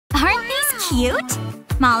cute.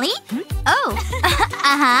 Molly? Oh.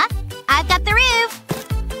 Uh-huh. I've got the roof.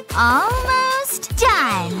 Almost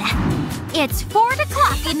done. It's 4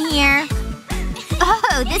 o'clock in here.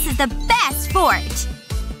 Oh, this is the best fort.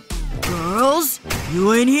 Girls?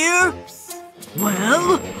 You in here?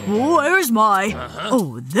 Well, where's my…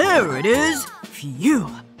 Oh, there it is. Phew.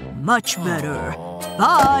 Much better.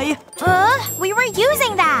 Bye. We were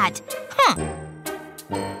using that.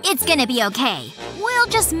 It's gonna be okay. We'll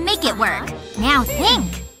just make it work. Now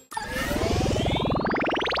think.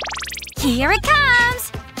 Here it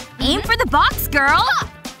comes! Aim for the box, girl!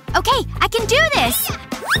 Okay, I can do this!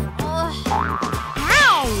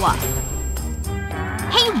 Ow!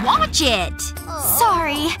 Hey, watch it!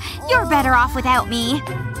 Sorry. You're better off without me.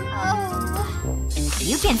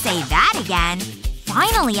 You can say that again.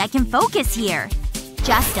 Finally, I can focus here.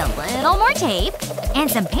 Just a little more tape. And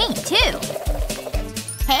some paint, too.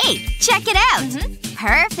 Hey, check it out!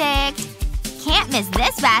 Perfect! Can't miss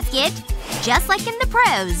this basket. Just like in the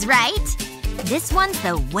pros, right? This one's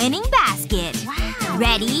the winning basket. Wow.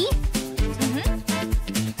 Ready?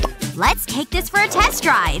 Let's take this for a test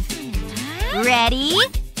drive. Ready?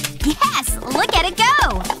 Yes! Look at it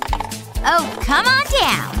go! Oh, come on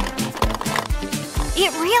down.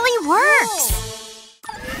 It really works!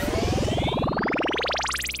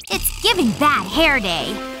 It's giving bad hair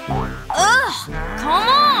day. Ugh! Come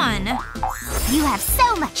on! You have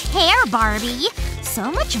so much hair, Barbie.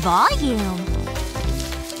 So much volume.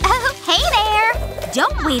 Oh, hey there!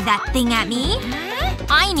 Don't wave that thing at me.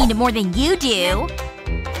 I need it more than you do.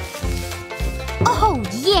 Oh,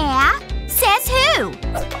 yeah? Says who?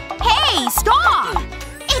 Hey, stop!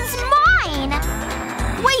 It's mine!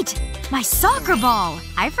 Wait! My soccer ball!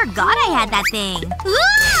 I forgot I had that thing. Ooh!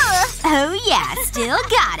 Oh yeah, still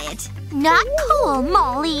got it. Not cool,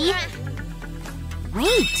 Molly.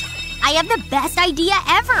 Wait. I have the best idea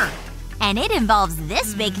ever. And it involves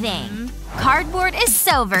this big thing. Cardboard is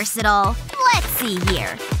so versatile. Let's see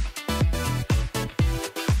here.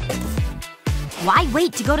 Why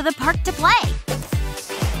wait to go to the park to play?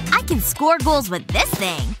 I can score goals with this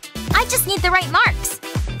thing. I just need the right marks.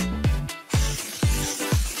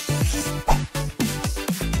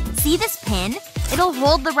 See this pin? It'll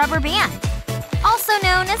hold the rubber band. Also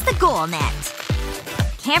known as the goal net.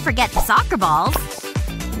 Can't forget the soccer balls.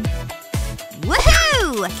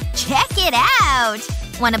 Woohoo! Check it out!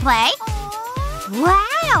 Wanna play?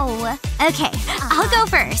 Wow! Okay, I'll go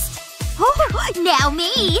first. Oh, now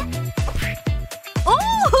me! Oh,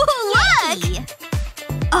 look!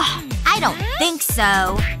 Ugh, I don't think so.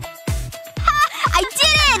 Ha! I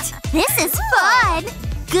did it! This is fun!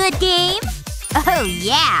 Good game? Oh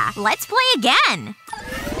yeah, let's play again.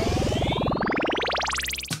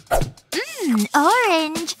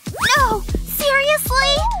 Orange. No!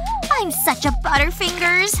 Seriously? I'm such a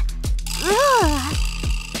butterfingers. Ugh.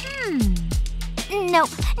 Nope,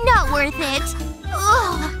 not worth it.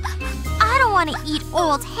 Ugh. I don't want to eat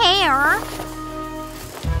old hair.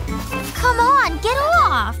 Come on, get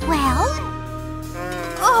off. Well?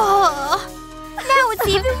 Oh. Now it's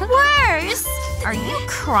even worse. Are you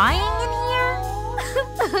crying in here?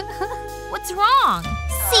 What's wrong?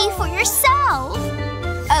 See for yourself.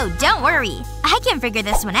 Oh, don't worry. I can figure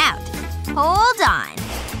this one out. Hold on.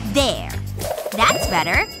 There. That's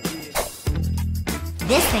better.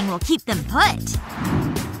 This thing will keep them put.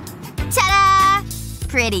 Ta-da!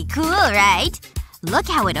 Pretty cool, right? Look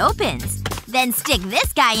how it opens. Then stick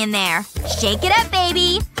this guy in there. Shake it up,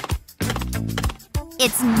 baby!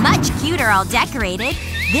 It's much cuter all decorated.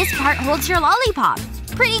 This part holds your lollipop.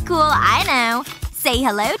 Pretty cool, I know. Say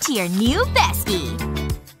hello to your new bestie.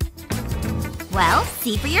 Well,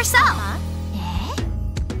 see for yourself.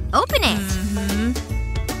 Open it.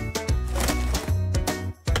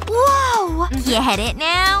 Whoa! Get it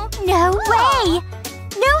now? No way!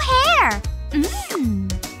 No hair!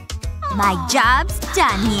 My job's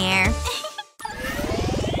done here.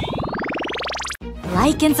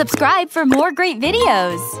 Like and subscribe for more great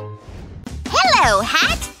videos. Hello,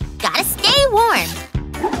 hat! Gotta stay warm.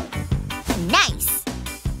 Nice.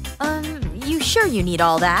 You sure you need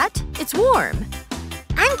all that? It's warm.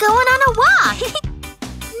 I'm going on a walk.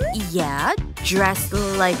 Yeah? Dressed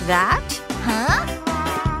like that? Huh?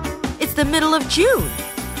 It's the middle of June.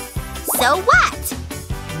 So what?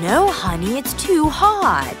 No, honey, it's too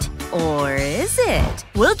hot. Or is it?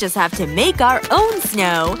 We'll just have to make our own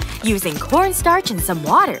snow using cornstarch and some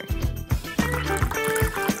water.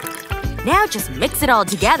 Now just mix it all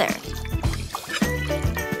together.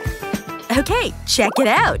 Okay, check it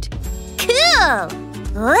out. Cool!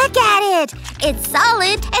 Look at it! It's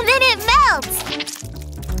solid and then it melts!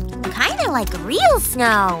 Kinda like real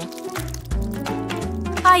snow.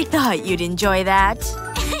 I thought you'd enjoy that.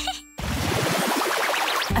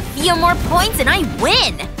 A few more points and I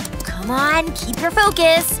win! Come on, keep your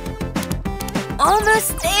focus.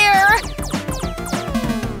 Almost there!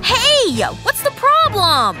 Hey! What's the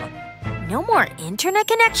problem? No more internet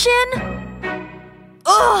connection?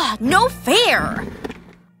 Ugh! No fair!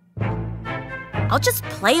 I'll just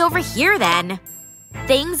play over here then.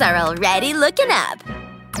 Things are already looking up.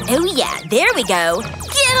 Oh yeah, there we go.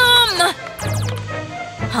 Get 'em!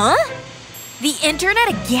 Huh? The internet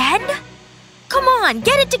again? Come on,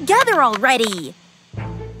 get it together already!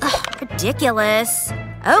 Ugh, ridiculous.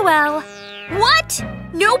 Oh well. What?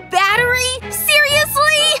 No battery?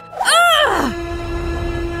 Seriously? Ugh!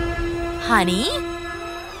 Honey?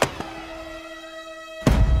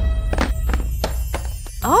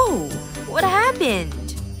 Oh, what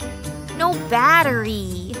happened? No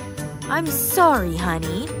battery. I'm sorry,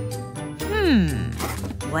 honey.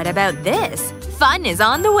 What about this? Fun is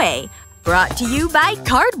on the way. Brought to you by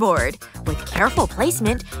cardboard. With careful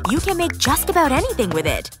placement, you can make just about anything with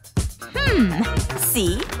it.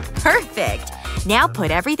 See? Perfect. Now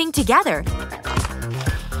put everything together.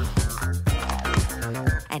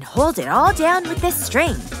 And hold it all down with this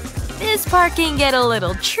string. This part can get a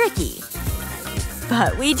little tricky.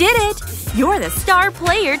 But we did it! You're the star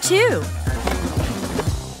player, too.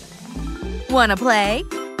 Wanna play?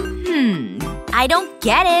 I don't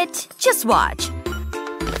get it. Just watch.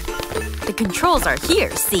 The controls are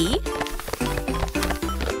here, see?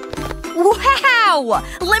 Wow!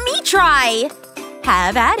 Let me try!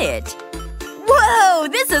 Have at it. Whoa!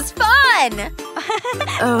 This is fun!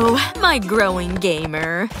 Oh, my growing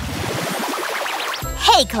gamer.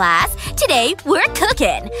 Hey, class! Today, we're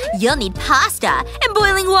cooking! You'll need pasta and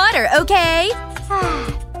boiling water, okay?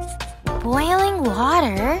 Boiling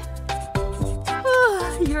water?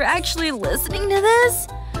 You're actually listening to this?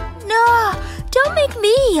 No! Don't make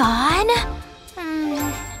me yawn!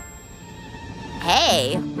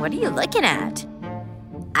 Hey, what are you looking at?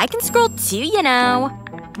 I can scroll too, you know.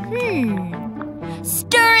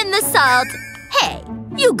 Stir in the salt. Hey,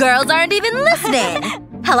 you girls aren't even listening!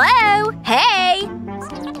 Hello? Hey!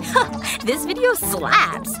 This video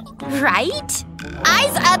slaps. Right?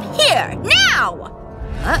 Eyes up here! Now!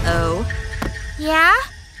 Uh-oh. Yeah?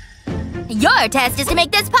 Your test is to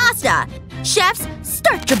make this pasta. Chefs,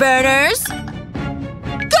 start your burners.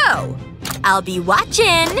 Go! I'll be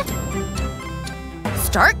watching.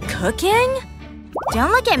 Start cooking?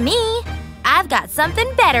 Don't look at me. I've got something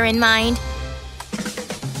better in mind.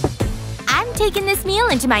 I'm taking this meal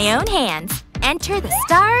into my own hands. Enter the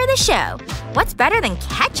star of the show. What's better than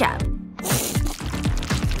ketchup?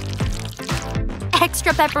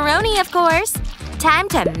 Extra pepperoni, of course. Time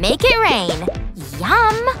to make it rain.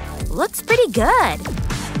 Yum! Looks pretty good.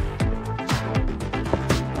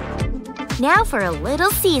 Now for a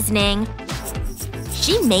little seasoning.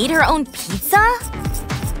 She made her own pizza?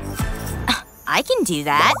 I can do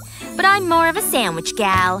that. But I'm more of a sandwich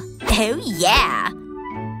gal. Oh yeah!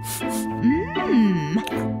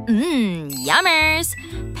 Yummers!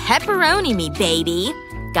 Pepperoni me, baby.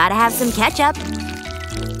 Gotta have some ketchup.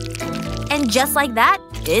 And just like that,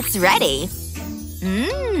 it's ready.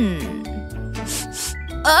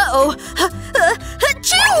 Uh-oh.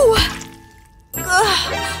 Achoo!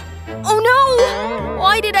 Oh no!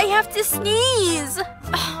 Why did I have to sneeze?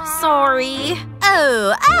 Sorry.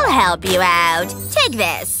 Oh, I'll help you out. Take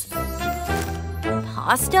this.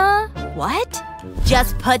 Pasta? What?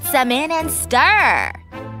 Just put some in and stir.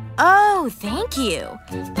 Oh, thank you.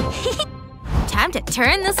 Time to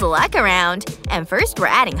turn this luck around. And first we're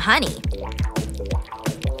adding honey.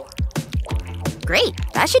 Great.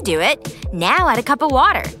 That should do it. Now add a cup of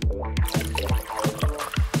water.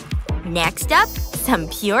 Next up, some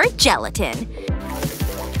pure gelatin.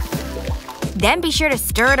 Then be sure to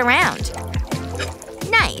stir it around.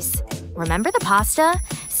 Nice. Remember the pasta?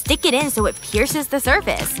 Stick it in so it pierces the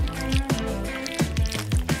surface.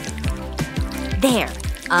 There.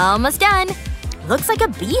 Almost done. Looks like a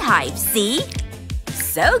beehive, see?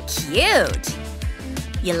 So cute.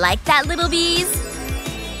 You like that, little bees?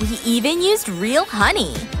 We even used real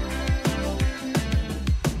honey.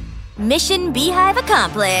 Mission beehive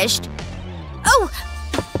accomplished. Oh!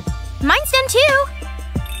 Mine's done too!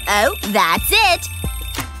 Oh, that's it!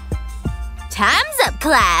 Time's up,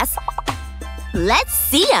 class! Let's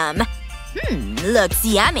see 'em. Looks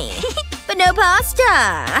yummy. But no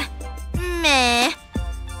pasta. Meh.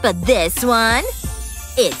 But this one?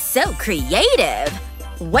 It's so creative.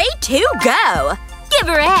 Way to go! Give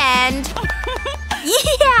her a hand!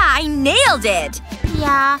 Yeah, I nailed it!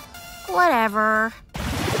 Yeah, whatever.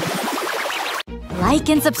 Like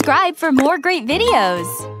and subscribe for more great videos.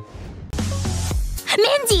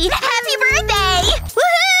 Mindy! Happy birthday!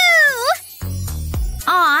 Woohoo!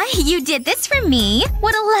 Aw, you did this for me.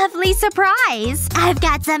 What a lovely surprise. I've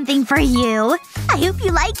got something for you. I hope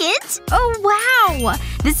you like it. Oh, wow.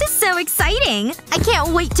 This is so exciting. I can't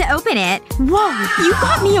wait to open it. Whoa, you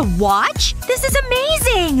got me a watch? This is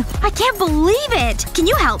amazing. I can't believe it. Can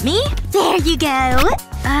you help me? There you go.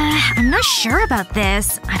 I'm not sure about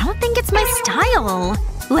this. I don't think it's my style.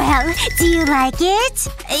 Well, do you like it?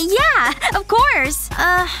 Yeah, of course.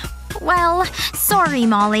 Well, sorry,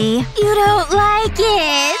 Molly. You don't like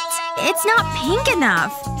it? It's not pink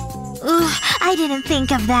enough. Ugh, I didn't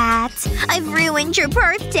think of that. I've ruined your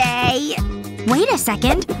birthday. Wait a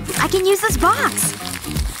second. I can use this box.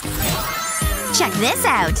 Check this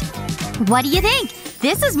out. What do you think?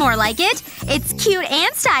 This is more like it. It's cute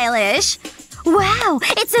and stylish. Wow,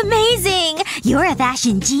 it's amazing! You're a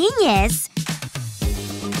fashion genius.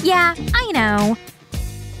 Yeah, I know.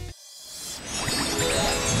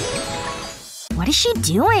 What is she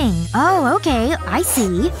doing? Oh, okay. I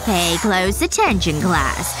see. Pay close attention,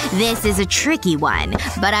 class. This is a tricky one,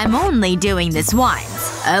 but I'm only doing this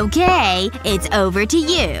once. Okay, it's over to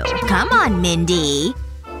you. Come on, Mindy.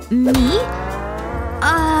 Me?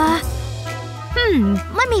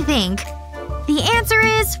 Let me think. The answer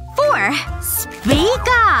is 4. Speak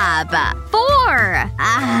up! 4!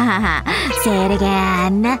 Say it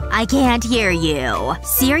again. I can't hear you.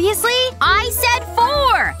 Seriously? I said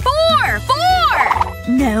 4! 4! 4!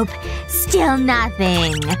 Nope. Still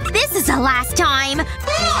nothing. This is the last time. 4! 4!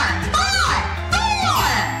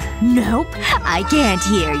 4! Nope. I can't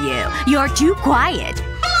hear you. You're too quiet.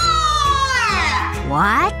 4!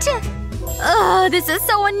 What? Ugh, this is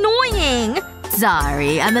so annoying.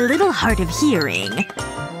 Sorry, I'm a little hard of hearing.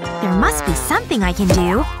 There must be something I can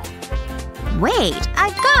do. Wait,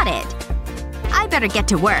 I've got it. I better get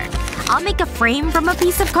to work. I'll make a frame from a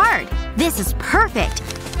piece of card. This is perfect.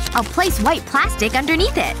 I'll place white plastic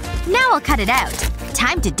underneath it. Now I'll cut it out.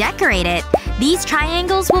 Time to decorate it. These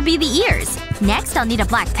triangles will be the ears. Next I'll need a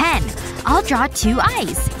black pen. I'll draw 2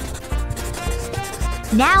 eyes.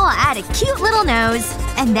 Now I'll add a cute little nose.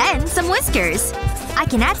 And then some whiskers. I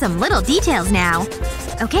can add some little details now.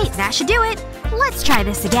 Okay, that should do it. Let's try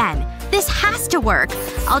this again. This has to work.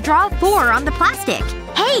 I'll draw 4 on the plastic.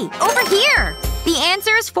 Hey! Over here! The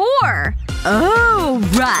answer is 4! Oh,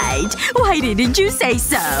 right. Why didn't you say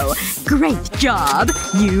so? Great job.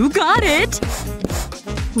 You got it.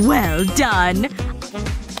 Well done.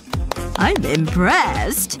 I'm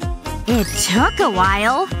impressed. It took a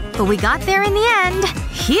while, but we got there in the end.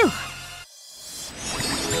 Phew.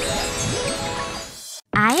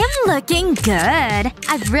 I am looking good.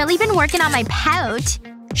 I've really been working on my pout.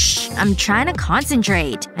 Shh, I'm trying to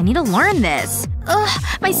concentrate. I need to learn this. Ugh,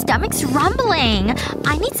 my stomach's rumbling.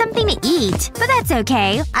 I need something to eat. But that's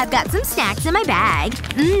okay. I've got some snacks in my bag.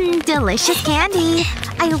 Delicious candy.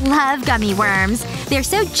 I love gummy worms. They're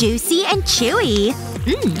so juicy and chewy.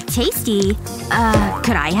 Tasty.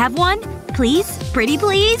 Could I have one? Please? Pretty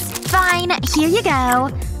please? Fine. Here you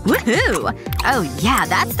go. Woohoo! Oh yeah,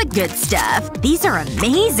 that's the good stuff. These are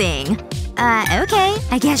amazing. Okay.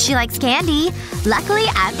 I guess she likes candy. Luckily,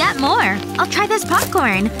 I've got more. I'll try this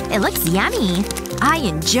popcorn. It looks yummy. I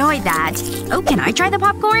enjoy that. Oh, can I try the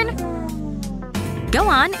popcorn? Go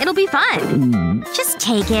on. It'll be fun. Just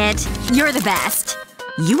take it. You're the best.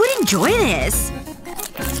 You would enjoy this.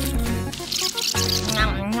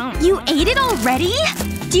 You ate it already?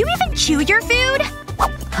 Do you even chew your food?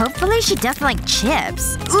 Hopefully she doesn't like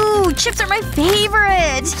chips. Ooh, chips are my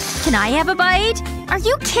favorite! Can I have a bite? Are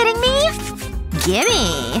you kidding me?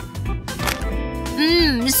 Gimme.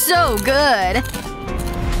 So good.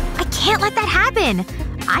 I can't let that happen.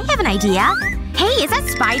 I have an idea. Hey, is that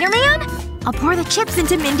Spider-Man? I'll pour the chips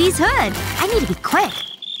into Mindy's hood. I need to be quick.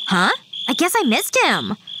 Huh? I guess I missed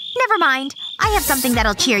him. Never mind. I have something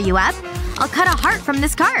that'll cheer you up. I'll cut a heart from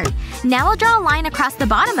this card. Now I'll draw a line across the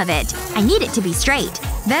bottom of it. I need it to be straight.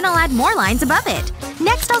 Then I'll add more lines above it.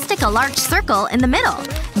 Next I'll stick a large circle in the middle.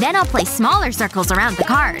 Then I'll place smaller circles around the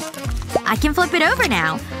card. I can flip it over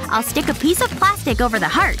now. I'll stick a piece of plastic over the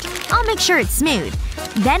heart. I'll make sure it's smooth.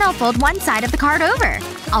 Then I'll fold one side of the card over.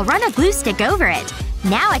 I'll run a glue stick over it.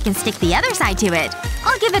 Now I can stick the other side to it.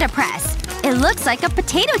 I'll give it a press. It looks like a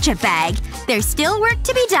potato chip bag. There's still work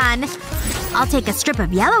to be done. I'll take a strip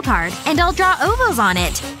of yellow card and I'll draw ovals on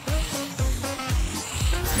it.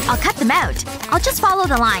 I'll cut them out. I'll just follow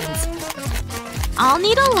the lines. I'll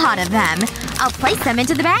need a lot of them. I'll place them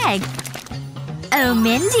into the bag. Oh,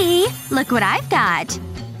 Mindy. Look what I've got.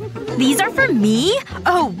 These are for me?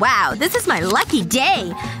 Oh wow, this is my lucky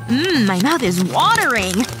day. My mouth is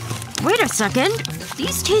watering. Wait a second.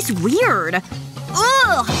 These taste weird.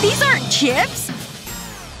 Ugh! These aren't chips?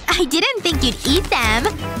 I didn't think you'd eat them.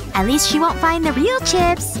 At least she won't find the real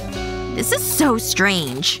chips. This is so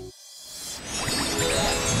strange.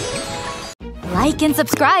 Like and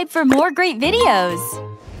subscribe for more great videos.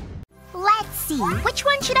 Let's see. Which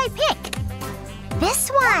one should I pick?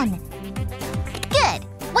 This one. Good.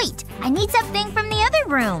 Wait. I need something from the other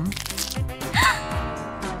room.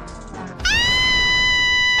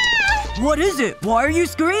 What is it? Why are you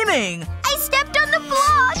screaming? I stepped on the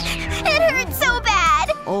block! It hurt so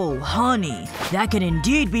bad! Oh, honey. That can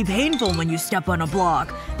indeed be painful when you step on a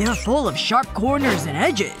block. They're full of sharp corners and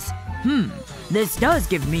edges. This does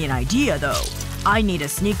give me an idea, though. I need a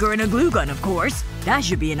sneaker and a glue gun, of course. That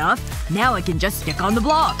should be enough. Now I can just stick on the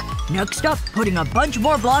block. Next up, putting a bunch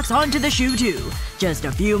more blocks onto the shoe, too. Just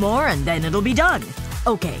a few more and then it'll be done.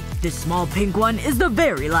 Okay, this small pink one is the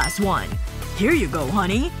very last one. Here you go,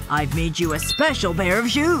 honey. I've made you a special pair of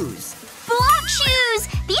shoes. Block shoes!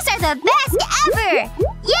 These are the best ever!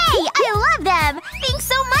 Yay! I love them! Thanks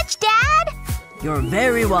so much, Dad! You're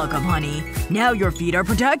very welcome, honey. Now your feet are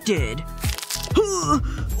protected.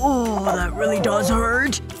 Oh, that really does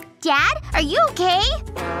hurt. Dad, are you okay?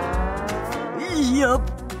 Yep.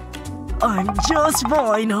 I'm just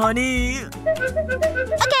fine, honey.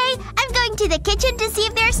 Okay, I'm going to the kitchen to see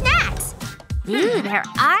if there are snacks. Ooh, there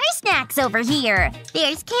are snacks over here.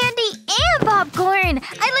 There's candy and popcorn.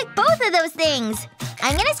 I like both of those things.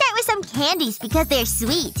 I'm gonna start with some candies because they're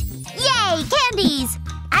sweet. Yay, candies!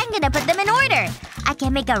 I'm gonna put them in order. I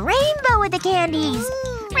can make a rainbow with the candies.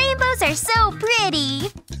 Rainbows are so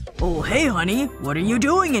pretty. Oh, hey, honey. What are you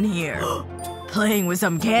doing in here? Playing with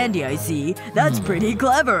some candy, I see. That's pretty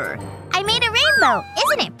clever. I made a rainbow.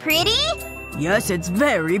 Isn't it pretty? Yes, it's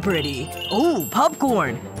very pretty. Oh,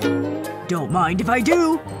 popcorn. Don't mind if I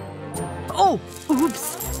do. Oh,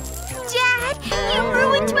 oops. Dad, you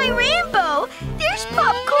ruined my rainbow! There's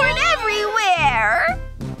popcorn everywhere!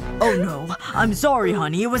 Oh no. I'm sorry,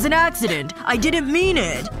 honey. It was an accident. I didn't mean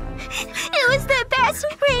it. It was the best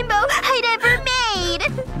rainbow I'd ever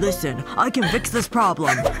made! Listen, I can fix this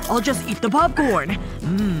problem. I'll just eat the popcorn.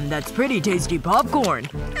 That's pretty tasty popcorn.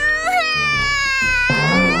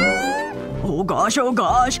 Oh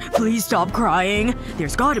gosh, please stop crying.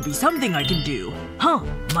 There's gotta be something I can do.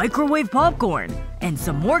 Microwave popcorn. And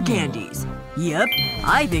some more candies. Yep,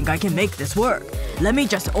 I think I can make this work. Let me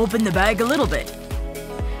just open the bag a little bit.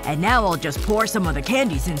 And now I'll just pour some of the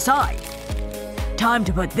candies inside. Time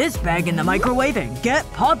to put this bag in the microwave and get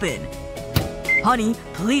poppin'. Honey,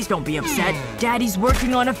 please don't be upset. Daddy's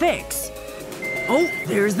working on a fix. Oh,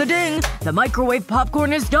 there's the ding. The microwave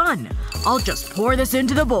popcorn is done. I'll just pour this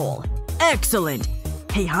into the bowl. Excellent.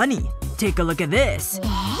 Hey, honey. Take a look at this.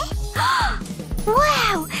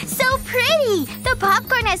 Wow! So pretty! The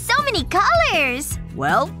popcorn has so many colors!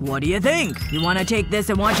 Well, what do you think? You wanna take this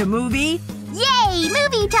and watch a movie? Yay!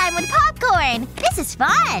 Movie time with popcorn! This is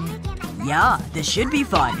fun! Yeah, this should be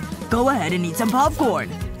fun. Go ahead and eat some popcorn.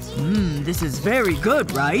 This is very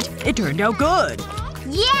good, right? It turned out good.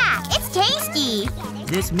 Yeah! It's tasty!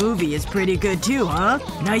 This movie is pretty good too, huh?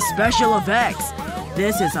 Nice special effects.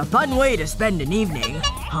 This is a fun way to spend an evening.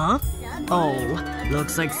 Huh? Oh,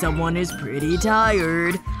 looks like someone is pretty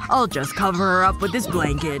tired. I'll just cover her up with this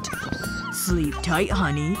blanket. Sleep tight,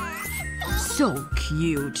 honey. So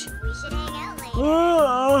cute.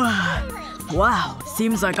 Wow,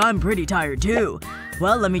 seems like I'm pretty tired too.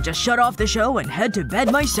 Well, let me just shut off the show and head to bed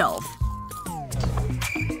myself.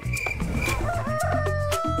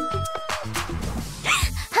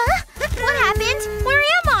 Huh? What happened? Where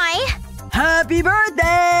am I? Happy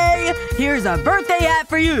birthday! Here's a birthday hat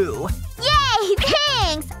for you! Yay!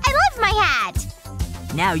 Thanks! I love my hat!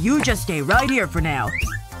 Now you just stay right here for now.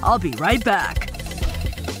 I'll be right back.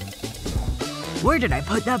 Where did I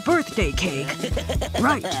put that birthday cake?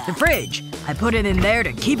 Right, the fridge. I put it in there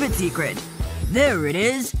to keep it secret. There it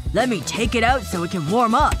is. Let me take it out so it can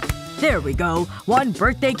warm up. There we go. One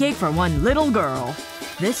birthday cake for one little girl.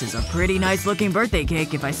 This is a pretty nice looking birthday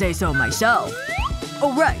cake if I say so myself.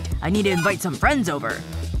 Oh right, I need to invite some friends over.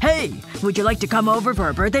 Hey, would you like to come over for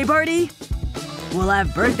a birthday party? We'll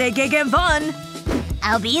have birthday cake and fun!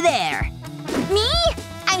 I'll be there. Me?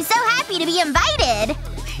 I'm so happy to be invited!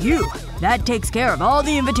 Phew. That takes care of all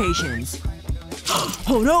the invitations.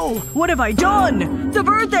 Oh no! What have I done? The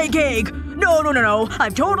birthday cake! No.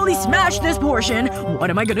 I've totally smashed this portion. What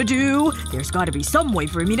am I gonna do? There's gotta be some way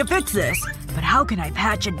for me to fix this. But how can I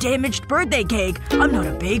patch a damaged birthday cake? I'm not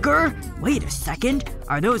a baker. Wait a second.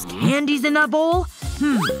 Are those candies in that bowl?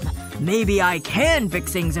 Maybe I can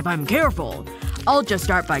fix things if I'm careful. I'll just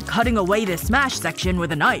start by cutting away this smash section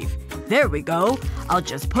with a knife. There we go. I'll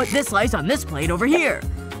just put this slice on this plate over here.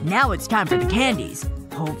 Now it's time for the candies.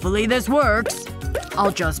 Hopefully this works.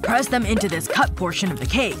 I'll just press them into this cut portion of the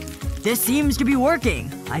cake. This seems to be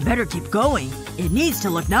working. I better keep going. It needs to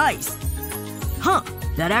look nice. Huh.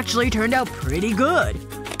 That actually turned out pretty good.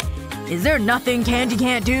 Is there nothing candy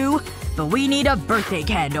can't do? But we need a birthday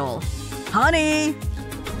candle. Honey!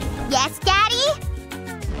 Yes, Daddy?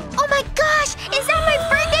 Oh my gosh! Is that my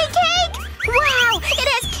birthday cake? Wow! It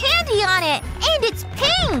has candy on it! And it's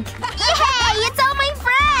pink! Yay! It's all my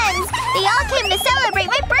friends! They all came to celebrate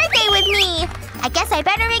my birthday with me! I guess I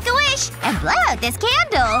better make a wish and blow out this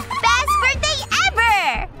candle! Best birthday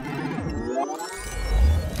ever!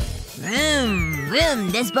 Vroom,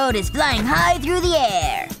 vroom, this boat is flying high through the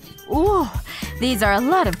air. Ooh. These are a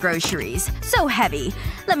lot of groceries. So heavy.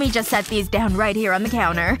 Let me just set these down right here on the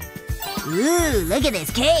counter. Ooh, look at this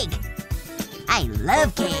cake. I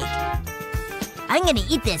love cake. I'm gonna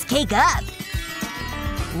eat this cake up.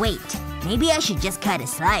 Wait, maybe I should just cut a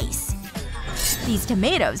slice. These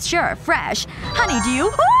tomatoes sure are fresh. Honey, do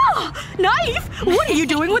you… Oh! Knife! What are you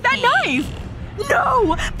doing with that knife?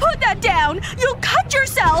 No! Put that down! You'll cut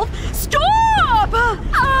yourself! Stop!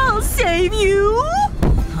 I'll save you!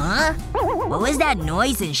 Huh? What was that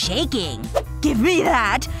noise and shaking? Give me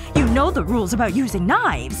that! You know the rules about using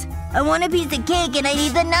knives. I want a piece of cake and I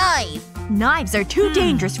need the knife. Knives are too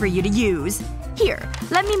dangerous for you to use. Here,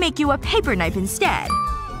 let me make you a paper knife instead.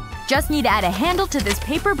 Just need to add a handle to this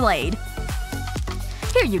paper blade.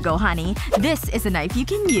 Here you go, honey. This is a knife you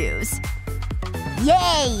can use.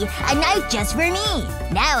 Yay! A knife just for me!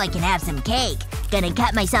 Now I can have some cake. Gonna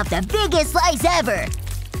cut myself the biggest slice ever!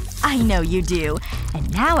 I know you do. And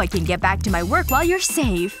now I can get back to my work while you're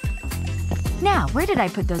safe. Now, where did I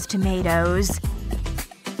put those tomatoes?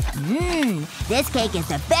 This cake is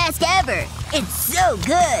the best ever! It's so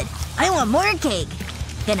good! I want more cake!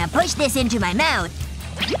 Gonna push this into my mouth.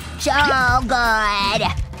 So good!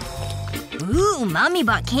 Ooh, Mommy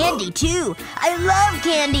bought candy too! I love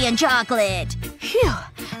candy and chocolate! Phew.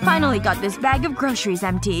 Finally got this bag of groceries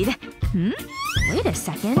emptied. Wait a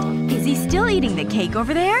second. Is he still eating the cake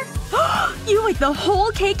over there? You ate the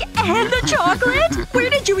whole cake and the chocolate? Where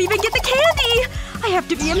did you even get the candy? I have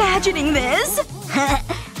to be imagining this.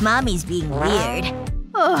 Mommy's being weird.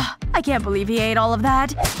 Ugh. I can't believe he ate all of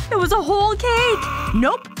that. It was a whole cake.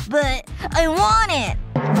 Nope. But I want it!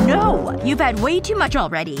 No! You've had way too much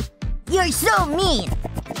already. You're so mean!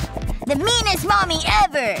 The meanest mommy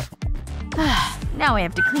ever! Now I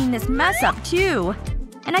have to clean this mess up, too.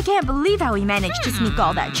 And I can't believe how he managed to sneak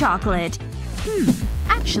all that chocolate.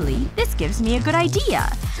 Actually, this gives me a good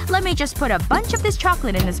idea. Let me just put a bunch of this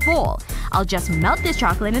chocolate in this bowl. I'll just melt this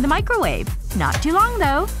chocolate in the microwave. Not too long,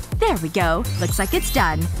 though. There we go. Looks like it's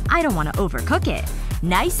done. I don't want to overcook it.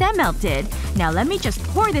 Nice and melted. Now let me just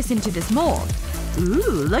pour this into this mold.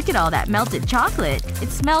 Ooh, look at all that melted chocolate. It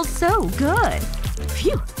smells so good.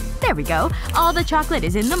 Phew. There we go. All the chocolate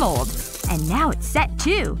is in the mold. And now it's set,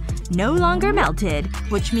 too. No longer melted.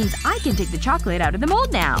 Which means I can take the chocolate out of the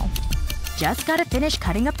mold now. Just gotta finish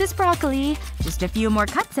cutting up this broccoli. Just a few more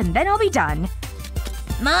cuts and then I'll be done.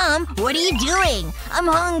 Mom, what are you doing? I'm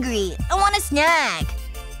hungry. I want a snack.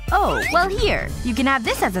 Oh, well here. You can have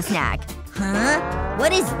this as a snack. Huh?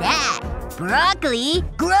 What is that? Broccoli?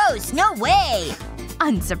 Gross! No way!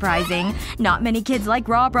 Unsurprising. Not many kids like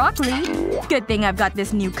raw broccoli. Good thing I've got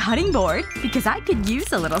this new cutting board, because I could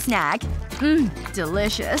use a little snack.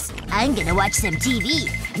 Delicious. I'm gonna watch some TV.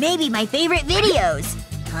 Maybe my favorite videos.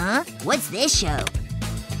 Huh? What's this show?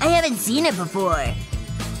 I haven't seen it before.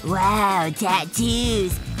 Wow,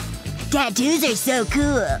 tattoos. Tattoos are so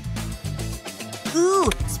cool. Ooh,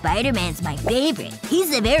 Spider-Man's my favorite. He's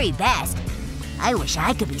the very best. I wish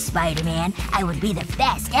I could be Spider-Man. I would be the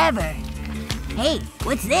best ever. Hey,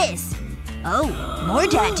 what's this? Oh, more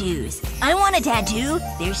tattoos. I want a tattoo.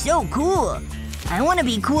 They're so cool. I want to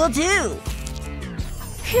be cool too.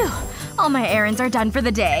 Phew. All my errands are done for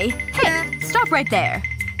the day. Hey, stop right there.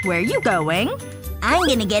 Where are you going? I'm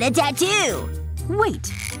gonna get a tattoo.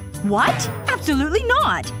 Wait. What? Absolutely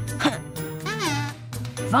not.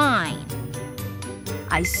 Fine.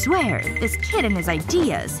 I swear, this kid and his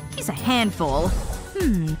ideas. He's a handful.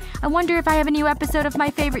 I wonder if I have a new episode of my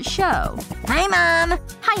favorite show. Hi, Mom.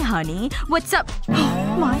 Hi, honey. What's up?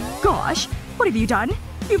 My gosh. What have you done?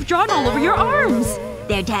 You've drawn all over your arms.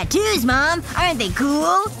 They're tattoos, Mom. Aren't they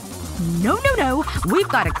cool? No, no, no. We've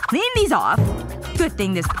gotta clean these off. Good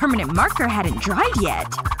thing this permanent marker hadn't dried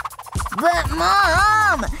yet. But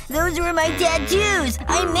Mom! Those were my tattoos!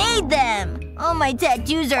 I made them! All my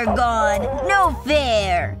tattoos are gone. No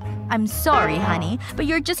fair! I'm sorry, honey, but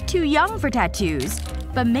you're just too young for tattoos.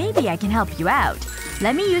 But maybe I can help you out.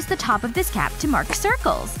 Let me use the top of this cap to mark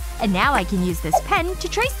circles. And now I can use this pen to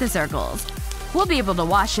trace the circles. We'll be able to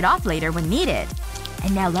wash it off later when needed.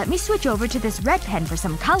 And now let me switch over to this red pen for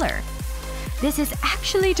some color. This is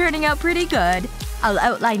actually turning out pretty good. I'll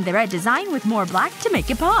outline the red design with more black to make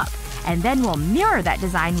it pop. And then we'll mirror that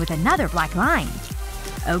design with another black line.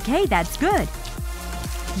 Okay, that's good.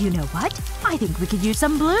 You know what? I think we could use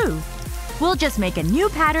some blue. We'll just make a new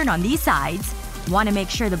pattern on these sides. Want to make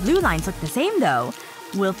sure the blue lines look the same though.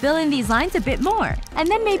 We'll fill in these lines a bit more. And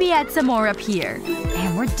then maybe add some more up here.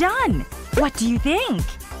 And we're done! What do you think?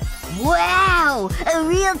 Wow! A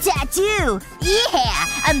real tattoo! Yeah!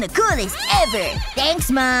 I'm the coolest ever! Thanks,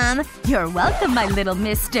 Mom! You're welcome, my little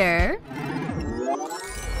mister.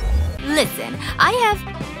 Listen, I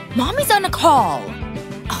have… Mommy's on a call!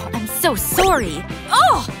 Oh, I'm so sorry.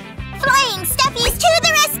 Oh! Flying stuffies to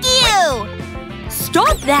the rescue!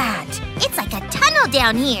 Stop that! It's like a tunnel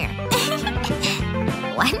down here.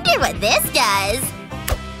 Wonder what this does.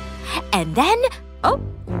 And then… oh,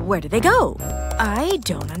 where do they go? I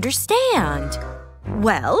don't understand.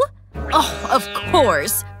 Well… oh, of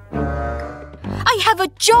course. I have a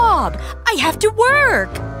job! I have to work!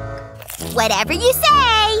 Whatever you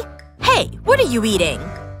say! Hey, what are you eating?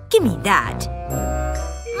 Give me that.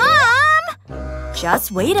 Mom!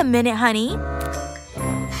 Just wait a minute, honey.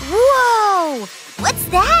 Whoa! What's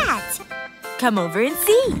that? Come over and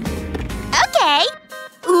see. Okay.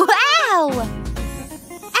 Wow!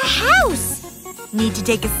 A house! Need to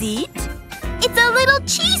take a seat? It's a little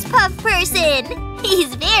cheese puff person!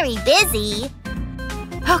 He's very busy.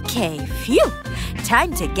 Okay, phew.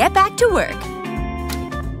 Time to get back to work.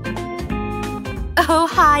 Oh,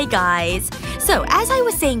 hi guys. So, as I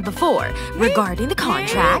was saying before, regarding the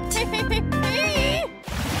contract…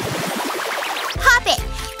 Pop it!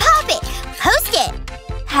 Pop it! Post it!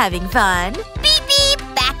 Having fun? Beep beep!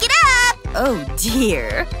 Back it up! Oh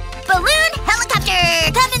dear. Balloon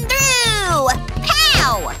helicopter! Coming through!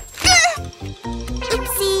 Pow!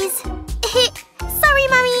 Oopsies. Sorry,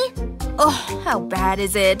 Mommy. Oh, how bad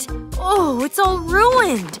is it? Oh, it's all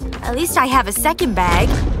ruined. At least I have a second bag.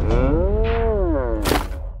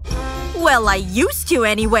 Well, I used to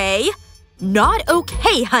anyway. Not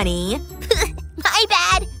okay, honey. My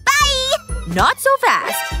bad. Bye! Not so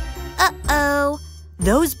fast. Uh-oh.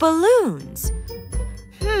 Those balloons.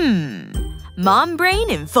 Mom brain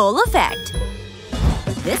in full effect.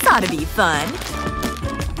 This ought to be fun.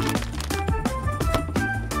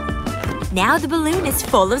 Now the balloon is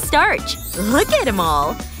full of starch. Look at them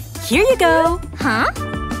all. Here you go. Huh?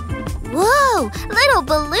 Whoa! Little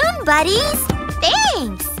balloon buddies!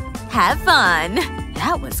 Thanks! Have fun.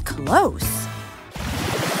 That was close.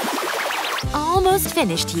 Almost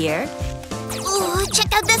finished here. Ooh,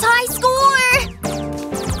 check out this high score!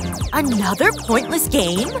 Another pointless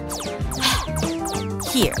game?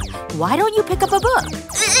 Here, why don't you pick up a book?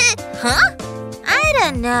 Huh? I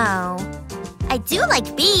don't know. I do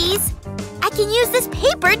like bees. I can use this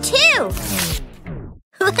paper, too!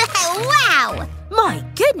 Wow! My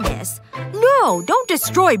goodness! No, don't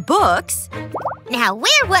destroy books! Now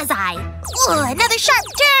where was I? Ooh, another sharp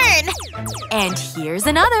turn! And here's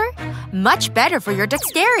another. Much better for your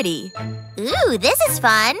dexterity. Ooh, this is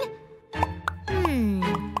fun.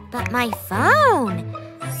 But my phone…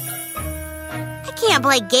 I can't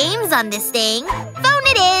play games on this thing. Phone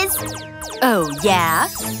it is! Oh, yeah?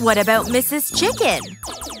 What about Mrs. Chicken?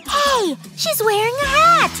 Hey! She's wearing a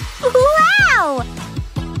hat! Wow!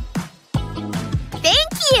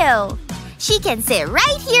 Thank you! She can sit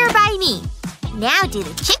right here by me. Now do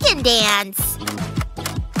the chicken dance.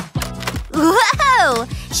 Whoa!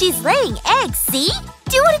 She's laying eggs, see?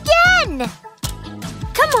 Do it again!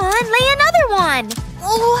 Come on, lay another one!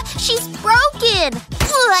 Oh, she's broken!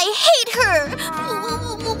 Oh, I hate her!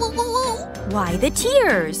 Why the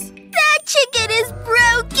tears? That chicken is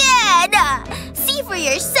broken! See for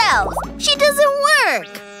yourself. She doesn't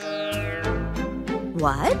work.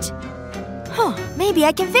 What? Huh, maybe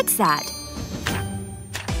I can fix that.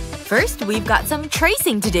 First, we've got some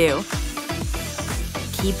tracing to do.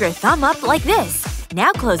 Keep your thumb up like this.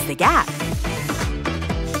 Now close the gap.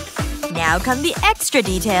 Now come the extra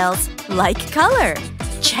details, like color.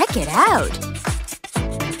 Check it out.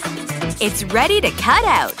 It's ready to cut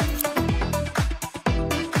out.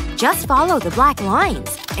 Just follow the black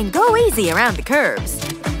lines and go easy around the curves.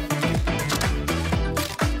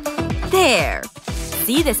 There.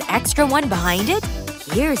 See this extra one behind it?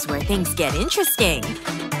 Here's where things get interesting.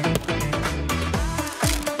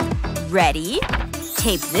 Ready?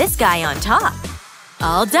 Tape this guy on top.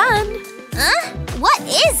 All done. Huh? What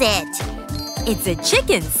is it? It's a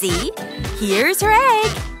chicken, see? Here's her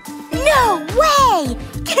egg. No way!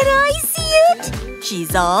 Can I see it?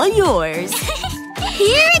 She's all yours.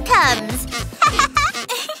 Here it comes.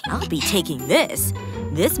 I'll be taking this.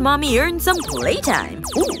 This mommy earned some playtime.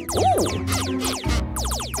 Ooh.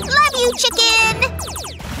 Love you, chicken!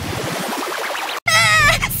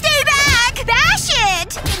 Stay back! Bash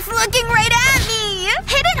it! It's looking right at me!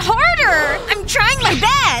 Hit it harder! I'm trying my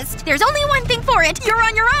best! There's only one thing for it. You're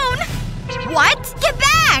on your own! What? Get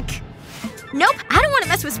back! Nope, I don't want to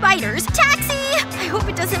mess with spiders. Taxi! I hope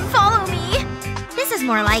it doesn't follow me. This is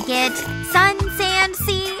more like it. Sun, sand,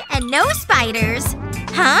 sea, and no spiders.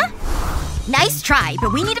 Huh? Nice try,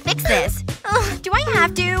 but we need to fix this. Ugh, do I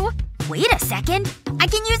have to? Wait a second. I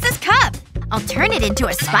can use this cup. I'll turn it into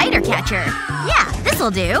a spider catcher. Yeah,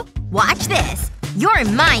 this'll do. Watch this. You're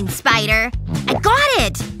mine, spider. I got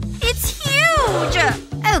it! It's huge!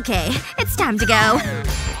 Okay, it's time to go.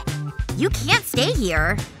 You can't stay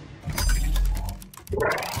here.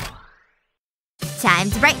 Time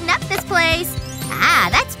to brighten up this place. Ah,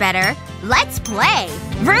 that's better. Let's play.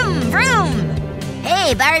 Vroom, vroom!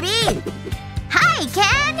 Hey, Barbie! Hi,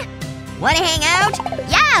 Ken! Wanna hang out?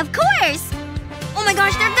 Yeah, of course! Oh my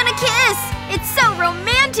gosh, they're gonna kiss! It's so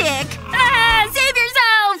romantic! Ah, save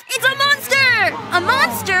yourself! It's a monster! A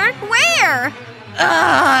monster? Where?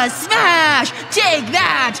 Smash! Take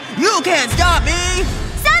that! You can't stop me!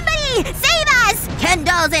 Somebody! Save us! Ken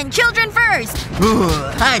dolls and children first!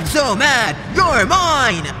 I'm so mad! You're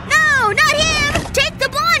mine! No, not him! Take the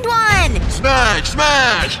blonde one! Smash!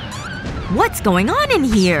 Smash! What's going on in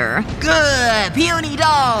here? Good! Puny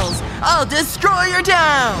dolls! I'll destroy your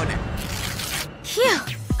town! Phew.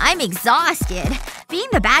 I'm exhausted. Being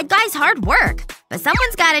the bad guy's hard work. But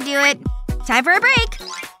someone's gotta do it. Time for a break.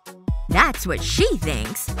 That's what she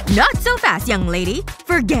thinks. Not so fast, young lady.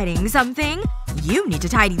 Forgetting something? You need to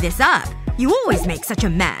tidy this up. You always make such a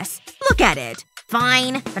mess. Look at it.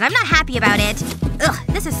 Fine. But I'm not happy about it. Ugh,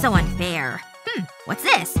 this is so unfair. What's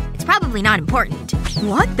this? It's probably not important.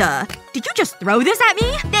 What the? Did you just throw this at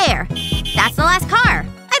me? There. That's the last car.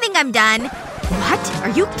 I think I'm done. What? Are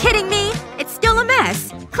you kidding me? It's still a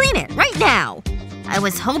mess. Clean it, right now. I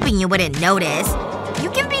was hoping you wouldn't notice. You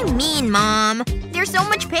can be mean, Mom. There's so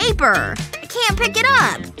much paper. I can't pick it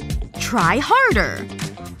up. Try harder.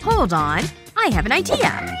 Hold on. I have an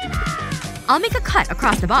idea. I'll make a cut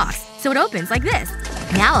across the box, so it opens like this.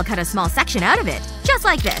 Now I'll cut a small section out of it. Just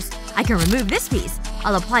like this. I can remove this piece.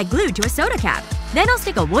 I'll apply glue to a soda cap. Then I'll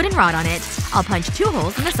stick a wooden rod on it. I'll punch 2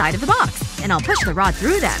 holes in the side of the box. And I'll push the rod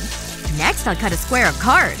through them. Next, I'll cut a square of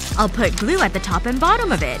card. I'll put glue at the top and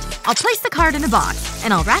bottom of it. I'll place the card in the box.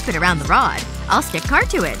 And I'll wrap it around the rod. I'll stick card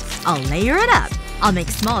to it. I'll layer it up. I'll make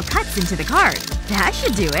small cuts into the card. That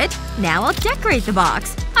should do it. Now I'll decorate the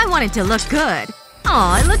box. I want it to look good.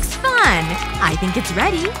 Aw, it looks fun. I think it's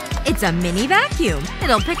ready. It's a mini vacuum.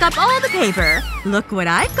 It'll pick up all the paper. Look what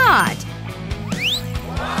I've got.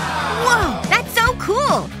 Whoa! That's so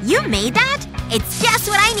cool! You made that? It's just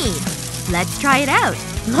what I need. Let's try it out.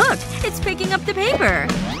 Look! It's picking up the paper.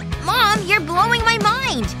 Mom, you're blowing my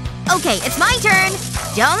mind. Okay, it's my turn.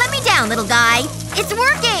 Don't let me down, little guy. It's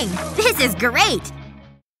working! This is great!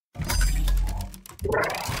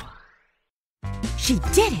 She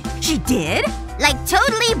did it! She did? Like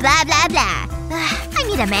totally blah blah blah. I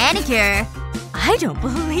need a manicure. I don't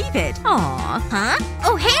believe it. Aw. Huh?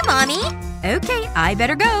 Oh, hey, Mommy! Okay, I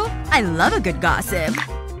better go. I love a good gossip.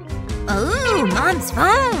 Oh, Mom's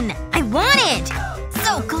phone! I want it!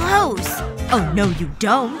 So close! Oh, no you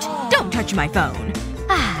don't. Don't touch my phone.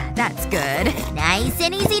 Ah, that's good. Nice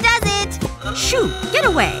and easy does it! Shoo! Get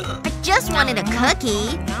away! I just wanted a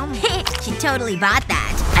cookie. She totally bought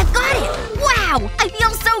that. I've got it! Wow! I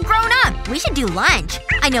feel so grown up! We should do lunch.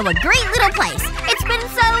 I know a great little place. It's been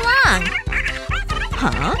so long.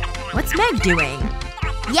 Huh? What's Meg doing?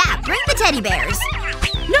 Yeah, bring the teddy bears.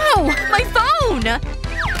 No! My phone!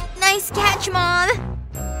 Nice catch, Mom.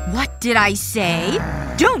 What did I say?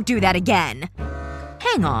 Don't do that again.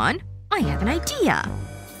 Hang on. I have an idea.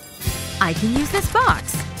 I can use this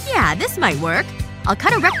box. Yeah, this might work. I'll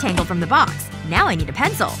cut a rectangle from the box. Now I need a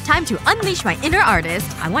pencil. Time to unleash my inner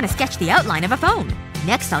artist. I want to sketch the outline of a phone.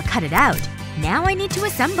 Next I'll cut it out. Now I need to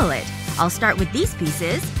assemble it. I'll start with these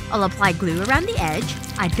pieces. I'll apply glue around the edge.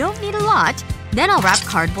 I don't need a lot. Then I'll wrap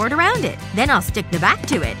cardboard around it. Then I'll stick the back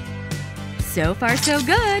to it. So far so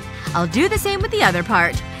good. I'll do the same with the other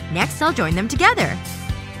part. Next I'll join them together.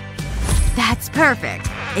 That's perfect.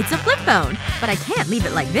 It's a flip phone. But I can't leave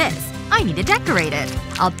it like this. I need to decorate it.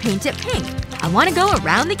 I'll paint it pink. I want to go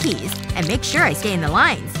around the keys. And make sure I stay in the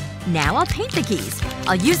lines. Now I'll paint the keys.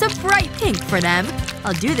 I'll use a bright pink for them.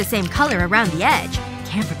 I'll do the same color around the edge.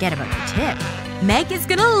 Can't forget about the tip. Meg is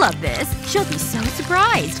gonna love this. She'll be so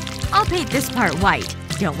surprised. I'll paint this part white.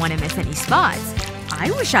 Don't want to miss any spots.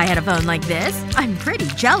 I wish I had a phone like this. I'm pretty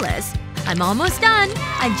jealous. I'm almost done.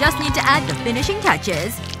 I just need to add the finishing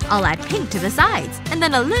touches. I'll add pink to the sides, and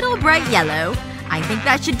then a little bright yellow. I think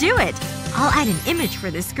that should do it. I'll add an image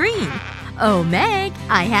for the screen. Oh, Meg,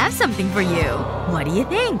 I have something for you. What do you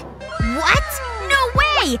think? What? No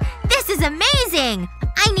way! This is amazing!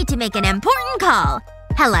 I need to make an important call.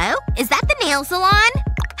 Hello? Is that the nail salon?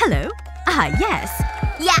 Hello? Yes.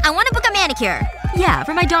 Yeah, I want to book a manicure. Yeah,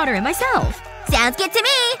 for my daughter and myself. Sounds good to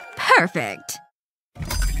me. Perfect.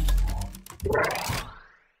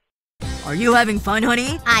 Are you having fun,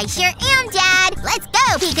 honey? I sure am, Dad. Let's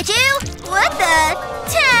go, Pikachu! What the?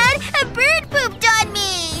 Dad! A bird pooped on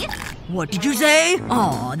me! What did you say?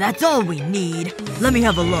 Aw, that's all we need. Let me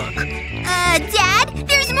have a look. Dad?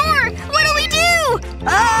 There's more! What'll we do?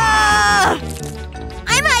 Ah!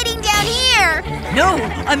 I'm hiding down here! No!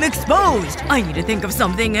 I'm exposed! I need to think of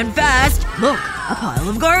something, and fast! Look! A pile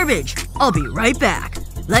of garbage. I'll be right back.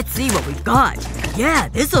 Let's see what we've got. Yeah,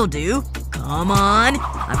 this'll do. Come on.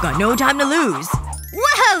 I've got no time to lose.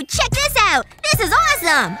 Whoa! Check this out! This is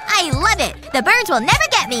awesome! I love it! The birds will never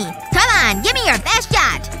get me! Come on, give me your best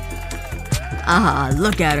shot!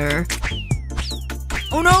 Look at her.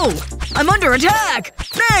 Oh no! I'm under attack!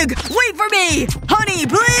 Meg! Wait for me! Honey,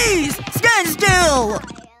 please! Stand still!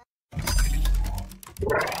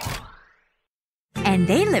 And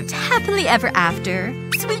they lived happily ever after.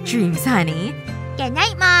 Sweet dreams, honey. Good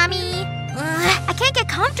night, Mommy. I can't get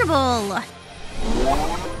comfortable.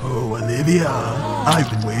 Oh, Olivia. I've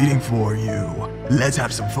been waiting for you. Let's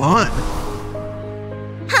have some fun.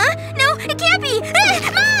 Huh? No, it can't be!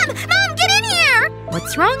 Mom! Mom, get in here!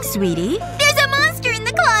 What's wrong, sweetie? There's a monster in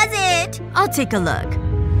the closet! I'll take a look.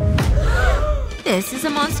 This is a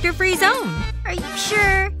monster-free zone. Are you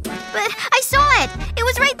sure? But I saw it! It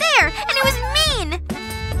was right there! And it was mean!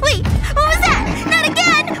 Wait, what was that? Not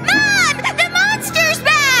again! Mom! The monster's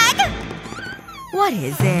back! What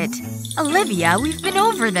is it? Olivia, we've been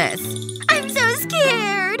over this. I'm so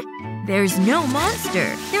scared! There's no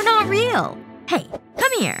monster. They're not real. Hey,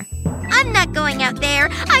 come here. I'm not going out there.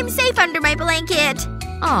 I'm safe under my blanket.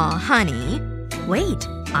 Aw, honey. Wait.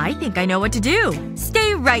 I think I know what to do.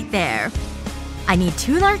 Stay right there. I need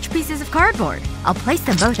 2 large pieces of cardboard. I'll place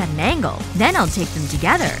them both at an angle. Then I'll tape them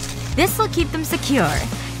together. This'll keep them secure.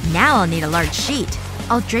 Now I'll need a large sheet.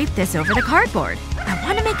 I'll drape this over the cardboard. I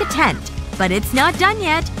want to make a tent. But it's not done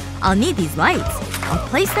yet. I'll need these lights. I'll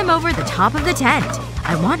place them over the top of the tent.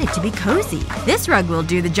 I want it to be cozy. This rug will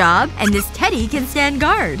do the job, and this teddy can stand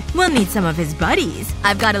guard. We'll need some of his buddies.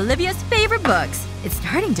 I've got Olivia's favorite books. It's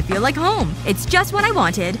starting to feel like home. It's just what I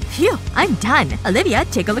wanted. Phew, I'm done. Olivia,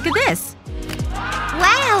 take a look at this.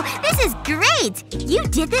 Wow, this is great! You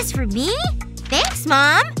did this for me? Thanks,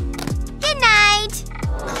 Mom. Good night.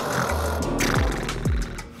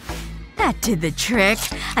 That did the trick.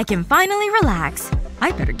 I can finally relax.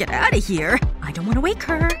 I better get out of here. I don't want to wake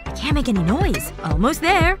her. I can't make any noise. Almost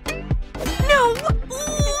there. No!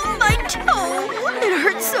 Ooh, my toe! It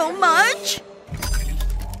hurts so much!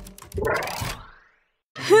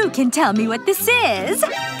 Who can tell me what this is?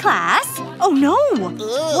 Class? Oh no!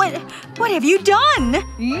 What have you done?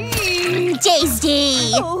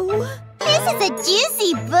 Tasty! Oh. This is a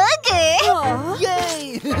juicy booger!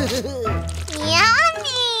 Yay!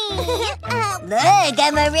 Yummy! Look,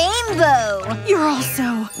 I'm a rainbow! You're all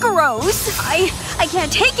so gross. I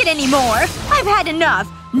can't take it anymore. I've had enough.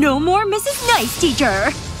 No more Mrs. Nice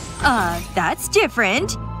Teacher. That's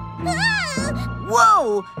different.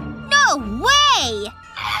 Whoa! No way!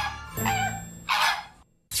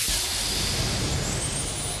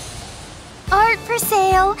 Art for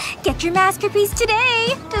sale. Get your masterpiece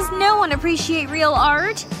today. Does no one appreciate real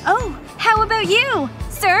art? Oh, how about you?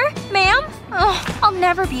 Sir? Ma'am? Oh, I'll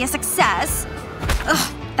never be a success.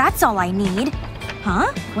 Ugh, that's all I need.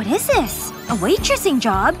 Huh? What is this? A waitressing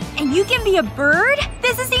job? And you can be a bird?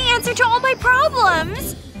 This is the answer to all my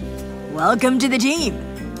problems! Welcome to the team.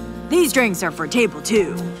 These drinks are for table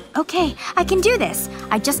 2. Okay, I can do this.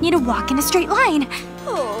 I just need to walk in a straight line.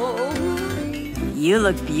 You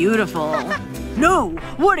look beautiful. No!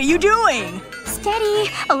 What are you doing?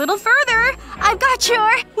 Steady. A little further. I've got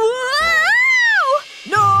your… Whoa!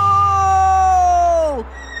 No!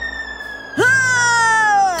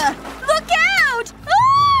 Ah! Look out!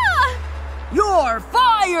 Ah! You're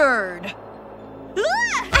fired!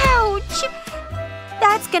 Ouch!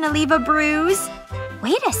 That's gonna leave a bruise.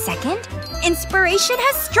 Wait a second. Inspiration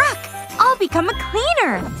has struck. I'll become a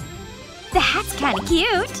cleaner. That's kinda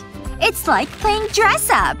cute. It's like playing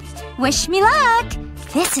dress-up. Wish me luck.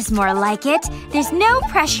 This is more like it. There's no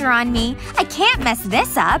pressure on me. I can't mess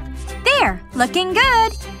this up. There. Looking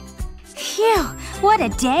good. Phew. What a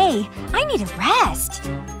day. I need a rest.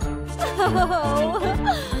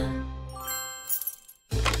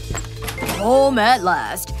 Home at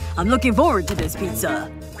last. I'm looking forward to this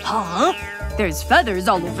pizza. Huh? There's feathers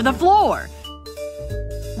all over the floor.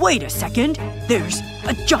 Wait a second. There's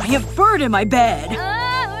a giant bird in my bed.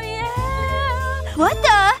 Oh, yeah. What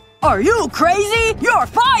the? Are you crazy? You're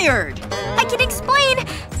fired! I can explain.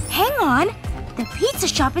 Hang on. The pizza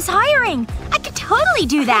shop is hiring. I could totally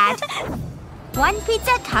do that. One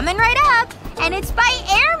pizza coming right up. And it's by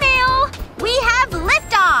airmail! We have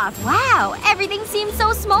liftoff! Wow, everything seems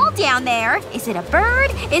so small down there. Is it a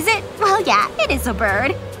bird? Is it… well, yeah, it is a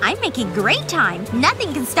bird. I'm making great time.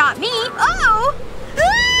 Nothing can stop me. Uh-oh!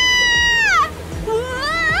 Ah!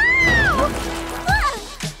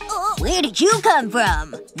 Where did you come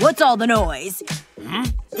from? What's all the noise?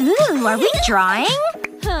 Ooh, are we drawing?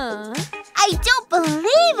 I don't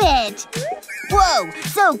believe it! Whoa,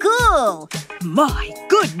 so cool! My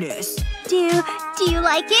goodness! Do you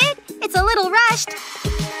like it? It's a little rushed.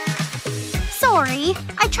 Sorry.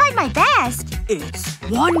 I tried my best. It's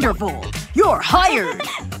wonderful! You're hired!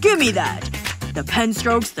 Give me that! The pen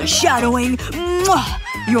strokes, the shadowing. Mwah!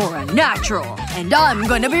 You're a natural. And I'm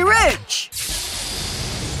gonna be rich!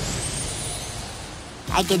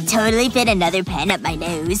 I can totally fit another pen up my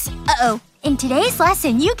nose. Uh-oh. In today's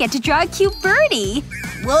lesson, you get to draw a cute birdie.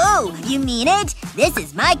 Whoa, you mean it? This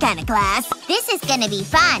is my kind of class. This is gonna be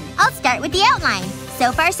fun. I'll start with the outline.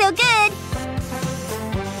 So far, so good.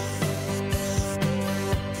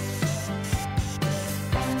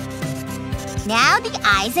 Now the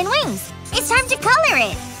eyes and wings. It's time to color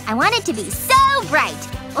it. I want it to be so bright.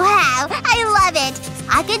 Wow, I love it.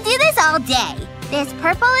 I could do this all day. This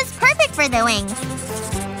purple is perfect for the wings.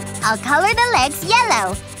 I'll color the legs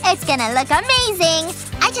yellow. It's gonna look amazing.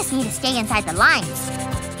 I just need to stay inside the lines.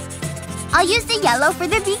 I'll use the yellow for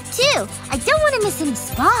the beak, too. I don't want to miss any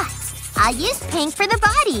spots. I'll use pink for the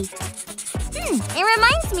body. It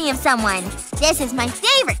reminds me of someone. This is my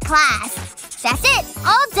favorite class. That's it.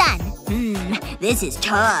 All done. This is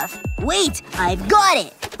tough. Wait, I've got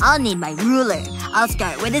it! I'll need my ruler. I'll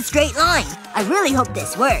start with a straight line. I really hope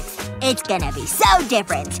this works. It's gonna be so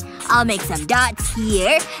different. I'll make some dots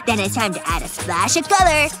here. Then it's time to add a splash of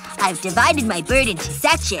color. I've divided my bird into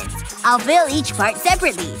sections. I'll fill each part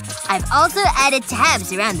separately. I've also added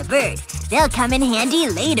tabs around the bird. They'll come in handy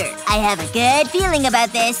later. I have a good feeling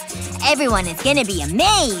about this. Everyone is gonna be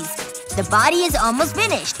amazed. The body is almost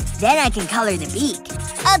finished. Then I can color the beak.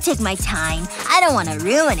 I'll take my time. I don't want to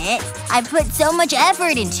ruin it. I've put so much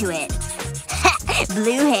effort into it.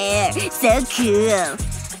 Blue hair. So cool.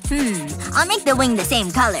 I'll make the wing the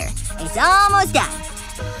same color. It's almost done.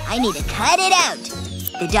 I need to cut it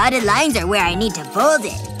out. The dotted lines are where I need to fold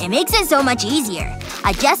it. It makes it so much easier.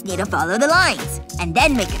 I just need to follow the lines. And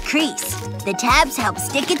then make a crease. The tabs help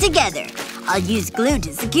stick it together. I'll use glue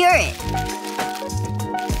to secure it.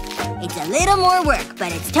 It's a little more work,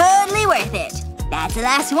 but it's totally worth it. That's the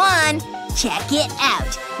last one. Check it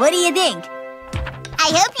out. What do you think?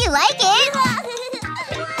 I hope you like it.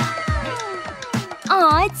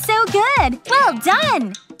 Aw, it's so good. Well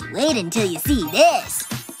done. Wait until you see this.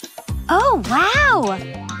 Oh, wow.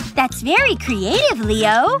 That's very creative,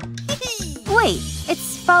 Leo. Wait,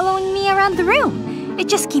 it's following me around the room. It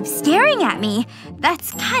just keeps staring at me.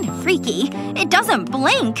 That's kind of freaky. It doesn't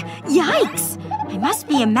blink. Yikes. I must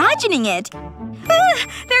be imagining it.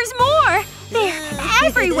 There's more! They're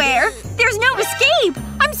everywhere! There's no escape!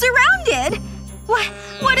 I'm surrounded!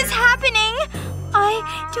 What is happening? I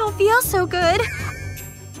don't feel so good.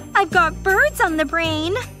 I've got birds on the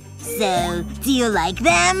brain. So, do you like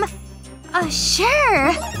them?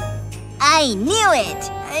 Sure. I knew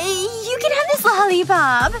it! You can have this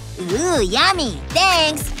lollipop. Ooh, yummy.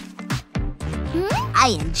 Thanks.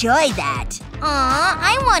 I enjoyed that. Aw,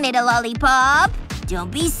 I wanted a lollipop.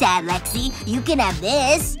 Don't be sad, Lexi. You can have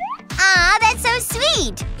this. Aw, that's so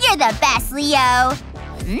sweet. You're the best, Leo.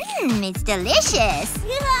 It's delicious.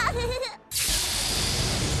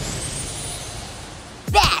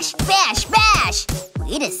 Bash, bash, bash!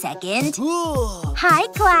 Wait a second. Hi,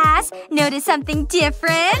 class. Notice something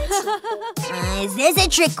different? Is this a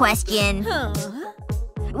trick question?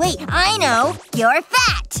 Wait, I know. You're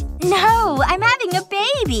fat! No, I'm having a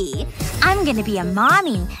baby. I'm gonna be a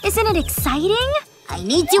mommy. Isn't it exciting? I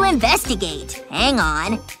need to investigate. Hang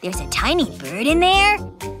on. There's a tiny bird in there?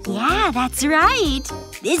 Yeah, that's right.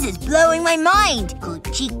 This is blowing my mind.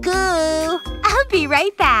 Coochie-coo. I'll be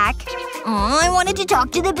right back. Oh, I wanted to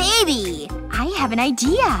talk to the baby. I have an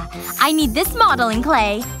idea. I need this modeling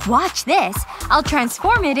clay. Watch this. I'll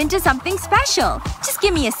transform it into something special. Just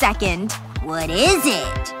give me a second. What is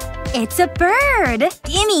it? It's a bird.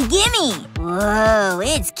 Gimme, gimme! Whoa,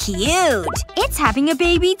 it's cute. It's having a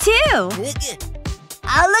baby, too.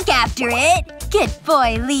 I'll look after it. Good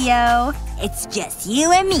boy, Leo. It's just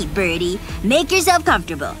you and me, Birdie. Make yourself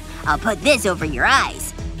comfortable. I'll put this over your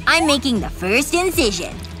eyes. I'm making the first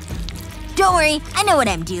incision. Don't worry, I know what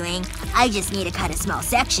I'm doing. I just need to cut a small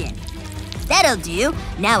section. That'll do.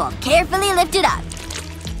 Now I'll carefully lift it up.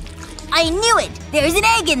 I knew it! There's an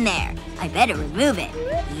egg in there! I better remove it.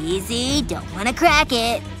 Easy, don't want to crack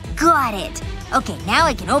it. Got it. Okay, now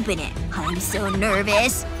I can open it. I'm so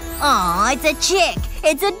nervous. Aw, it's a chick.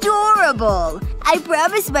 It's adorable. I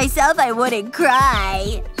promised myself I wouldn't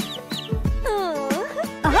cry.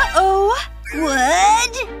 Uh-oh.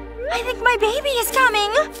 What? I think my baby is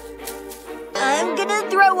coming. I'm gonna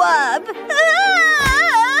throw up.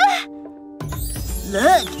 Ah!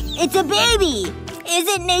 Look, it's a baby!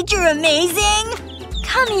 Isn't nature amazing?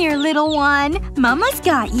 Come here, little one. Mama's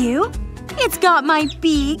got you. It's got my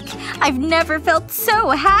beak. I've never felt so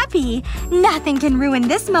happy. Nothing can ruin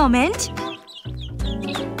this moment.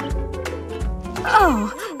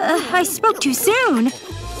 Oh, I spoke too soon.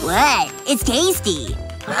 What? It's tasty.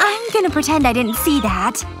 I'm gonna pretend I didn't see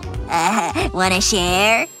that. Wanna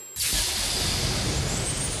share?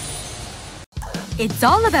 It's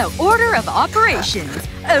all about order of operations.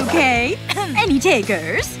 Okay? Any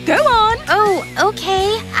takers? Go on! Oh,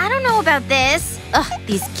 okay. I don't know about this. Ugh,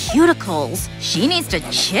 these cuticles. She needs to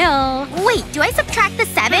chill. Wait, do I subtract the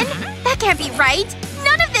 7? That can't be right.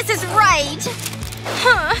 None of this is right.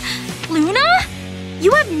 Huh. Luna?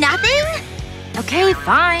 You have nothing? Okay,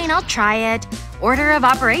 fine. I'll try it. Order of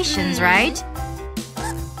operations, right?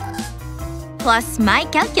 Plus my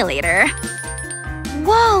calculator.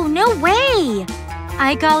 Whoa, no way!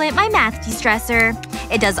 I call it my math de-stressor.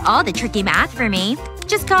 It does all the tricky math for me.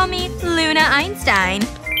 Just call me Luna Einstein.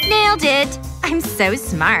 Nailed it! I'm so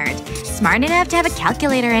smart. Smart enough to have a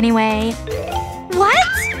calculator anyway. What?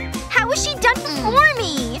 How was she done before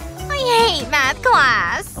me? I hate math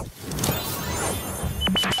class.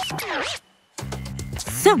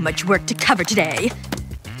 So much work to cover today.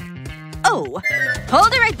 Oh.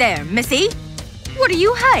 Hold it right there, missy. What are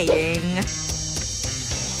you hiding?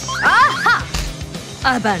 Aha!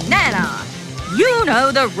 A banana! You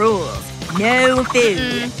know the rules. No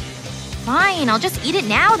food. Fine, I'll just eat it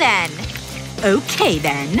now then. Okay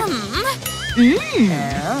then.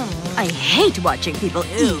 I hate watching people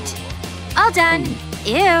eat. All done.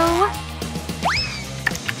 Ew.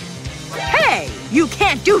 Hey! You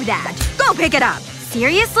can't do that! Go pick it up!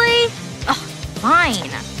 Seriously? Ugh, fine.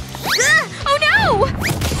 Oh no!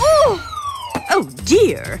 Ooh! Oh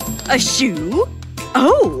dear. A shoe?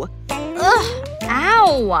 Oh! Ugh,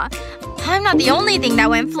 ow. I'm not the only thing that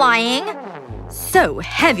went flying. So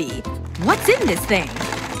heavy. What's in this thing?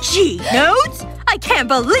 Gee, notes? I can't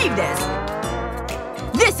believe this!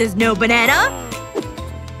 This is no banana!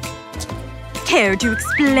 Care to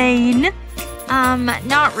explain?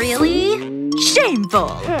 Not really.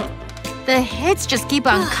 Shameful! The hits just keep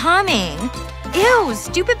on coming. Ew,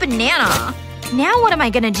 stupid banana. Now what am I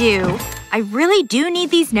gonna do? I really do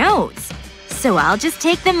need these notes. So I'll just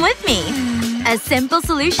take them with me. A simple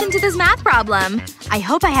solution to this math problem. I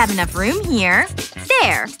hope I have enough room here.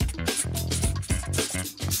 There.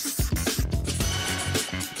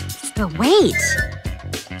 But wait.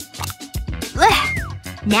 Ugh.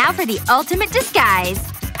 Now for the ultimate disguise.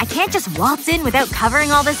 I can't just waltz in without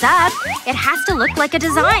covering all this up. It has to look like a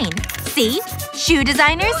design. See? Shoe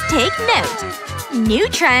designers, take note. New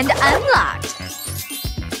trend unlocked.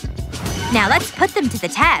 Now let's put them to the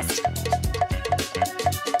test.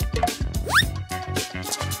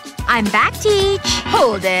 I'm back, Teach.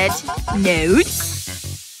 Hold it.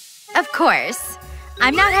 Notes? Of course.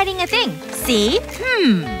 I'm not hiding a thing. See?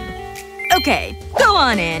 Okay. Go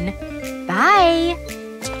on in. Bye.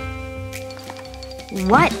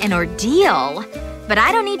 What an ordeal. But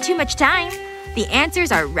I don't need too much time. The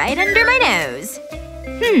answers are right under my nose.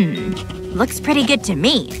 Looks pretty good to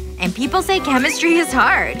me. And people say chemistry is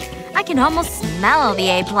hard. I can almost smell the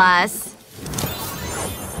A+.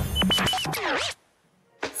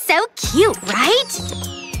 So cute, right?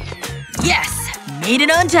 Yes! Made it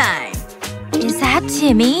on time. Is that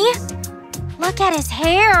Timmy? Look at his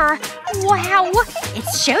hair. Wow.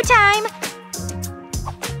 It's showtime.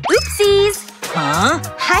 Oopsies. Huh?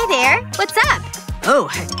 Hi there. What's up? Oh,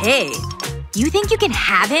 hey. You think you can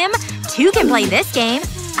have him? Two can play this game.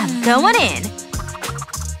 I'm going in.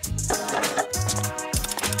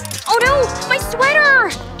 Oh no! My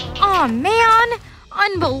sweater! Aw, man.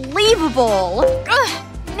 Unbelievable. Ugh.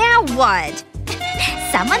 Now what?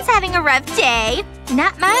 Someone's having a rough day.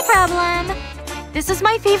 Not my problem. This is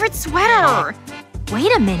my favorite sweater.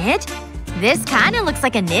 Wait a minute. This kinda looks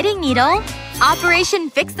like a knitting needle. Operation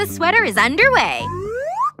Fix the Sweater is underway.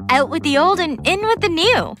 Out with the old and in with the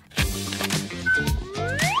new.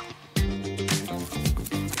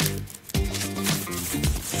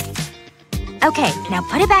 Okay, now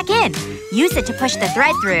put it back in. Use it to push the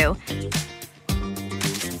thread through.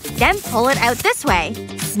 Then pull it out this way.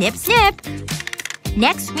 Snip, snip.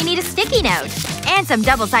 Next, we need a sticky note. And some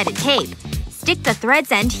double-sided tape. Stick the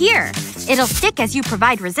thread's end here. It'll stick as you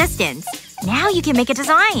provide resistance. Now you can make a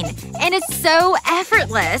design. And it's so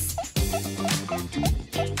effortless.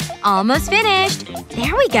 Almost finished.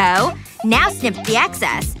 There we go. Now snip the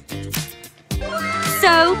excess.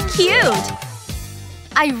 So cute!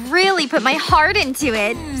 I really put my heart into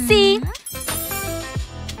it. See?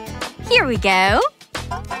 Here we go.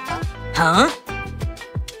 Huh?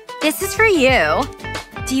 This is for you.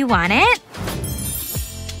 Do you want it?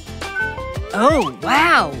 Oh,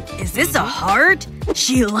 wow. Is this a heart?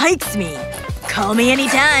 She likes me. Call me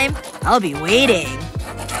anytime. I'll be waiting.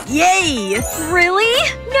 Yay!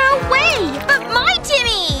 Really? No way! But my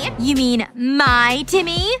Timmy! You mean my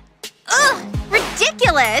Timmy? Ugh!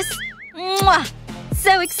 Ridiculous! Mwah!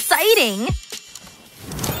 So exciting!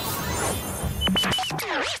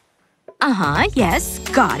 Yes.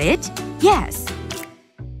 Got it. Yes.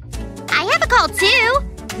 I have a call too.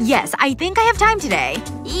 Yes, I think I have time today.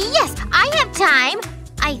 Yes, I have time.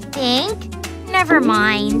 I think. Never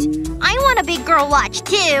mind. I want a big girl watch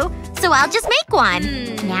too, so I'll just make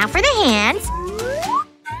one. Now for the hands.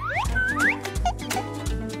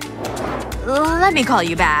 Let me call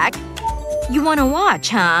you back. You want to watch,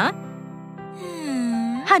 huh?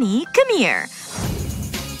 Honey, come here.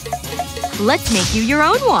 Let's make you your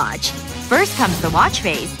own watch. First comes the watch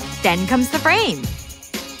face, then comes the frame.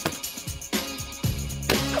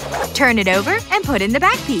 Turn it over and put in the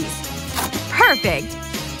back piece. Perfect!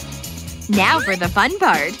 Now for the fun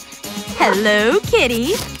part. Hello,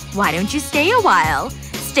 kitty. Why don't you stay a while?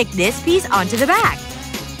 Stick this piece onto the back.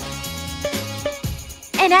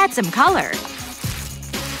 And add some color.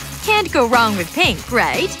 Can't go wrong with pink,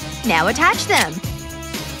 right? Now attach them.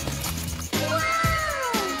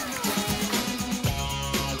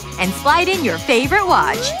 And slide in your favorite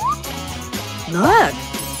watch. Look!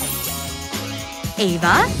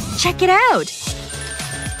 Ava, check it out!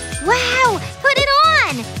 Wow! Put it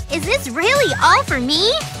on! Is this really all for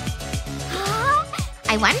me?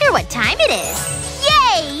 I wonder what time it is.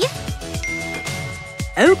 Yay!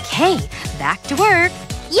 Okay, back to work.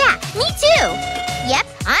 Yeah, me too! Yep,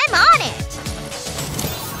 I'm on it!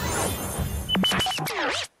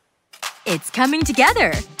 It's coming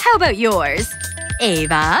together. How about yours?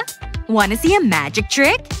 Ava? Wanna see a magic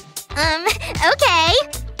trick? Okay.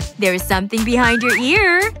 There's something behind your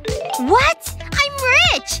ear. What? I'm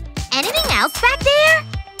rich! Anything else back there?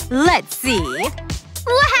 Let's see.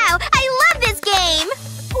 Wow! I love this game!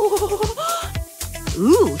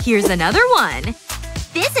 Ooh, here's another one.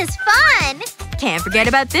 This is fun! Can't forget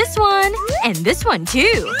about this one. And this one,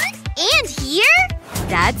 too. And here?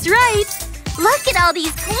 That's right. Look at all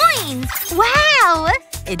these coins! Wow!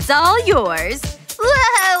 It's all yours.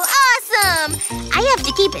 Whoa! Awesome! I have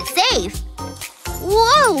to keep it safe.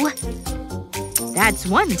 Whoa! That's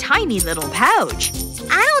one tiny little pouch.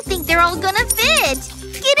 I don't think they're all gonna fit.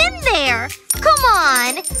 Get in there! Come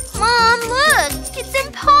on! Mom, look! It's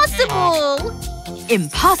impossible!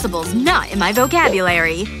 Impossible's not in my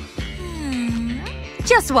vocabulary.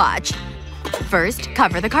 Just watch. First,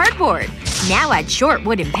 cover the cardboard. Now add short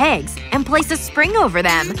wooden pegs and place a spring over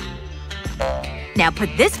them. Now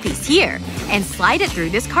put this piece here and slide it through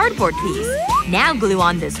this cardboard piece. Now glue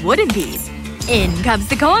on this wooden piece. In comes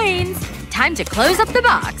the coins. Time to close up the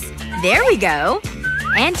box. There we go.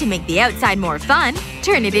 And to make the outside more fun,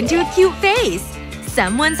 turn it into a cute face.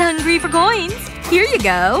 Someone's hungry for coins. Here you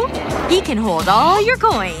go. He can hold all your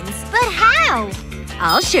coins. But how?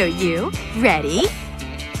 I'll show you. Ready?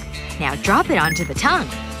 Now drop it onto the tongue.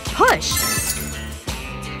 Push.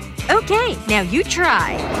 Okay, now you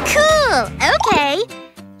try. Cool! Okay.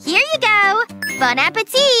 Here you go. Bon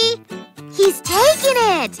appetit! He's taking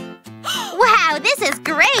it! Wow, this is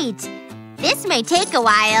great! This may take a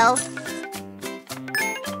while.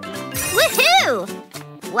 Woohoo!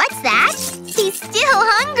 What's that? He's still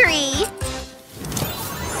hungry!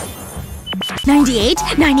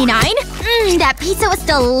 98? 99? That pizza was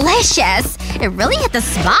delicious! It really hit the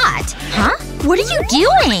spot. Huh? What are you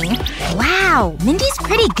doing? Wow, Mindy's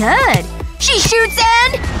pretty good. She shoots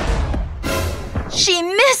and… She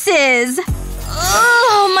misses!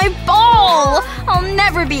 Oh, my ball! I'll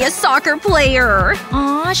never be a soccer player.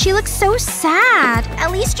 Aw, she looks so sad.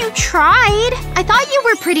 At least you tried. I thought you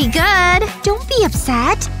were pretty good. Don't be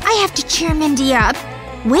upset. I have to cheer Mindy up.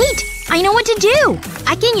 Wait! I know what to do!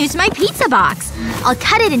 I can use my pizza box. I'll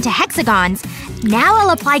cut it into hexagons. Now I'll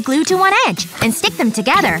apply glue to one edge and stick them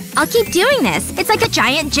together. I'll keep doing this. It's like a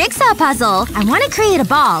giant jigsaw puzzle. I want to create a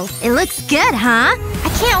ball. It looks good, huh? I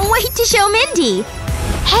can't wait to show Mindy!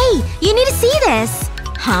 Hey, you need to see this!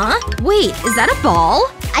 Huh? Wait, is that a ball?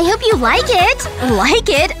 I hope you like it! Like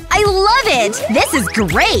it? I love it! This is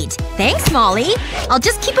great! Thanks, Molly. I'll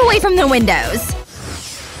just keep away from the windows.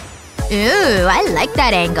 Ooh, I like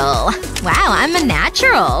that angle. Wow, I'm a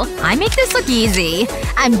natural. I make this look easy.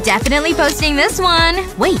 I'm definitely posting this one.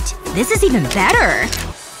 Wait, this is even better.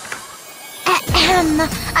 Ahem.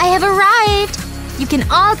 I have arrived. You can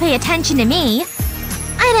all pay attention to me.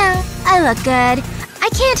 I know. I look good. I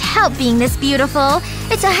can't help being this beautiful.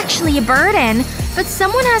 It's actually a burden. But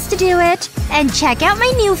someone has to do it. And check out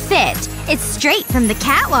my new fit. It's straight from the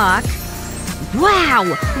catwalk. Wow!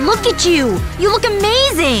 Look at you! You look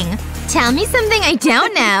amazing! Tell me something I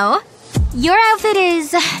don't know. Your outfit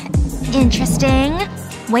is… interesting.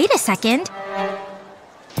 Wait a second.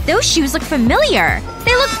 Those shoes look familiar.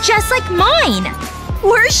 They look just like mine.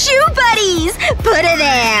 We're shoe buddies! Put it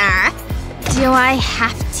there! Do I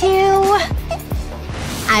have to?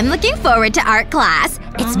 I'm looking forward to art class.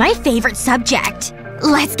 It's my favorite subject.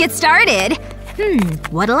 Let's get started.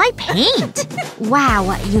 What'll I paint?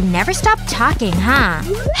 Wow, you never stop talking, huh?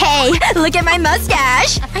 Hey, look at my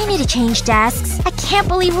mustache! I need to change desks. I can't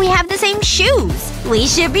believe we have the same shoes. We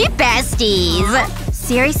should be besties.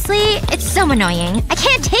 Seriously? It's so annoying. I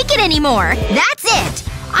can't take it anymore. That's it!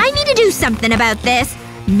 I need to do something about this.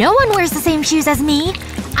 No one wears the same shoes as me.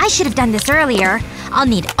 I should have done this earlier. I'll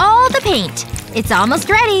need all the paint. It's almost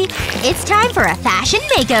ready. It's time for a fashion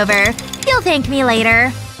makeover. You'll thank me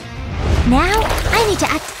later. Now, I need to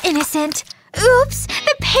act innocent. Oops!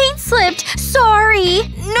 The paint slipped!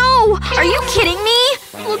 Sorry! No! Are you kidding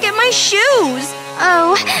me? Look at my shoes!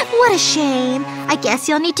 Oh, what a shame. I guess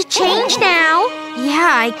you'll need to change now.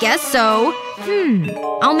 Yeah, I guess so.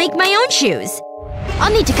 I'll make my own shoes.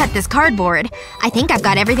 I'll need to cut this cardboard. I think I've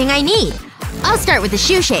got everything I need. I'll start with the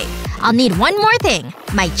shoe shape. I'll need one more thing.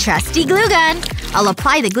 My trusty glue gun. I'll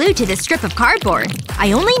apply the glue to this strip of cardboard.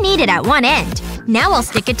 I only need it at one end. Now I'll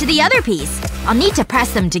stick it to the other piece. I'll need to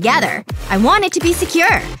press them together. I want it to be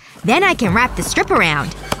secure. Then I can wrap the strip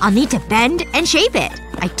around. I'll need to bend and shape it.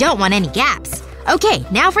 I don't want any gaps. Okay,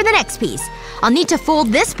 now for the next piece. I'll need to fold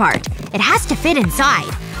this part. It has to fit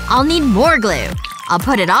inside. I'll need more glue. I'll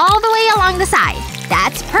put it all the way along the side.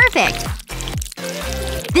 That's perfect.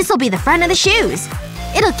 This'll be the front of the shoes.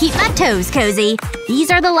 It'll keep my toes cozy. These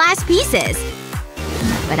are the last pieces.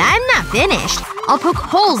 But I'm not finished. I'll poke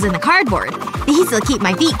holes in the cardboard. These'll keep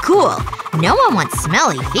my feet cool. No one wants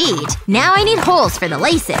smelly feet. Now I need holes for the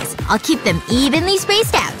laces. I'll keep them evenly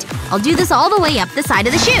spaced out. I'll do this all the way up the side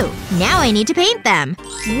of the shoe. Now I need to paint them.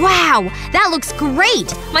 Wow! That looks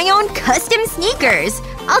great! My own custom sneakers!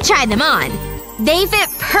 I'll try them on. They fit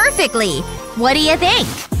perfectly! What do you think?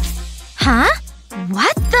 Huh?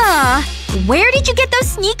 What the… Where did you get those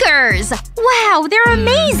sneakers? Wow, they're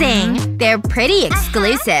amazing! They're pretty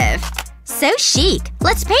exclusive. So chic.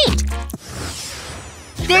 Let's paint.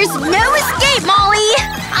 There's no escape, Molly!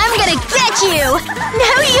 I'm gonna get you!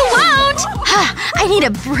 No, you won't! I need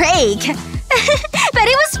a break. But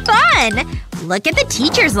it was fun! Look at the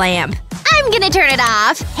teacher's lamp. I'm gonna turn it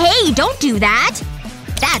off. Hey, don't do that.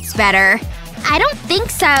 That's better. I don't think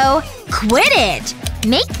so. Quit it.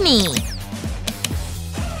 Make me.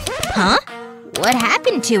 Huh? What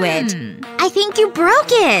happened to it? I think you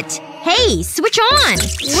broke it. Hey, switch on.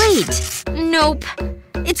 Wait. Nope.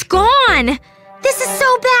 It's gone. This is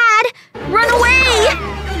so bad. Run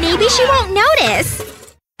away. Maybe she won't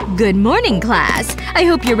notice. Good morning, class. I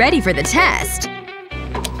hope you're ready for the test.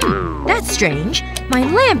 That's strange. My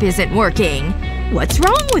lamp isn't working. What's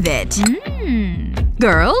wrong with it?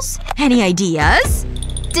 Girls? Any ideas?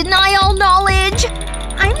 Denial knowledge!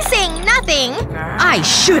 I'm saying nothing. I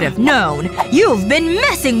should have known. You've been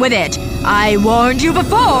messing with it. I warned you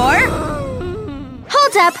before.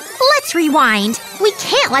 Hold up. Let's rewind. We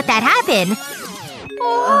can't let that happen.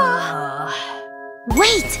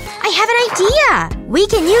 Wait! I have an idea! We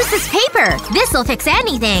can use this paper! This'll fix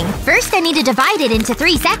anything! First I need to divide it into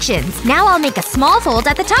 3 sections. Now I'll make a small fold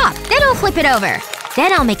at the top. Then I'll flip it over.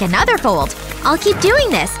 Then I'll make another fold. I'll keep doing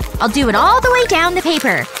this. I'll do it all the way down the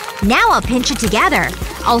paper. Now I'll pinch it together.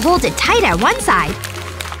 I'll hold it tight at one side.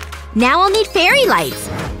 Now I'll need fairy lights.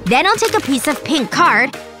 Then I'll take a piece of pink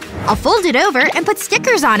card. I'll fold it over and put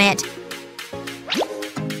stickers on it.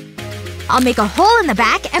 I'll make a hole in the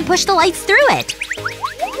back and push the lights through it.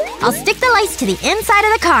 I'll stick the lights to the inside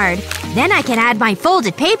of the card. Then I can add my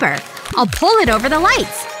folded paper. I'll pull it over the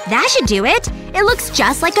lights. That should do it. It looks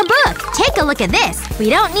just like a book. Take a look at this. We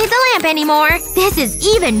don't need the lamp anymore. This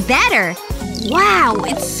is even better. Wow,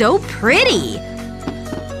 it's so pretty.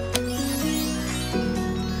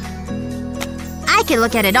 I could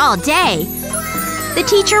look at it all day. The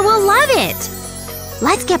teacher will love it!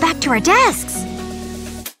 Let's get back to our desks.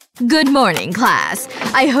 Good morning, class.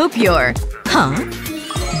 I hope you're… Huh?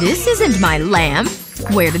 This isn't my lamp.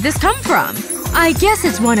 Where did this come from? I guess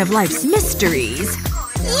it's one of life's mysteries.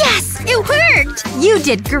 Yes! It worked! You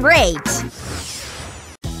did great!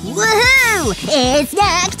 Woohoo! It's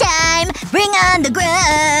snack time! Bring on the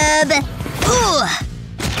grub! Ooh!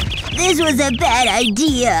 This was a bad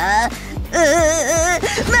idea.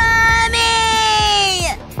 Mommy!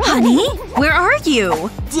 Honey? Where are you?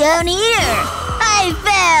 Down here! I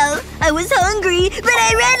fell! I was hungry, but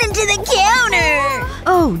I ran into the counter!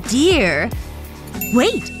 Oh dear.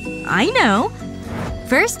 Wait. I know.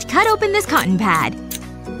 First, cut open this cotton pad.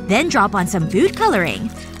 Then drop on some food coloring.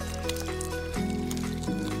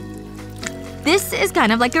 This is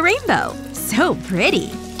kind of like a rainbow. So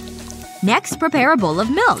pretty. Next, prepare a bowl of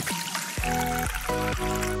milk.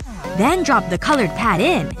 Then drop the colored pad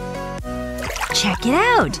in. Check it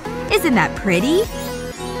out! Isn't that pretty?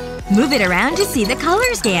 Move it around to see the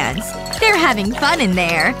colors dance. They're having fun in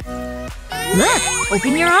there. Look!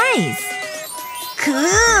 Open your eyes.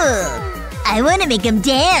 Cool! I want to make them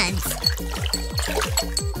dance.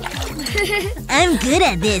 I'm good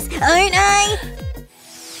at this, aren't I?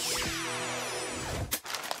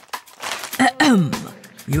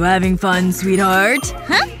 You having fun, sweetheart?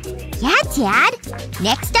 Huh? Yeah, Dad.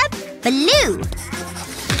 Next up, blue.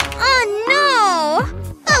 Oh no!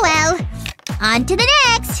 Oh well. On to the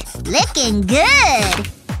next. Looking good.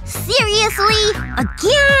 Seriously?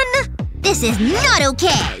 Again? This is not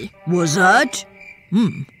okay. Was that?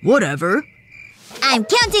 Whatever. I'm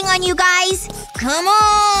counting on you guys. Come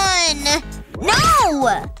on!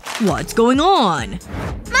 No! What's going on?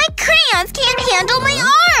 My crayons can't handle my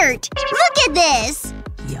art! Look at this!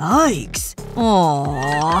 Yikes.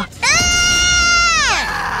 Aww.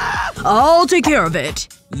 Ah! I'll take care of it.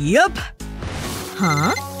 Yep.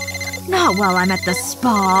 Huh? Not while I'm at the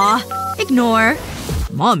spa. Ignore.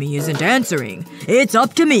 Mommy isn't answering. It's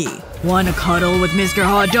up to me. Wanna cuddle with Mr.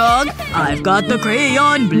 Hot Dog? I've got the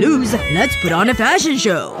crayon blues. Let's put on a fashion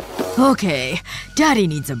show. Okay. Daddy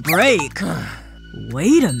needs a break.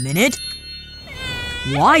 Wait a minute.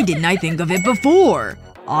 Why didn't I think of it before?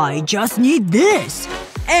 I just need this.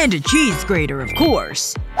 And a cheese grater, of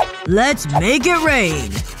course. Let's make it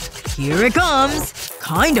rain. Here it comes.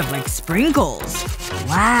 Kind of like sprinkles.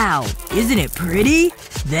 Wow. Isn't it pretty?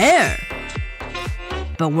 There.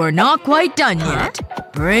 But we're not quite done yet.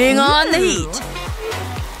 Bring on the heat.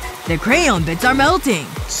 The crayon bits are melting.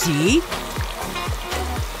 See?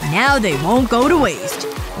 Now they won't go to waste.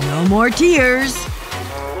 No more tears.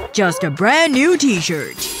 Just a brand new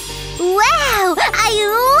t-shirt. Wow! I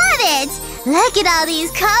love it! Look at all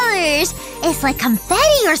these colors! It's like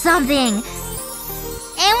confetti or something!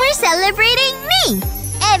 And we're celebrating me!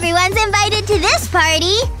 Everyone's invited to this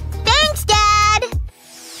party! Thanks, Dad!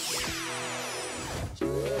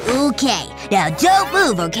 Okay, now don't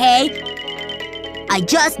move, okay? I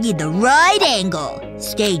just need the right angle.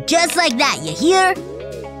 Stay just like that, you hear?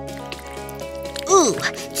 Ooh,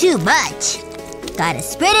 too much. Gotta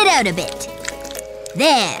spread it out a bit.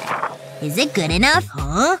 There. Is it good enough?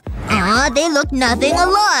 Huh? Aw, they look nothing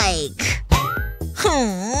alike.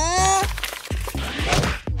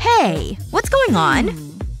 Hey, what's going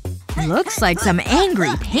on? Looks like some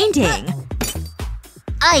angry painting.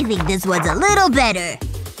 I think this one's a little better.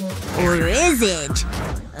 Or is it?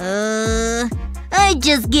 I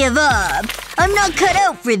just give up. I'm not cut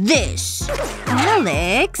out for this.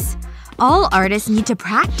 Alex, all artists need to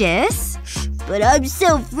practice. But I'm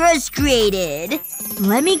so frustrated.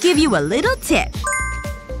 Let me give you a little tip.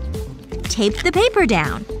 Tape the paper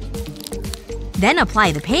down. Then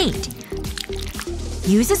apply the paint.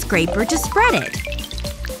 Use a scraper to spread it.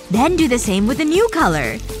 Then do the same with a new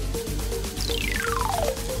color.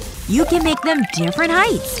 You can make them different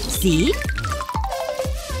heights. See?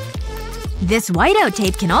 This whiteout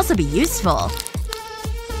tape can also be useful.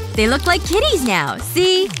 They look like kitties now,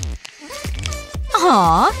 see?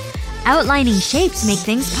 Aww. Outlining shapes make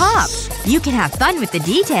things pop. You can have fun with the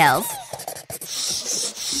details.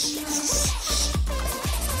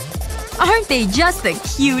 Aren't they just the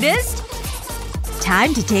cutest?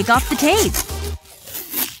 Time to take off the tape.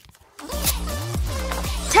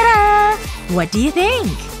 Ta-da! What do you think?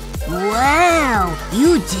 Wow,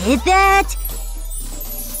 you did that?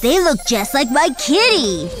 They look just like my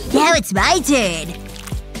kitty. Now it's my turn.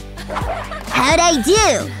 How'd I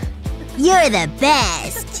do? You're the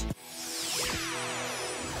best.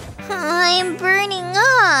 I'm burning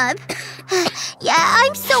up. Yeah,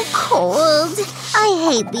 I'm so cold. I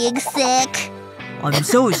hate being sick. I'm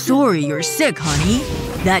so sorry you're sick, honey.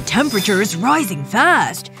 That temperature is rising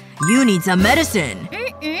fast. You need some medicine.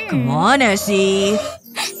 Come on, Essie.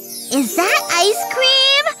 Is that ice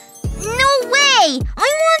cream? No way! I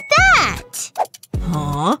want that!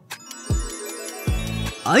 Huh?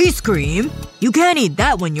 Ice cream? You can't eat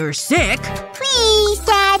that when you're sick. Please,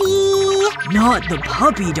 Daddy! Not the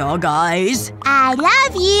puppy dog eyes. I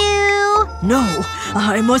love you! No,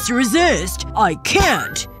 I must resist. I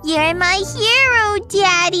can't. You're my hero,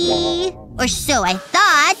 Daddy! Or so I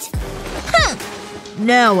thought.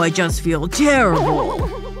 Now I just feel terrible.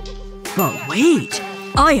 But wait.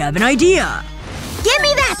 I have an idea. Give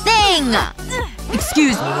me that thing!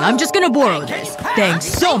 Excuse me, I'm just gonna borrow this. Thanks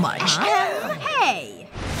so much. Hey!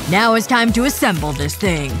 Now it's time to assemble this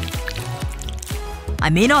thing. I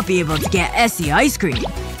may not be able to get Essie ice cream.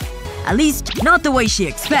 At least, not the way she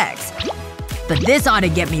expects. But this ought to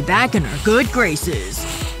get me back in her good graces.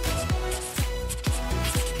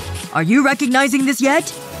 Are you recognizing this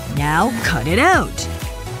yet? Now cut it out.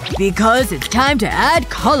 Because it's time to add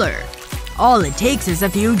color. All it takes is a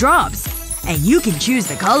few drops. And you can choose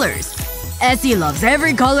the colors. Essie loves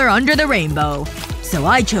every color under the rainbow. So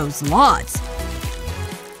I chose lots.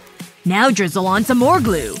 Now drizzle on some more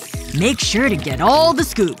glue. Make sure to get all the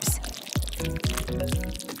scoops.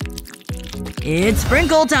 It's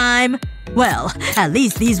sprinkle time! Well, at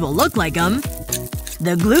least these will look like them.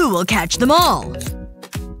 The glue will catch them all.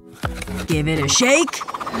 Give it a shake.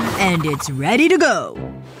 And it's ready to go.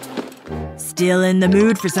 Still in the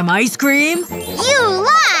mood for some ice cream? You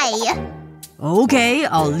lie! Okay,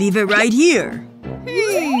 I'll leave it right here.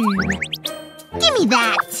 Give me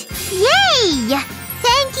that! Yay!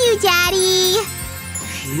 Thank you, Daddy!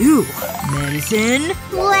 Phew. Medicine?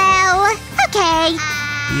 Well, okay.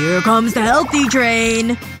 Here comes the healthy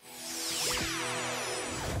train.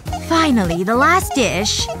 Finally, the last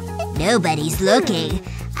dish. Nobody's looking.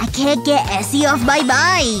 I can't get Essie off my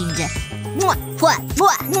mind. Mwah, mwah,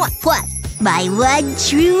 mwah, mwah, mwah. My one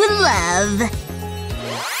true love.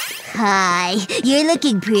 Hi. You're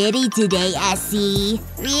looking pretty today, Essie.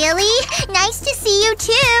 Really? Nice to see you,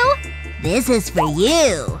 too. This is for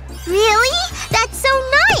you. Really? That's so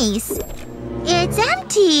nice. It's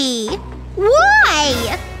empty.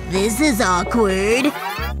 Why? This is awkward.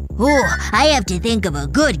 Oh, I have to think of a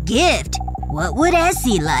good gift. What would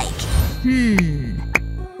Essie like?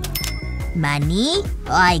 Money?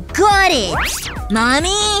 I got it!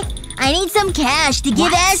 Mommy? I need some cash to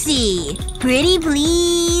give Essie. Pretty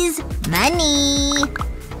please. Money.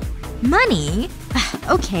 Money?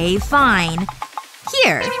 Okay, fine.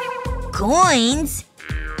 Here. Coins?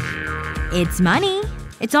 It's money.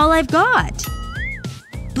 It's all I've got.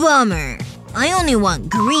 Bummer. I only want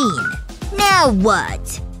green. Now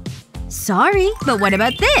what? Sorry, but what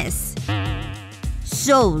about this?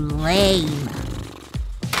 So lame.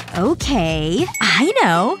 Okay. I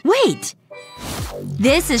know. Wait.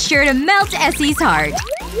 This is sure to melt Essie's heart.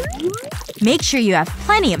 Make sure you have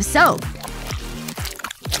plenty of soap.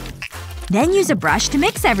 Then use a brush to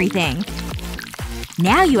mix everything.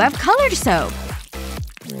 Now you have colored soap.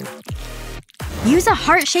 Use a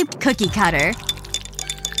heart-shaped cookie cutter.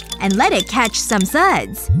 And let it catch some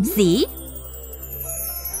suds. See?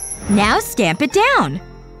 Now stamp it down.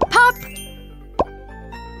 Pop!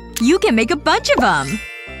 You can make a bunch of them.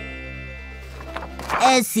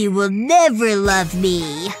 Essie will never love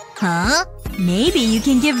me. Huh? Maybe you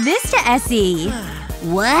can give this to Essie.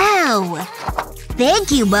 Wow. Thank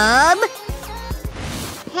you, Mom.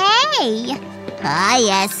 Hey.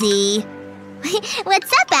 Hi, Essie.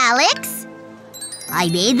 What's up, Alex? I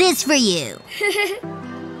made this for you.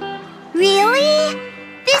 Really?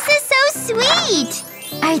 This is so sweet!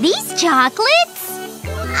 Are these chocolates?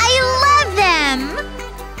 I love them!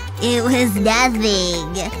 It was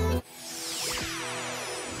nothing.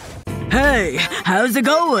 Hey, how's it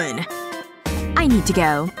going? I need to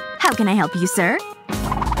go. How can I help you, sir?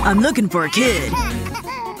 I'm looking for a kid.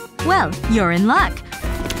 Well, you're in luck.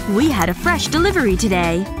 We had a fresh delivery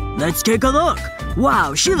today. Let's take a look.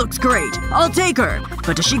 Wow, she looks great. I'll take her.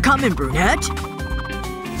 But does she come in brunette?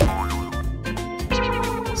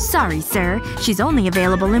 Sorry, sir. She's only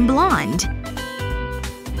available in blonde.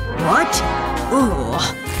 What?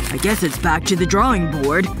 Ugh. I guess it's back to the drawing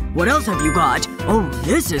board. What else have you got? Oh,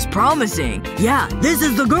 this is promising. Yeah, this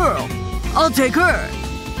is the girl. I'll take her.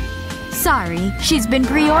 Sorry. She's been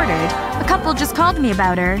pre-ordered. A couple just called me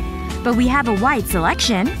about her. But we have a wide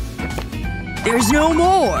selection. There's no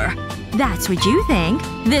more. That's what you think.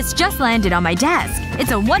 This just landed on my desk.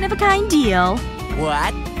 It's a one-of-a-kind deal.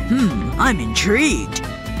 What? I'm intrigued.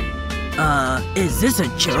 Is this a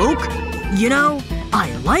joke? You know,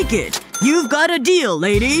 I like it. You've got a deal,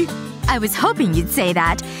 lady. I was hoping you'd say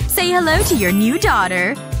that. Say hello to your new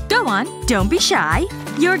daughter. Go on, don't be shy.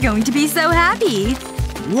 You're going to be so happy.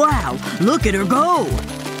 Wow, look at her go!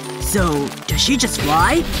 So, does she just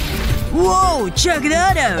fly? Whoa, check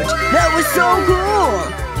that out! That was so cool!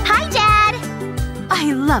 Hi, Dad!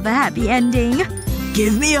 I love a happy ending.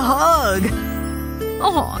 Give me a hug!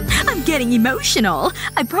 Oh, I'm getting emotional.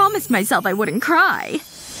 I promised myself I wouldn't cry.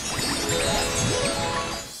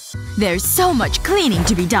 There's so much cleaning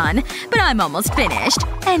to be done, but I'm almost finished.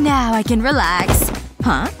 And now I can relax.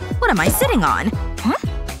 Huh? What am I sitting on? Huh?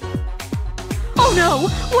 Oh no!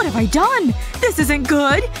 What have I done? This isn't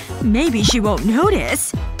good. Maybe she won't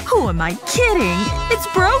notice. Who am I kidding? It's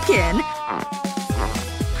broken.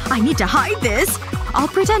 I need to hide this. I'll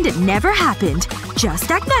pretend it never happened. Just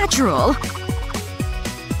act natural.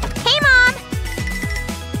 Hey, Mom!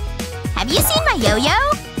 Have you seen my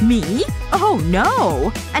yo-yo? Me? Oh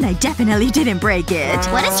no. And I definitely didn't break it.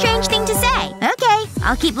 What a strange thing to say. Okay,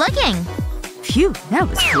 I'll keep looking. Phew, that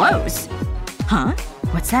was close. Huh?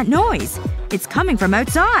 What's that noise? It's coming from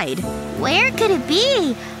outside. Where could it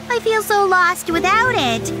be? I feel so lost without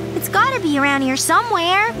it. It's gotta be around here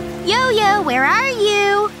somewhere. Yo-yo, where are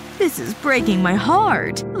you? This is breaking my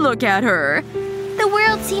heart. Look at her. The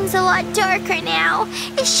world seems a lot darker now.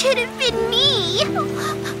 It should have been me.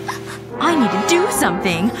 I need to do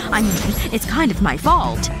something. I mean, it's kind of my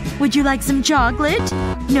fault. Would you like some chocolate?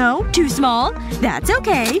 No? Too small? That's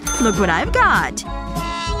okay. Look what I've got.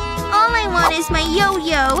 All I want is my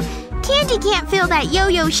yo-yo. Candy can't fill that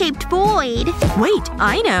yo-yo-shaped void. Wait,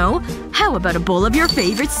 I know. How about a bowl of your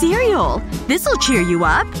favorite cereal? This'll cheer you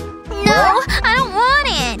up. No, I don't want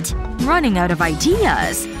it. Running out of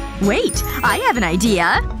ideas. Wait, I have an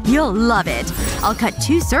idea. You'll love it. I'll cut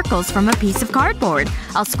 2 circles from a piece of cardboard.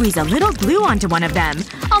 I'll squeeze a little glue onto one of them.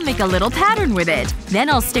 I'll make a little pattern with it. Then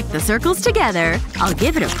I'll stick the circles together. I'll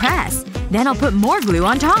give it a press. Then I'll put more glue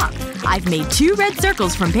on top. I've made 2 red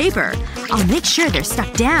circles from paper. I'll make sure they're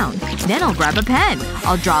stuck down. Then I'll grab a pen.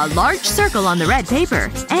 I'll draw a large circle on the red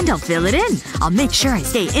paper. And I'll fill it in. I'll make sure I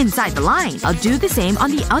stay inside the line. I'll do the same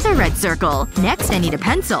on the other red circle. Next I need a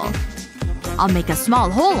pencil. I'll make a small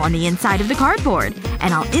hole on the inside of the cardboard.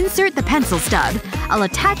 And I'll insert the pencil stub. I'll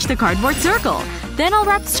attach the cardboard circle. Then I'll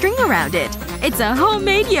wrap string around it. It's a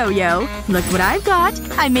homemade yo-yo. Look what I've got.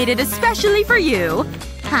 I made it especially for you.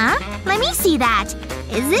 Huh? Let me see that.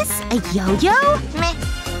 Is this a yo-yo? Meh.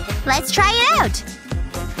 Let's try it out.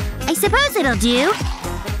 I suppose it'll do.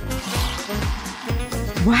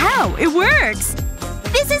 Wow, it works!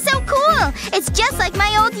 This is so cool! It's just like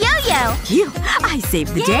my old yo-yo! Phew, I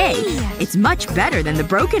saved the day. It's much better than the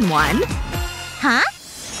broken one. Huh?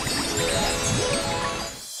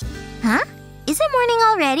 Huh? Is it morning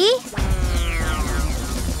already?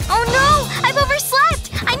 Oh no! I've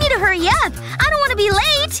overslept! I need to hurry up! I don't want to be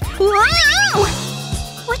late! Whoa!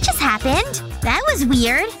 What just happened? That was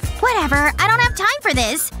weird. Whatever. I don't have time for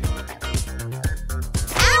this.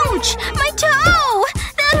 Ouch! My toe!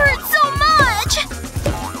 That hurts so much!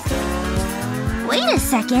 Wait a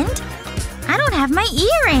second. I don't have my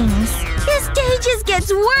earrings. This day just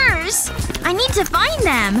gets worse. I need to find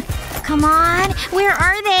them. Come on. Where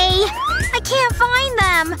are they? I can't find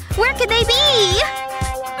them. Where could they be?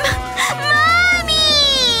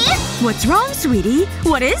 Mommy! What's wrong, sweetie?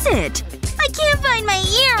 What is it? I can't find my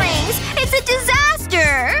earrings! It's a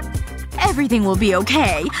disaster! Everything will be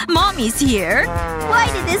okay. Mommy's here. Why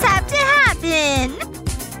did this have to happen?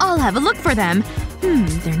 I'll have a look for them.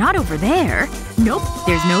 They're not over there. Nope,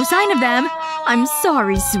 there's no sign of them. I'm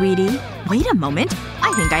sorry, sweetie. Wait a moment.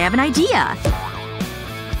 I think I have an idea.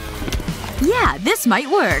 Yeah, this might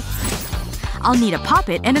work. I'll need a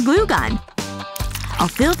poppet and a glue gun. I'll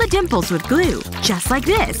fill the dimples with glue. Just like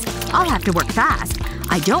this. I'll have to work fast.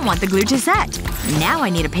 I don't want the glue to set. Now I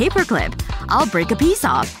need a paper clip. I'll break a piece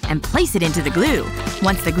off and place it into the glue.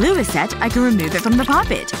 Once the glue is set, I can remove it from the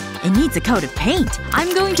poppet. It needs a coat of paint.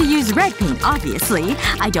 I'm going to use red paint, obviously.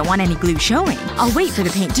 I don't want any glue showing. I'll wait for the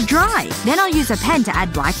paint to dry. Then I'll use a pen to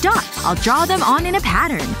add black dots. I'll draw them on in a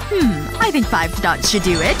pattern. I think 5 dots should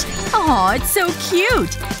do it. Aw, it's so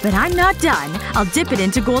cute. But I'm not done. I'll dip it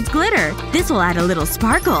into gold glitter. This will add a little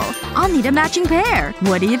sparkle. I'll need a matching pair.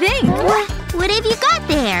 What do you think? What have you got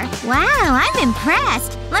there? Wow, I'm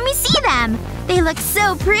impressed. Let me see them. They look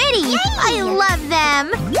so pretty. Yay! I love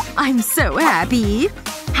them. I'm so happy.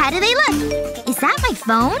 How do they look? Is that my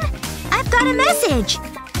phone? I've got a message.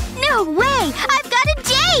 No way! I've got a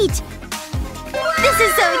date! This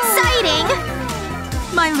is so exciting!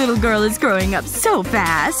 My little girl is growing up so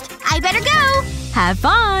fast. I better go! Have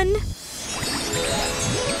fun!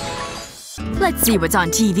 Let's see what's on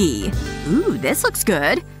TV. Ooh, this looks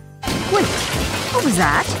good. Wait. What was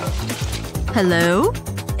that? Hello?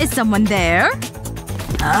 Is someone there?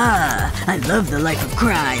 Ah, I love the life of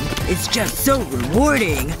crime. It's just so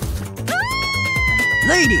rewarding.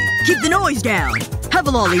 Lady, keep the noise down. Have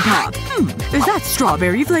a lollipop. Is that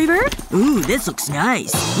strawberry flavor? Ooh, this looks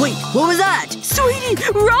nice. Wait, what was that? Sweetie,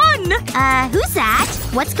 run! Who's that?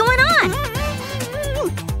 What's going on?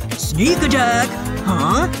 Sneak attack.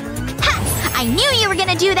 Huh? Ha! I knew you were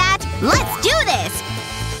gonna do that! Let's do this!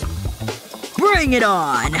 Bring it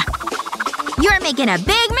on! You're making a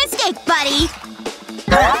big mistake, buddy!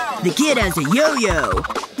 The kid has a yo-yo.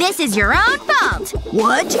 This is your own fault!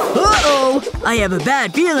 What? Uh-oh! I have a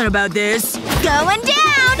bad feeling about this. Going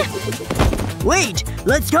down! Wait!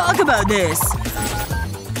 Let's talk about this!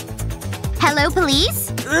 Hello,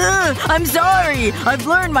 police? I'm sorry! I've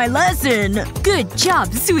learned my lesson! Good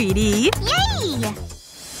job, sweetie. Yay!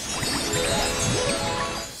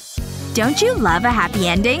 Don't you love a happy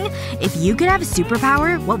ending? If you could have a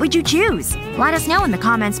superpower, what would you choose? Let us know in the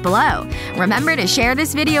comments below. Remember to share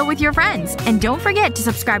this video with your friends. And don't forget to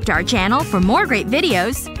subscribe to our channel for more great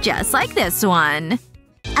videos just like this one.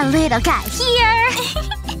 A little guy here.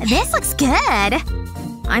 This looks good.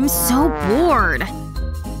 I'm so bored.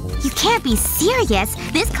 You can't be serious.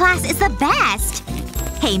 This class is the best.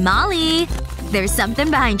 Hey, Molly. There's something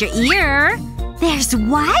behind your ear. There's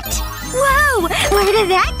what? Whoa! Where did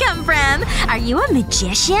that come from? Are you a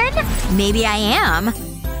magician? Maybe I am.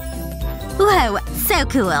 Whoa, so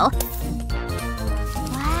cool.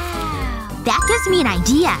 Wow. That gives me an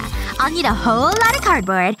idea. I'll need a whole lot of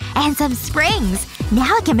cardboard and some springs.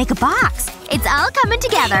 Now I can make a box. It's all coming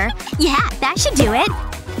together. Yeah, that should do it.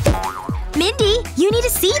 Mindy, you need to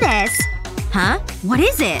see this. Huh? What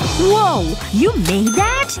is it? Whoa! You made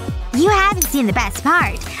that? You haven't seen the best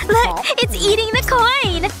part. Look, it's eating the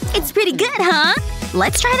coin! It's pretty good, huh?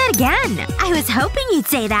 Let's try that again. I was hoping you'd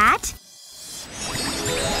say that.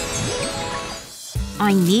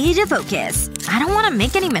 I need to focus. I don't want to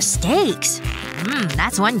make any mistakes.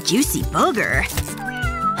 That's one juicy booger.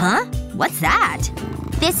 Huh? What's that?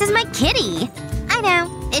 This is my kitty. I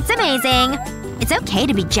know. It's amazing. It's okay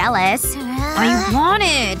to be jealous. I want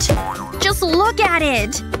it. Just look at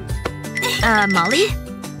it. Molly?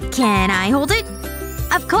 Can I hold it?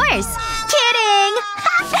 Of course. Kidding!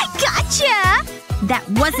 Gotcha! That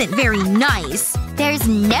wasn't very nice. There's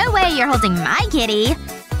no way you're holding my kitty.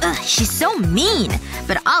 Ugh, she's so mean.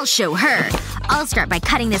 But I'll show her. I'll start by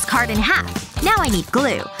cutting this card in half. Now I need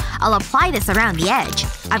glue. I'll apply this around the edge.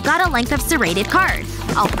 I've got a length of serrated card.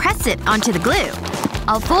 I'll press it onto the glue.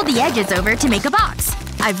 I'll fold the edges over to make a box.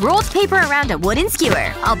 I've rolled paper around a wooden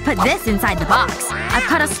skewer. I'll put this inside the box. I've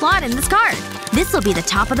cut a slot in this card. This will be the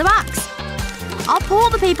top of the box. I'll pull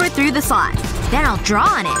the paper through the slot. Then I'll draw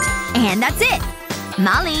on it. And that's it.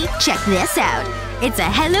 Molly, check this out. It's a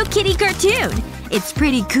Hello Kitty cartoon. It's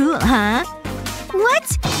pretty cool, huh?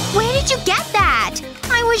 What? Where did you get that?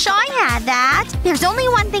 I wish I had that. There's only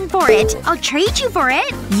one thing for it. I'll trade you for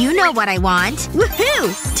it. You know what I want.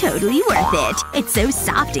 Woohoo! Totally worth it. It's so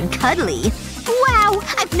soft and cuddly. Wow!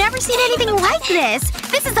 I've never seen anything like this!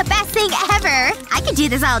 This is the best thing ever! I could do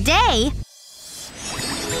this all day.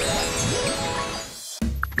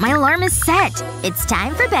 My alarm is set. It's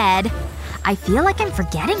time for bed. I feel like I'm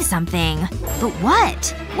forgetting something. But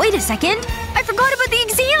what? Wait a second. I forgot about the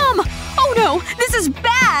exam! Oh no! This is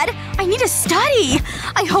bad! I need to study!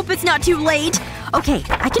 I hope it's not too late. Okay,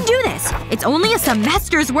 I can do this. It's only a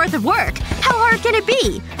semester's worth of work. How hard can it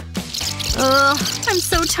be? Ugh, I'm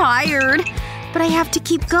so tired. But I have to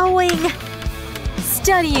keep going.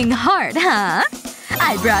 Studying hard, huh?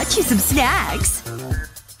 I brought you some snacks.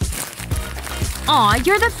 Aw,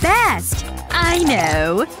 you're the best. I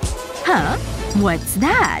know. Huh? What's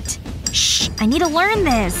that? Shh, I need to learn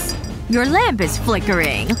this. Your lamp is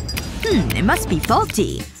flickering. It must be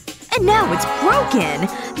faulty. And now it's broken.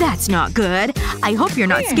 That's not good. I hope you're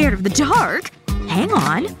not scared of the dark. Hang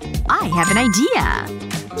on. I have an idea.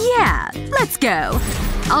 Yeah, let's go.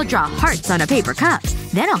 I'll draw hearts on a paper cup.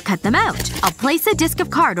 Then I'll cut them out. I'll place a disc of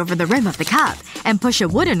card over the rim of the cup. And push a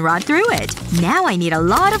wooden rod through it. Now I need a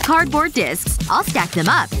lot of cardboard discs. I'll stack them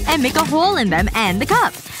up. And make a hole in them and the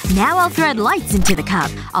cup. Now I'll thread lights into the cup.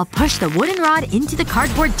 I'll push the wooden rod into the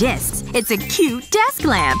cardboard discs. It's a cute desk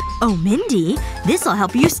lamp. Oh, Mindy. This'll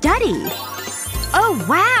help you study. Oh,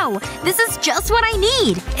 wow! This is just what I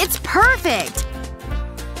need! It's perfect!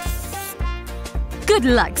 Good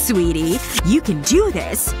luck, sweetie. You can do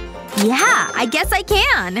this. Yeah, I guess I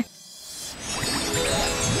can.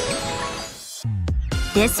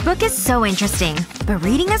 This book is so interesting. But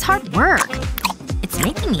reading is hard work. It's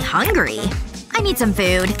making me hungry. I need some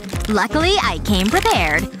food. Luckily, I came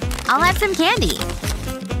prepared. I'll have some candy.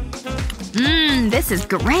 This is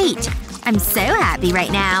great. I'm so happy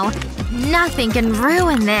right now. Nothing can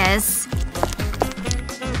ruin this.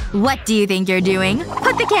 What do you think you're doing?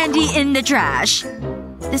 Put the candy in the trash.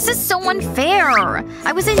 This is so unfair.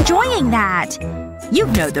 I was enjoying that. You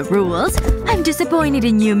know the rules. I'm disappointed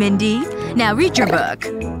in you, Mindy. Now read your book.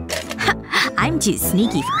 I'm too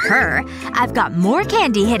sneaky for her. I've got more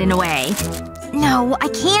candy hidden away. No, I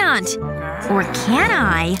can't. Or can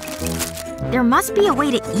I? There must be a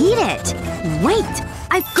way to eat it. Wait.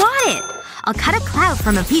 I've got it! I'll cut a cloud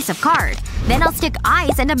from a piece of card. Then I'll stick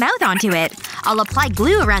eyes and a mouth onto it. I'll apply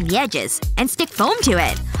glue around the edges. And stick foam to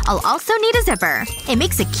it. I'll also need a zipper. It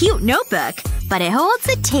makes a cute notebook. But it holds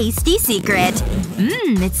a tasty secret.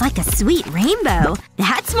 It's like a sweet rainbow.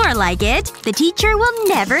 That's more like it. The teacher will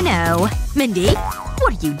never know. Mindy?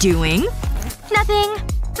 What are you doing? Nothing.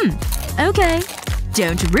 Okay.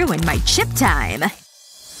 Don't ruin my chip time.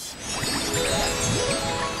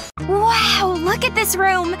 Wow, look at this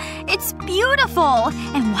room! It's beautiful!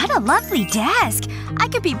 And what a lovely desk! I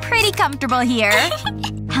could be pretty comfortable here.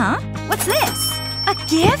 Huh? What's this? A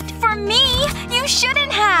gift for me? You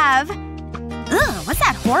shouldn't have! Ugh, what's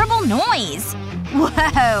that horrible noise?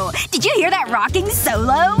 Whoa! Did you hear that rocking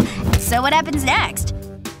solo? So what happens next?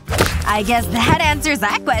 I guess that answers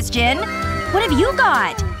that question. What have you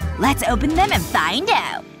got? Let's open them and find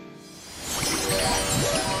out.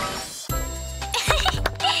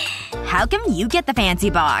 How come you get the fancy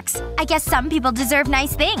box? I guess some people deserve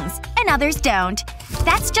nice things. And others don't.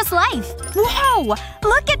 That's just life. Whoa!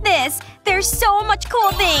 Look at this! There's so much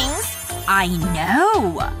cool things! I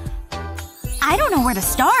know! I don't know where to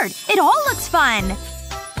start. It all looks fun.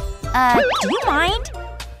 Do you mind?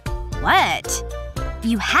 What?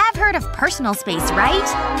 You have heard of personal space, right?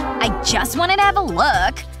 I just wanted to have a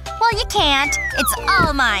look. Well, you can't. It's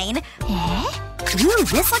all mine. Eh? Ooh,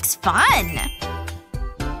 this looks fun.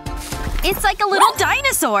 It's like a little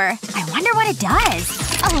dinosaur. I wonder what it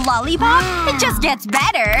does. A lollipop? It just gets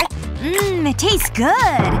better. It tastes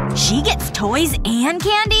good. She gets toys and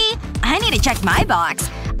candy? I need to check my box.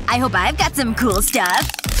 I hope I've got some cool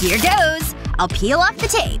stuff. Here goes. I'll peel off the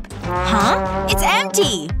tape. Huh? It's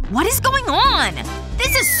empty. What is going on?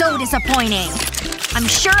 This is so disappointing. I'm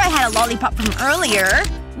sure I had a lollipop from earlier.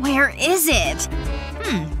 Where is it?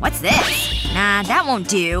 What's this? Nah, that won't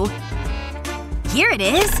do. Here it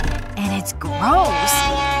is. And it's gross.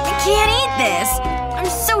 I can't eat this. I'm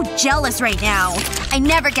so jealous right now. I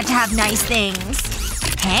never get to have nice things.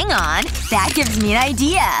 Hang on. That gives me an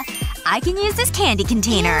idea. I can use this candy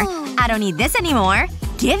container. I don't need this anymore.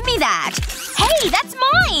 Give me that. Hey, that's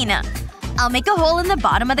mine! I'll make a hole in the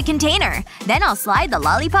bottom of the container. Then I'll slide the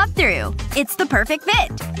lollipop through. It's the perfect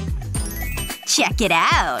fit. Check it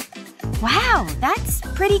out. Wow, that's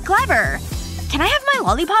pretty clever. Can I have my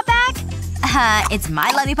lollipop back? It's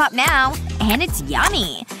my lollipop now. And it's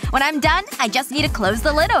yummy. When I'm done, I just need to close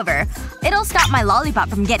the lid over. It'll stop my lollipop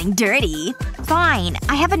from getting dirty. Fine.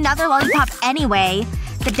 I have another lollipop anyway.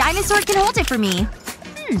 The dinosaur can hold it for me.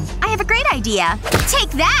 I have a great idea.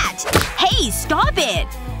 Take that! Hey, stop it!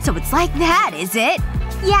 So it's like that, is it?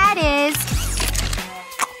 Yeah, it is.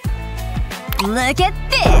 Look at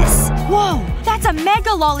this! Whoa! That's a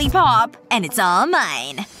mega lollipop! And it's all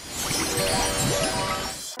mine.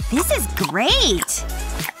 This is great!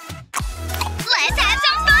 Let's have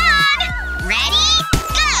some fun! Ready?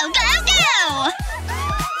 Go, go, go!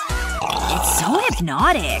 It's so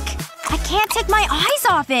hypnotic. I can't take my eyes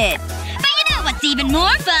off it. But you know what's even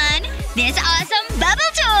more fun? This awesome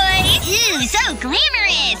bubble toy! Ooh, so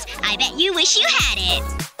glamorous! I bet you wish you had it.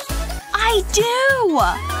 I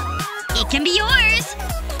do! It can be yours!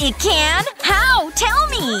 It can? How? Tell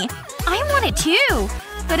me! I want it too.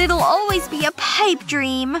 But it'll always be a pipe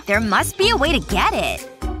dream. There must be a way to get it.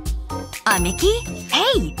 Mickey?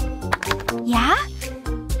 Hey! Yeah?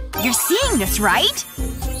 You're seeing this, right?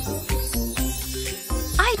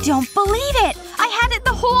 I don't believe it! I had it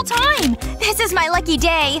the whole time! This is my lucky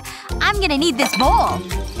day. I'm gonna need this bowl.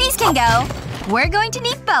 These can go. We're going to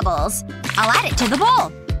need bubbles. I'll add it to the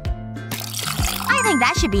bowl. I think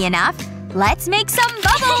that should be enough. Let's make some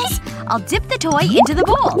bubbles! I'll dip the toy into the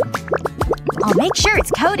bowl. I'll make sure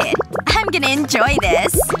it's coated. I'm gonna enjoy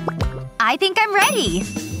this. I think I'm ready.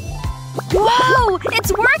 Whoa!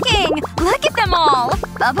 It's working! Look at them all!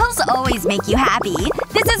 Bubbles always make you happy.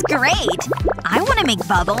 This is great! I want to make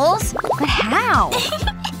bubbles. But how?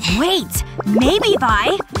 Wait. Maybe if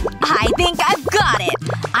I think I've got it!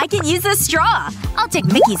 I can use a straw. I'll take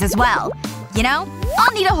Mickey's as well. You know,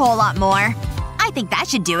 I'll need a whole lot more. I think that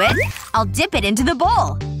should do it. I'll dip it into the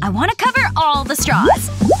bowl. I want to cover all the straws.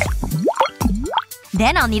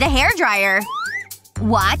 Then I'll need a hairdryer.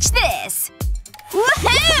 Watch this.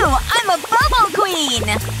 Woohoo! I'm a bubble queen!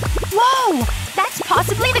 Whoa! That's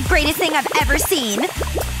possibly the greatest thing I've ever seen.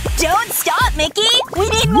 Don't stop, Mickey! We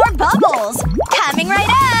need more bubbles! Coming right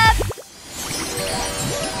up!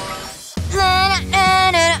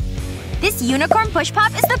 This unicorn push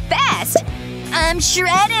pop is the best! I'm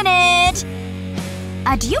shredding it!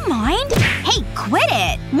 Do you mind? Hey, quit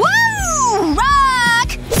it! Woo! Rock!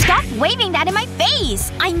 Stop waving that in my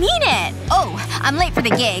face! I mean it! Oh, I'm late for the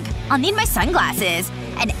gig. I'll need my sunglasses.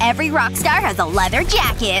 And every rock star has a leather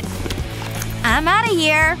jacket. I'm out of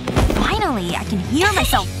here. Finally, I can hear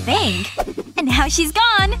myself think. And now she's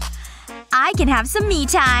gone. I can have some me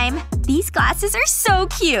time. These glasses are so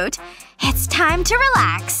cute. It's time to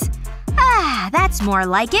relax. Ah, that's more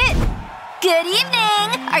like it. Good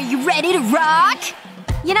evening! Are you ready to rock?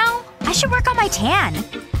 You know, I should work on my tan.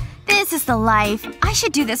 This is the life. I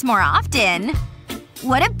should do this more often.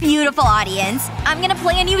 What a beautiful audience. I'm gonna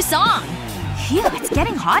play a new song. Phew, it's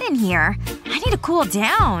getting hot in here. I need to cool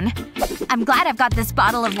down. I'm glad I've got this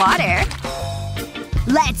bottle of water.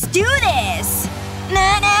 Let's do this!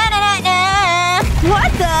 Na na na na na!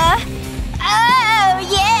 What the? Oh,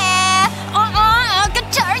 yeah!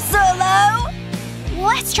 Guitar solo!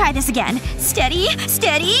 Let's try this again. Steady,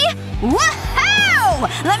 steady. Woohoo!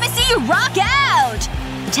 Let me see you rock out!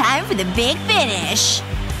 Time for the big finish.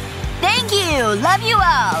 Thank you! Love you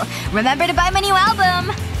all! Remember to buy my new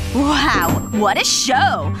album! Wow, what a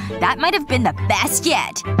show! That might have been the best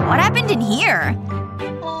yet. What happened in here?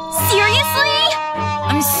 Seriously?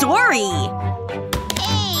 I'm sorry.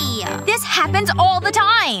 Hey! This happens all the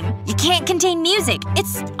time! You can't contain music.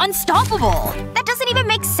 It's unstoppable. That doesn't even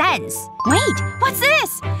make sense. Wait, what's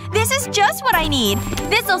this? This is just what I need.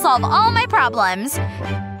 This'll solve all my problems.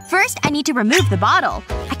 First, I need to remove the bottle.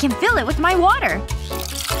 I can fill it with my water.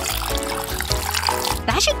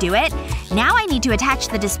 That should do it. Now I need to attach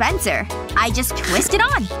the dispenser. I just twist it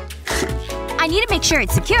on. I need to make sure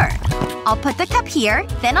it's secure. I'll put the cup here,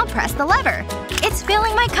 then I'll press the lever. It's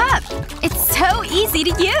filling my cup. It's so easy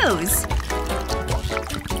to use.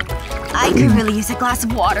 I could really use a glass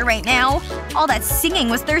of water right now. All that singing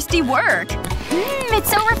was thirsty work. It's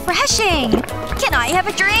so refreshing. Can I have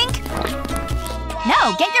a drink?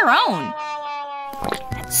 No, get your own.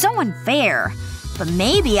 That's so unfair. But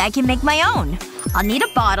maybe I can make my own. I'll need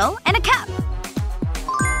a bottle and a cup.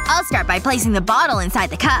 I'll start by placing the bottle inside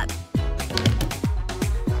the cup.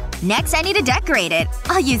 Next, I need to decorate it.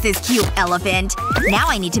 I'll use this cute elephant. Now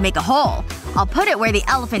I need to make a hole. I'll put it where the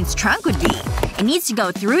elephant's trunk would be. It needs to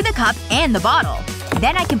go through the cup and the bottle.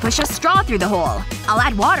 Then I can push a straw through the hole. I'll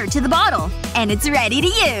add water to the bottle. And it's ready to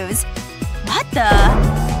use. What the…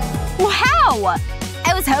 Wow!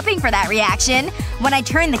 I was hoping for that reaction. When I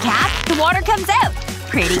turn the cap, the water comes out.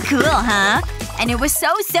 Pretty cool, huh? And it was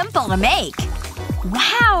so simple to make.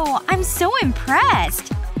 Wow, I'm so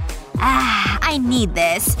impressed. Ah, I need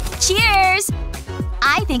this. Cheers!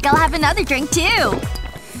 I think I'll have another drink too.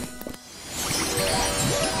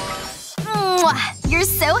 Mwah, you're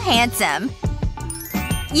so handsome.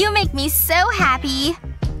 You make me so happy.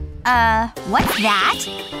 What's that?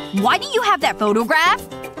 Why do you have that photograph?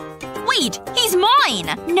 Wait, he's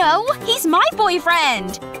mine! No, he's my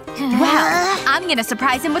boyfriend! Well, I'm gonna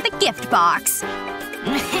surprise him with a gift box.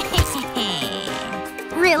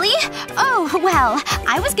 Really? Oh, well,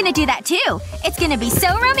 I was gonna do that too. It's gonna be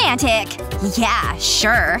so romantic. Yeah,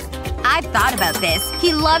 sure. I've thought about this.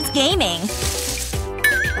 He loves gaming.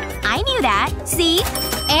 I knew that. See?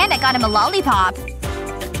 And I got him a lollipop.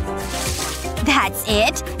 That's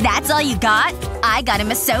it? That's all you got? I got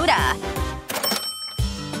him a soda.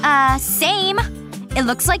 Same. It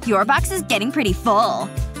looks like your box is getting pretty full.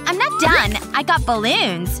 I'm not done. I got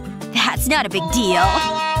balloons. That's not a big deal.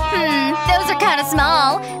 Those are kinda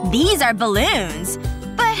small. These are balloons.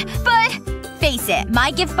 But… Face it,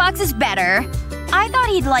 my gift box is better. I thought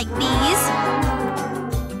he'd like these.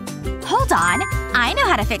 Hold on. I know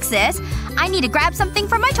how to fix this. I need to grab something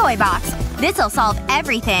from my toy box. This'll solve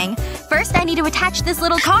everything. First I need to attach this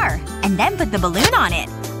little car. And then put the balloon on it.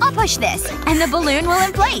 I'll push this, and the balloon will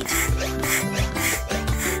inflate.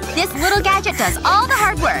 This little gadget does all the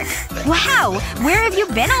hard work. Wow! Where have you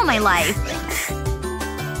been all my life?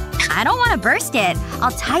 I don't want to burst it.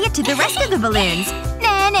 I'll tie it to the rest of the balloons.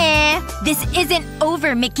 Nah. This isn't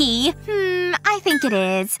over, Mickey. I think it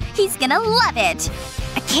is. He's gonna love it.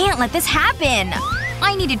 I can't let this happen.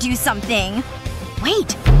 I need to do something.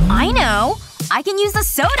 Wait. I know. I can use the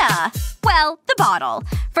soda. Well, the bottle.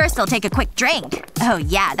 First I'll take a quick drink. Oh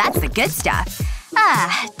yeah, that's the good stuff.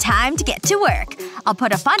 Time to get to work. I'll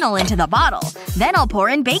put a funnel into the bottle. Then I'll pour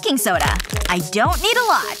in baking soda. I don't need a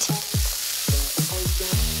lot.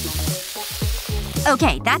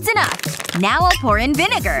 Okay, that's enough. Now I'll pour in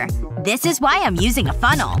vinegar. This is why I'm using a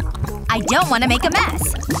funnel. I don't want to make a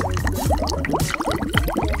mess.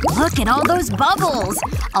 Look at all those bubbles!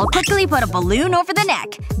 I'll quickly put a balloon over the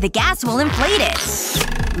neck. The gas will inflate it.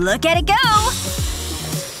 Look at it go!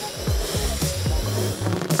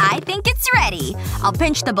 I think it's ready. I'll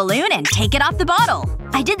pinch the balloon and take it off the bottle.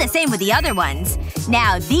 I did the same with the other ones.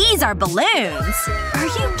 Now these are balloons. Are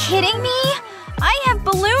you kidding me? I have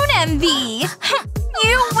balloon envy.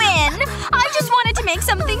 You win! I just wanted to make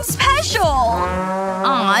something special!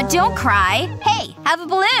 Aw, don't cry. Hey, have a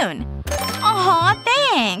balloon. Aw,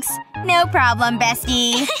 thanks. No problem,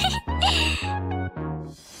 bestie.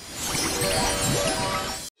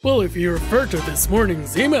 Well, if you refer to this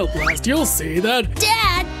morning's email blast, you'll see that…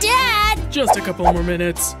 Dad! Just a couple more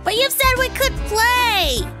minutes. But you said we could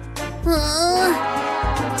play!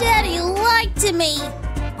 Daddy lied to me.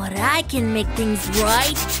 But I can make things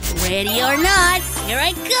right. Ready or not, here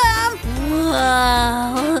I come!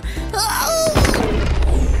 Whoa.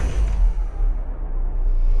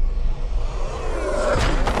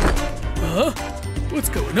 Huh? What's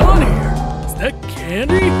going on here? Is that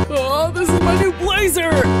candy? Oh, this is my new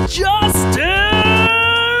blazer! Justin!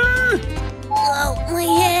 Oh, my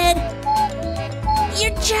head.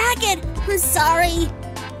 Your jacket! I'm sorry.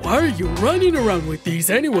 Why are you running around with these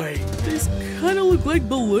anyway? These kinda look like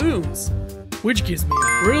balloons. Which gives me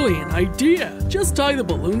a brilliant idea. Just tie the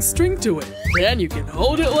balloon string to it. Then you can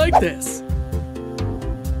hold it like this.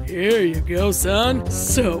 Here you go, son.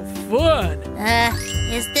 So fun!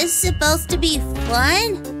 Is this supposed to be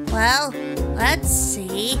fun? Well, let's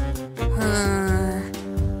see.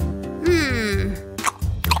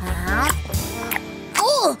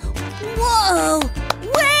 Oh! Whoa!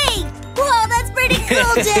 Wait! Whoa, that's pretty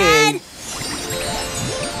cool, Dad!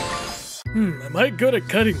 Am I good at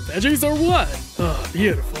cutting veggies or what? Oh,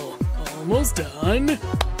 beautiful. Almost done.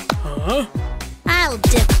 Huh? I'll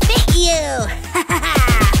defeat you!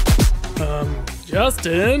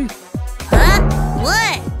 Justin? Huh?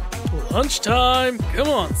 What? Lunchtime. Come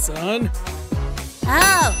on, son.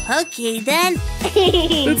 Oh, okay then.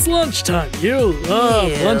 It's lunchtime. You love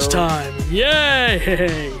Ew. lunchtime.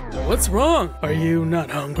 Yay! What's wrong? Are you not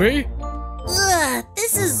hungry? Ugh,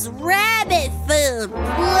 this is rabbit food.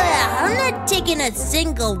 Ugh, I'm not taking a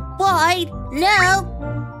single bite. No.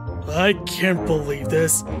 I can't believe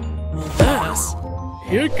this. Unless…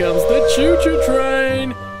 here comes the choo-choo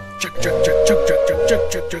train! Chuk chuk chuk chuk chuk chuk chuk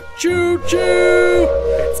chuk chuk choo-choo!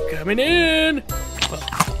 It's coming in! Well,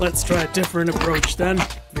 let's try a different approach then.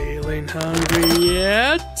 Feeling hungry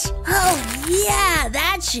yet? Oh yeah,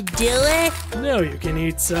 that should do it. Now you can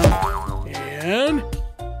eat some. And…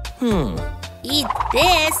 Eat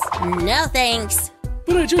this? No thanks.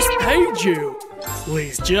 but I just paid you!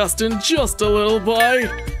 Please, Justin, just a little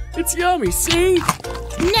bite. It's yummy, see?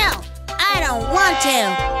 No, I don't want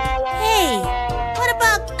to. Hey, what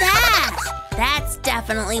about that? That's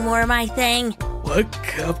definitely more my thing. What,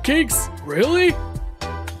 cupcakes? Really?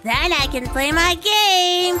 Then I can play my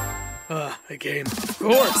game. A game. Of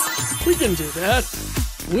course. We can do that.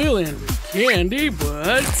 We'll end with candy,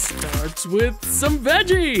 but starts with some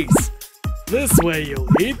veggies. This way you'll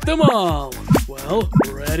eat them all. Well,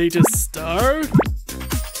 ready to start?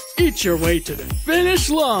 Eat your way to the finish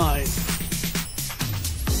line.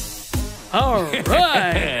 All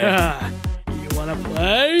right. You wanna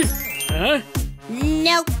play? Huh?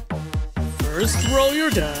 Nope. First roll your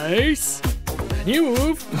dice. Then you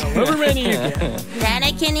move however many you get. Then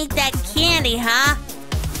I can eat that candy, huh?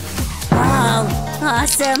 Oh,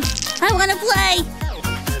 awesome. I want to play.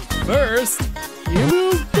 First, you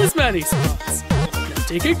move this many spots. Now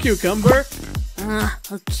take a cucumber.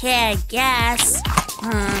 Okay, I guess.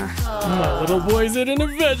 My little boy's eating a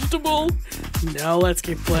vegetable. Now let's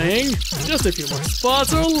keep playing. Just a few more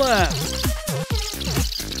spots are left.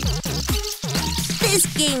 This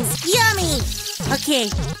game's yummy. Okay,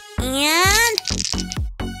 and…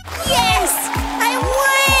 Yes! I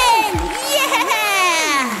win!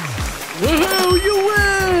 Yeah! Woohoo, you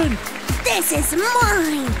win! This is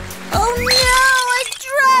mine! Oh no! I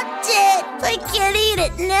dropped it! I can't eat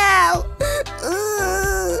it now!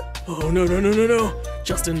 Oh, no.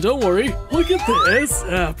 Justin, don't worry. Look at this.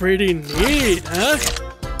 Pretty neat, huh?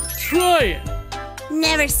 Try it.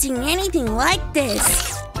 Never seen anything like this.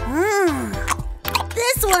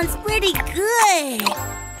 This one's pretty good.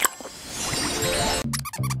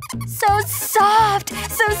 So soft!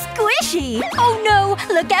 So squishy! Oh no!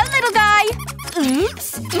 Look out, little guy!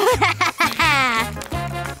 Oops!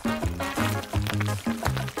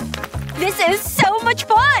 This is so much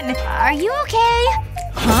fun! Are you okay?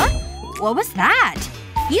 Huh? What was that?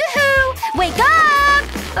 Yoo-hoo! Wake up!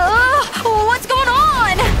 Oh, what's going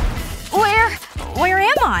on? Where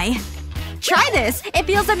am I? try this. It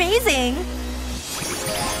feels amazing.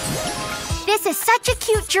 This is such a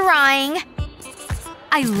cute drawing.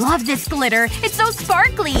 I love this glitter. It's so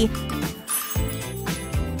sparkly.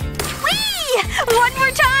 Whee! One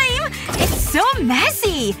more time! It's so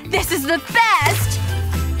messy. This is the best.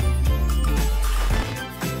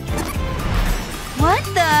 What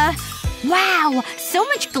the… Wow! So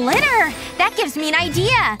much glitter! That gives me an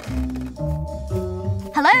idea.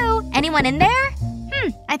 Hello? Anyone in there?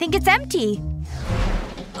 I think it's empty.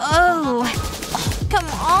 Oh, come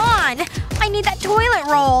on! I need that toilet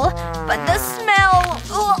roll. But the smell…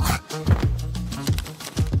 Ugh.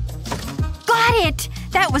 Got it!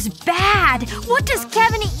 That was bad! What does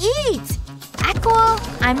Kevin eat? Act cool.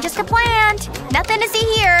 I'm just a plant. Nothing to see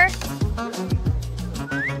here.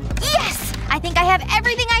 Yes! I think I have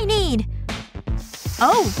everything I need.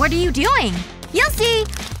 Oh, what are you doing? You'll see!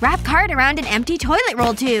 Wrap card around an empty toilet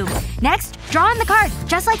roll tube. Next, draw on the card,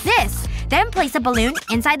 just like this. Then place a balloon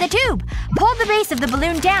inside the tube. Pull the base of the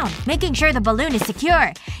balloon down, making sure the balloon is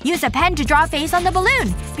secure. Use a pen to draw a face on the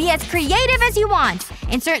balloon. Be as creative as you want.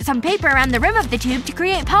 Insert some paper around the rim of the tube to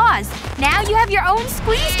create paws. Now you have your own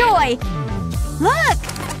squeeze toy! Look!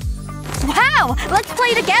 Wow! Let's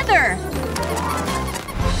play together!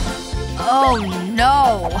 Oh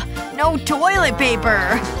no. No toilet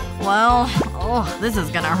paper. Well, this is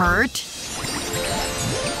gonna hurt.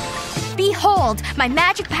 Behold! My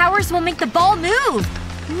magic powers will make the ball move!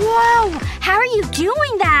 Whoa! How are you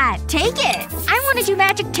doing that? Take it! I want to do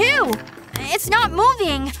magic too! It's not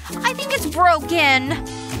moving. I think it's broken.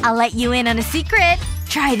 I'll let you in on a secret.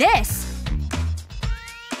 Try this.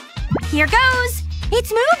 Here goes!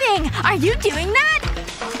 It's moving! Are you doing that?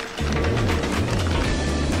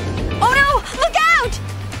 Oh no! Look out!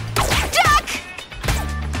 Duck!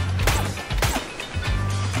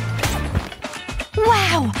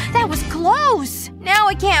 Wow! That was close! Now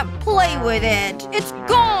I can't play with it. It's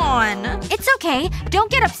gone! It's okay.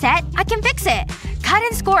 Don't get upset. I can fix it. Cut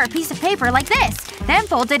and score a piece of paper like this. Then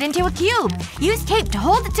fold it into a cube. Use tape to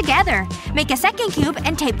hold it together. Make a second cube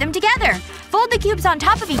and tape them together. Fold the cubes on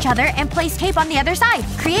top of each other and place tape on the other side,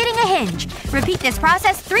 creating a hinge. Repeat this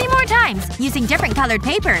process 3 more times, using different colored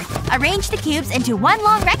paper. Arrange the cubes into one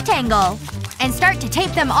long rectangle. And start to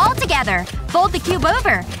tape them all together. Fold the cube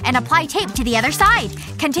over, and apply tape to the other side.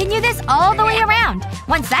 Continue this all the way around.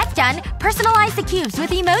 Once that's done, personalize the cubes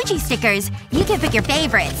with emoji stickers. You can pick your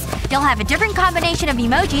favorites. You'll have a different combination of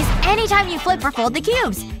emojis anytime you flip or fold the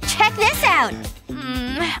cubes. Check this out!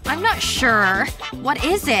 I'm not sure. What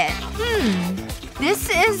is it? This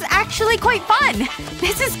is actually quite fun.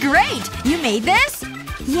 This is great! You made this?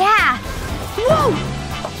 Yeah. Whoa!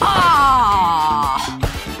 Ah!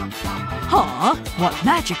 Huh? What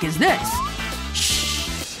magic is this?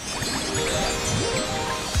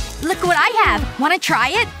 Look what I have! Wanna try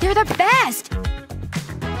it? They're the best!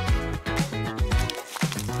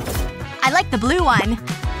 I like the blue one.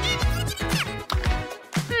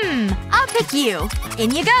 I'll pick you.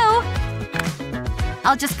 In you go.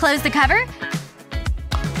 I'll just close the cover.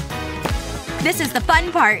 This is the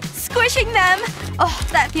fun part. Squishing them! Oh,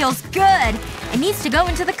 that feels good. It needs to go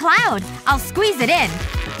into the cloud. I'll squeeze it in.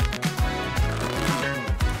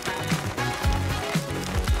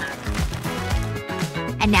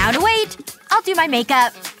 And now to wait. I'll do my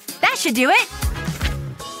makeup. That should do it.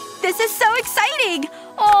 This is so exciting!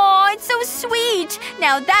 Aw, it's so sweet!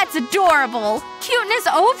 Now that's adorable! Cuteness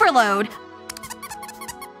overload!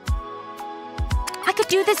 I could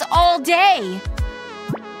do this all day!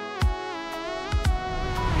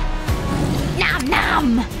 Nom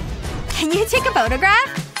nom! Can you take a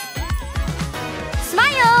photograph?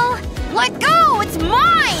 Smile! Let go! It's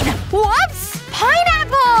mine! Whoops!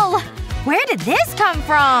 Pineapple! Where did this come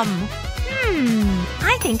from?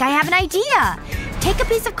 I think I have an idea. Take a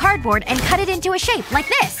piece of cardboard and cut it into a shape like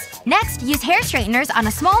this. Next, use hair straighteners on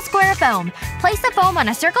a small square of foam. Place the foam on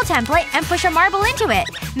a circle template and push a marble into it.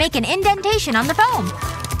 Make an indentation on the foam.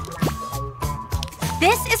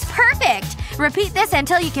 This is perfect! Repeat this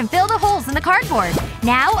until you can fill the holes in the cardboard.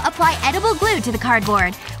 Now, apply edible glue to the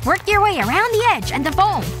cardboard. Work your way around the edge and the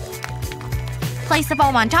foam. Place the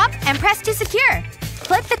foam on top and press to secure.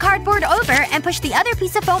 Flip the cardboard over and push the other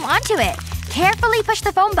piece of foam onto it. Carefully push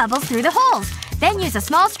the foam bubbles through the holes. Then use a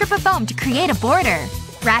small strip of foam to create a border.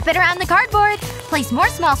 Wrap it around the cardboard. Place more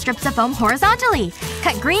small strips of foam horizontally.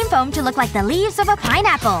 Cut green foam to look like the leaves of a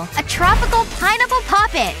pineapple. A tropical pineapple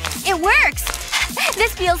poppet. It works!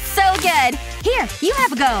 This feels so good. Here, you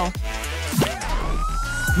have a go.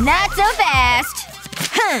 Not so fast.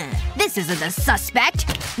 This isn't the suspect.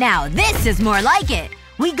 Now this is more like it.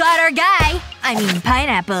 We got our guy. I mean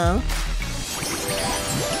pineapple.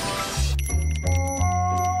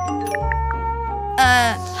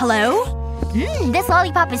 Hello? This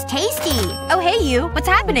lollipop is tasty. Oh, hey you. What's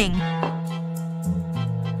happening?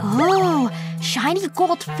 Oh, shiny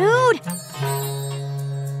gold food.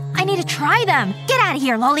 I need to try them. Get out of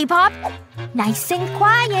here, lollipop. Nice and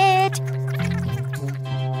quiet.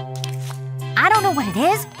 I don't know what it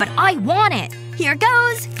is, but I want it. Here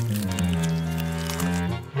goes.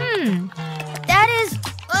 That is…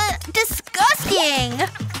 disgusting!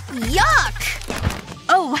 Yuck!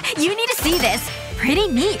 Oh, you need to see this. Pretty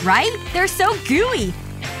neat, right? They're so gooey.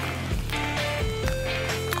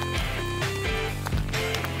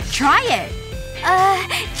 Try it.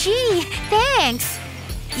 Gee, thanks.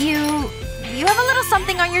 You have a little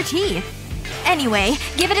something on your teeth. Anyway,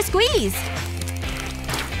 give it a squeeze.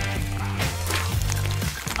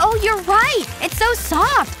 Oh, you're right! It's so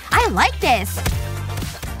soft! I like this!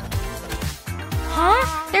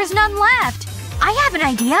 Huh? There's none left. I have an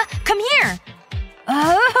idea. Come here.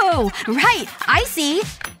 Oh, right. I see.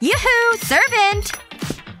 Yoo-hoo! Servant!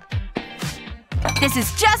 This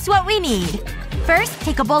is just what we need. First,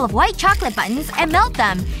 take a bowl of white chocolate buttons and melt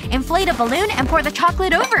them. Inflate a balloon and pour the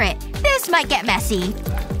chocolate over it. This might get messy.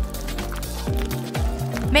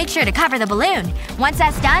 Make sure to cover the balloon. Once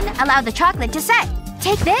that's done, allow the chocolate to set.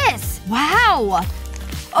 Take this! Wow!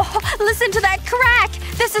 Oh, listen to that crack!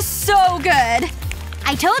 This is so good!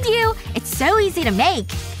 I told you! It's so easy to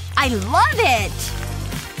make. I love it!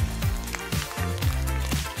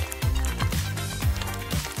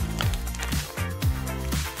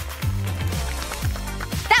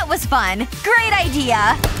 That was fun! Great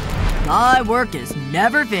idea! My work is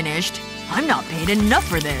never finished. I'm not paid enough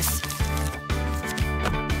for this.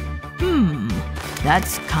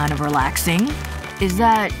 That's kind of relaxing. Is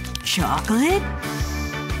that chocolate?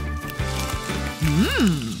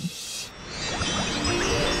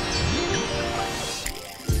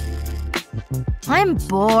 I'm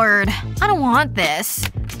bored. I don't want this.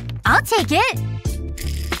 I'll take it.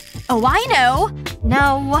 Oh, I know.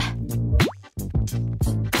 No.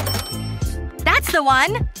 That's the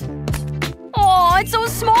one. Oh, it's so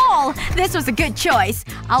small. This was a good choice.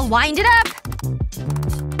 I'll wind it up.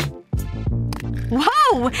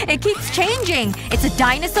 Whoa! It keeps changing. It's a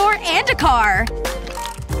dinosaur and a car.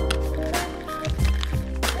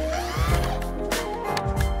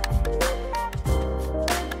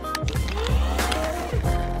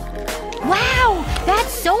 Wow!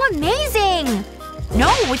 That's so amazing!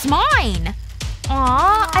 No, it's mine!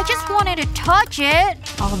 Aw, I just wanted to touch it.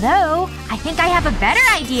 Although, I think I have a better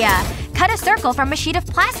idea. Cut a circle from a sheet of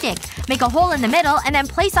plastic. Make a hole in the middle and then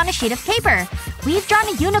place on a sheet of paper. We've drawn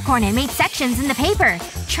a unicorn and made sections in the paper.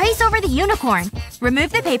 Trace over the unicorn.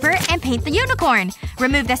 Remove the paper and paint the unicorn.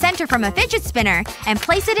 Remove the center from a fidget spinner and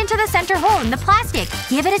place it into the center hole in the plastic.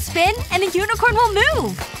 Give it a spin and the unicorn will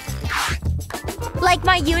move. Like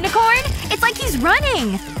my unicorn? It's like he's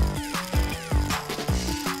running!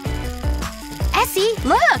 Essie,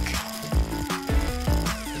 look!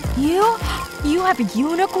 You have a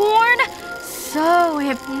unicorn? So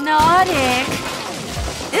hypnotic.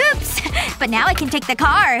 Oops! But now I can take the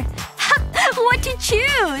car. What to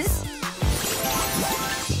choose?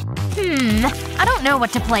 I don't know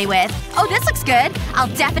what to play with. Oh, this looks good.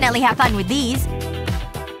 I'll definitely have fun with these.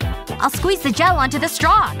 I'll squeeze the gel onto the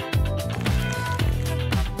straw.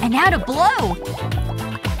 And now to blow.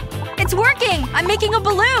 It's working! I'm making a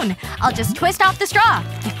balloon! I'll just twist off the straw.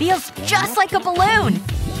 It feels just like a balloon.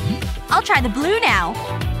 I'll try the blue now.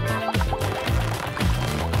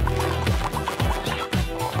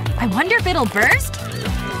 I wonder if it'll burst?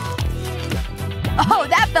 Oh,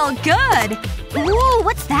 that felt good! Ooh,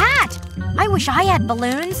 what's that? I wish I had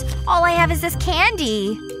balloons. All I have is this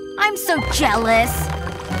candy. I'm so jealous.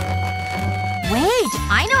 Wait,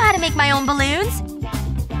 I know how to make my own balloons.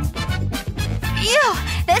 Ew,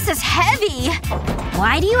 this is heavy.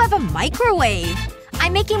 Why do you have a microwave?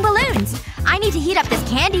 I'm making balloons. I need to heat up this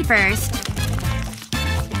candy first.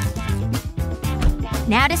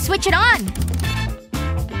 Now to switch it on.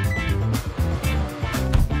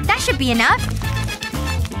 That should be enough.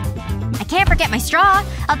 I can't forget my straw.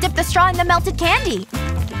 I'll dip the straw in the melted candy.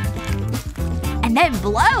 And then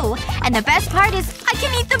blow. And the best part is I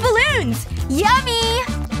can eat the balloons! Yummy!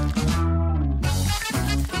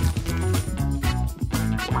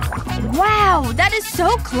 Wow, that is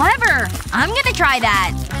so clever! I'm gonna try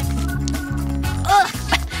that. Ugh,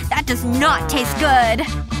 that does not taste good.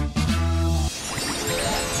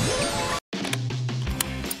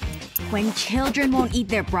 When children won't eat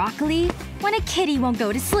their broccoli. When a kitty won't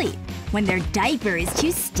go to sleep. When their diaper is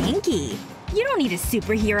too stinky. You don't need a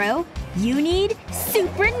superhero. You need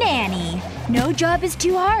Super Nanny. No job is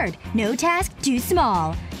too hard. No task too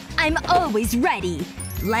small. I'm always ready.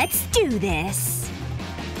 Let's do this.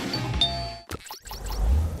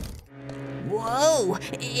 Whoa,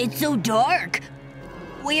 it's so dark.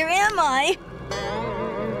 Where am I?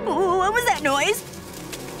 What was that noise?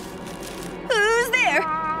 Who's there?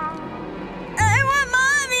 I want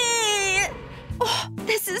mommy! Oh,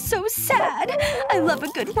 this is so sad. I love a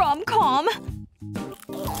good rom-com.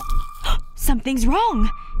 Something's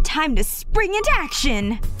wrong. Time to spring into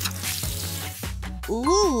action.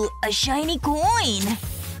 Ooh, a shiny coin.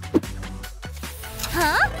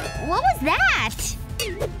 Huh? What was that?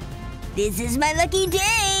 This is my lucky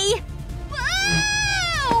day!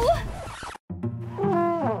 Whoa!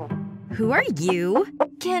 Who are you?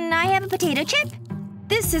 Can I have a potato chip?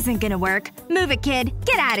 This isn't gonna work. Move it, kid.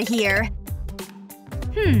 Get out of here.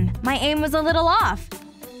 My aim was a little off.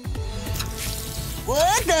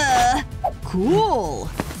 What the? Cool.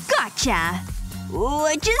 Gotcha!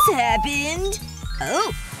 What just happened?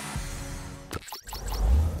 Oh.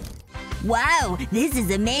 Wow, this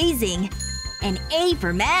is amazing. An A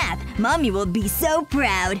for math. Mommy will be so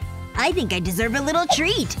proud. I think I deserve a little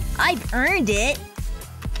treat. I've earned it.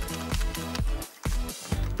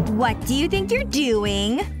 What do you think you're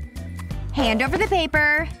doing? Hand over the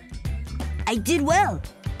paper. I did well.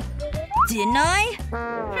 Didn't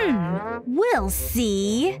I? We'll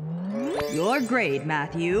see. Your grade,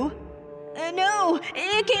 Matthew. No,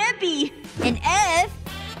 it can't be. An F?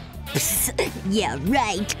 Yeah,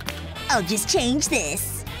 right. I'll just change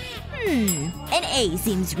this. An A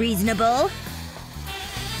seems reasonable.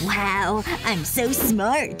 Wow, I'm so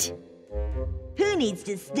smart. Who needs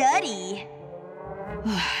to study?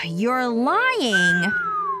 You're lying.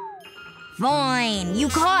 Fine, you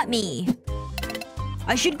caught me.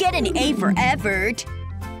 I should get an A for effort.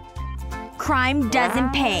 Crime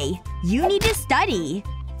doesn't pay. You need to study.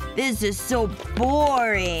 This is so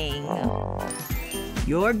boring.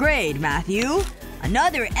 Your grade, Matthew.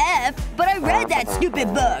 Another F? But I read that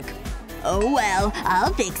stupid book. Oh well,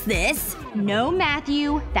 I'll fix this. No,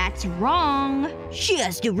 Matthew. That's wrong. She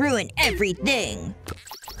has to ruin everything.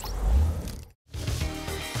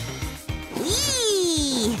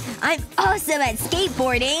 Whee! I'm awesome at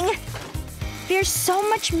skateboarding! There's so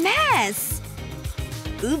much mess.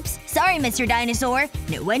 Oops. Sorry, Mr. Dinosaur.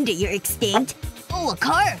 No wonder you're extinct. Oh, a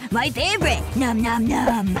car! My favorite! Nom nom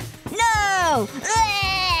nom! No!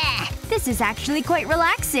 Ah! This is actually quite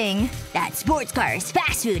relaxing. That sports car is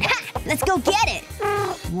fast food. Ha! Let's go get it!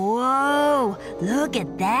 Whoa! Look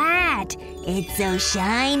at that! It's so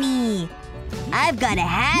shiny! I've gotta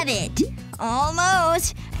have it!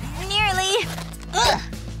 Almost! Nearly! Ugh!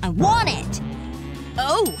 I want it!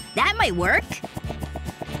 Oh! That might work!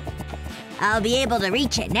 I'll be able to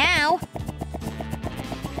reach it now.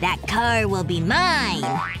 That car will be mine.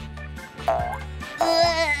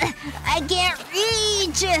 I can't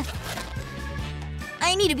reach!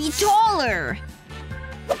 I need to be taller.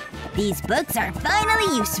 These books are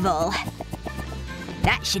finally useful.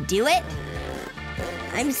 That should do it.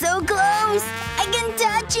 I'm so close! I can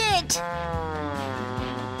touch it!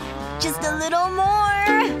 Just a little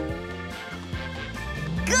more.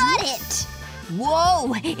 Got it!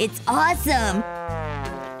 Whoa! It's awesome!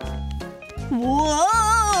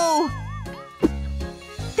 Whoa!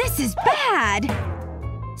 This is bad!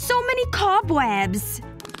 So many cobwebs.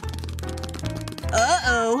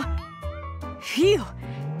 Uh-oh. Phew.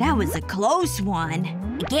 That was a close one.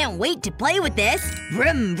 I can't wait to play with this.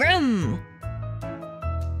 Vroom vroom.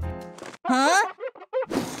 Huh?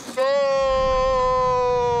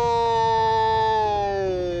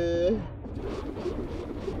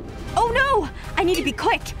 Oh no! I need to be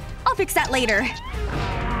quick. I'll fix that later.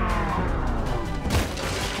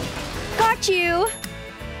 Got you!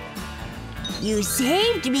 You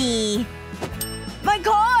saved me! My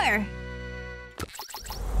car!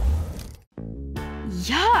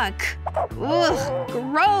 Yuck! Ugh,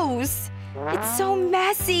 gross! It's so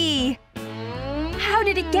messy! How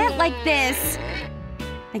did it get like this?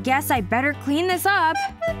 I guess I better clean this up.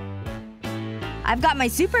 I've got my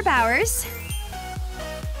superpowers.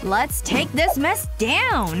 Let's take this mess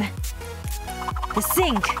down. The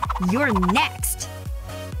sink, you're next.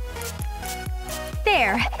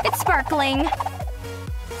 There, it's sparkling.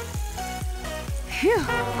 Phew,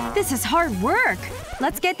 this is hard work.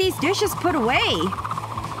 Let's get these dishes put away.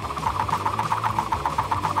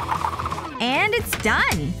 And it's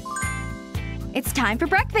done. It's time for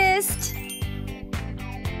breakfast.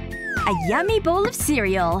 A yummy bowl of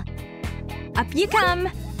cereal. Up you come.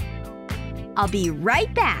 I'll be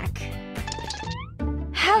right back.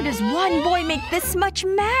 How does one boy make this much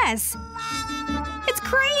mess? It's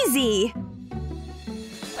crazy!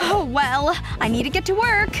 Oh well, I need to get to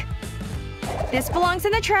work. This belongs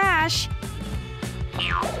in the trash.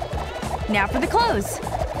 Now for the clothes.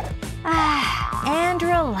 And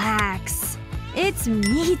relax. It's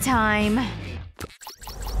me time.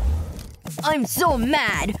 I'm so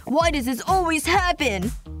mad. Why does this always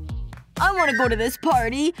happen? I want to go to this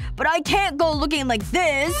party, but I can't go looking like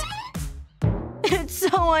this. It's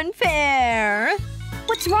so unfair.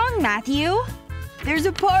 What's wrong, Matthew? There's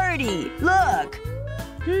a party. Look.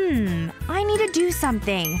 I need to do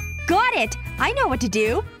something. Got it! I know what to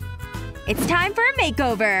do. It's time for a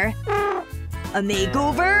makeover. A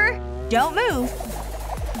makeover? Don't move.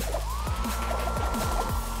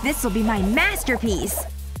 This'll be my masterpiece.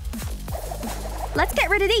 Let's get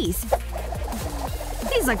rid of these.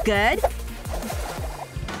 These look good.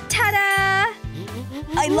 Ta-da!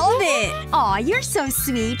 I love it! Aw, you're so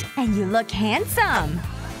sweet. And you look handsome.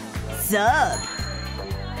 Sup?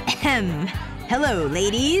 Ahem. Hello,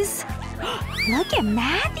 ladies. Look at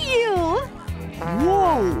Matthew!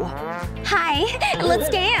 Whoa! Hi, let's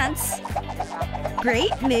dance!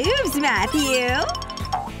 Great moves, Matthew!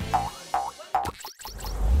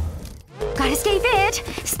 Gotta stay fit,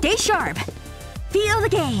 stay sharp. Feel the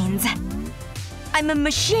gains. I'm a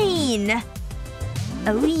machine!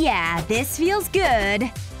 Oh yeah, this feels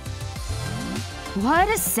good. What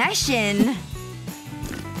a session!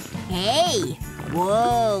 Hey!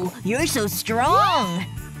 Whoa, you're so strong!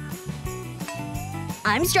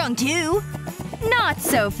 I'm strong too. Not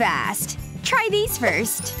so fast. Try these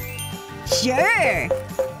first. Sure!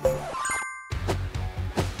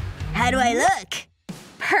 How do I look?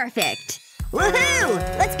 Perfect. Woohoo!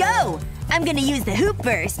 Let's go! I'm gonna use the hoop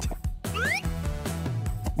first.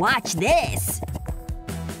 Watch this.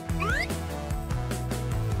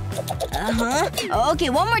 Uh-huh. Okay,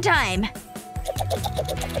 one more time.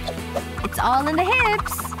 It's all in the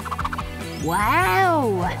hips.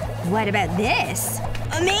 Wow! What about this?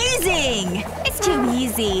 Amazing! It's too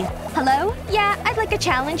easy. Hello? Yeah, I'd like a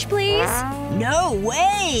challenge, please. No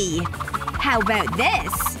way! How about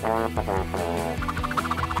this?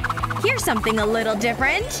 Here's something a little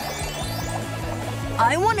different.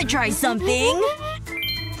 I want to try something.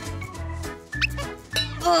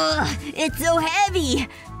 Ugh, it's so heavy.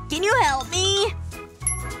 Can you help me?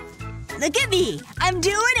 Look at me! I'm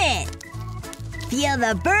doing it! Feel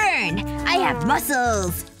the burn! I have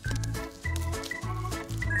muscles!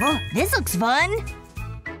 Oh, this looks fun!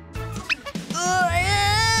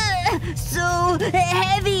 So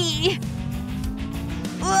heavy!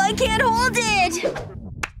 I can't hold it!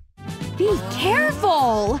 Be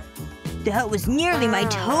careful! That was nearly my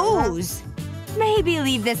toes! Maybe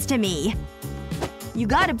leave this to me. You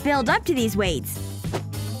gotta build up to these weights.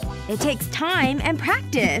 It takes time and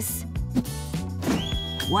practice.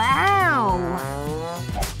 Wow!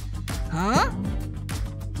 Huh?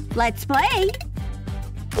 Let's play!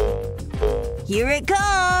 Here it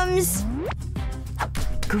comes!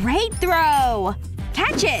 Great throw!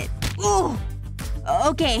 Catch it! Ooh!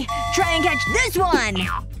 Okay, try and catch this one!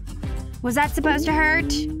 Was that supposed to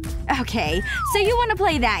hurt? Okay, so you want to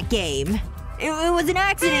play that game. It was an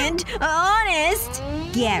accident. Honest.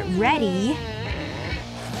 Get ready.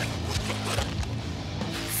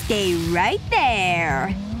 Stay right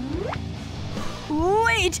there.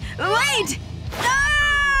 Wait! Wait!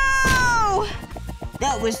 No!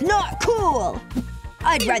 That was not cool!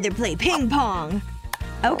 I'd rather play ping pong.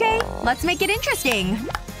 Okay, let's make it interesting.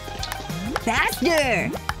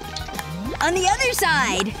 Faster! On the other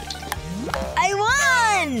side! I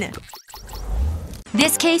won!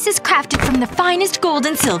 This case is crafted from the finest gold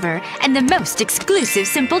and silver and the most exclusive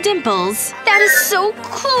simple dimples. That is so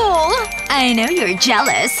cool! I know you're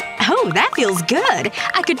jealous. Oh, that feels good.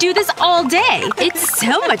 I could do this all day. It's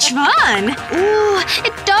so much fun. Ooh,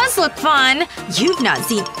 it does look fun. You've not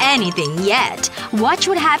seen anything yet. Watch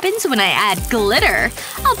what happens when I add glitter.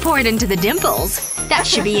 I'll pour it into the dimples. That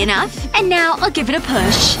should be enough. And now I'll give it a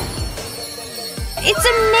push. It's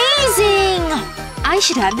amazing! I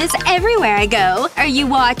should have this everywhere I go. Are you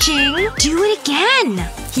watching? Do it again!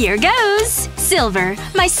 Here goes! Silver,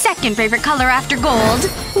 my second favorite color after gold.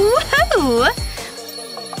 Woohoo!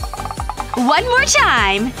 One more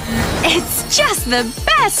time! It's just the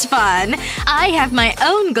best fun! I have my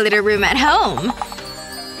own glitter room at home.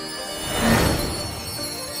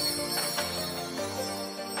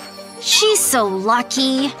 She's so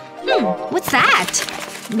lucky. What's that?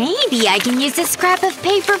 Maybe I can use this scrap of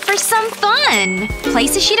paper for some fun!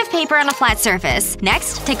 Place a sheet of paper on a flat surface.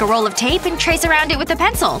 Next, take a roll of tape and trace around it with a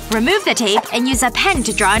pencil. Remove the tape and use a pen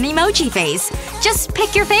to draw an emoji face. Just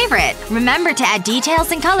pick your favorite. Remember to add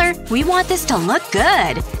details and color. We want this to look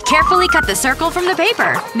good. Carefully cut the circle from the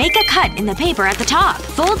paper. Make a cut in the paper at the top.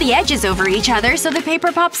 Fold the edges over each other so the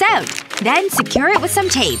paper pops out. Then secure it with some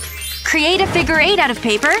tape. Create a figure 8 out of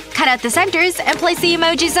paper, cut out the centers, and place the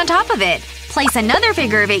emojis on top of it. Place another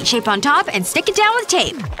figure of 8 shape on top and stick it down with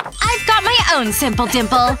tape. I've got my own simple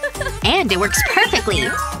dimple. And it works perfectly.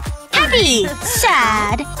 Happy!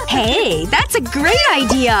 Sad. Hey, that's a great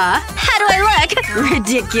idea! How do I look?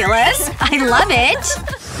 Ridiculous. I love it.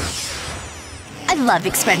 I love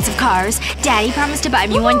expensive cars. Daddy promised to buy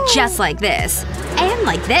me one just like this. And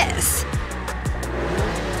like this.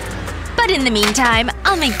 But in the meantime,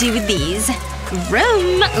 I'll make do with these.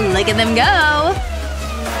 Vroom! Look at them go!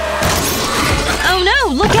 Oh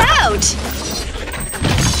no! Look out!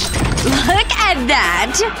 Look at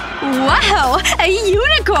that! Wow! A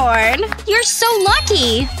unicorn! You're so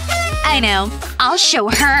lucky! I know. I'll show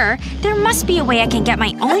her. There must be a way I can get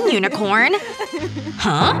my own unicorn.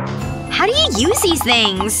 Huh? How do you use these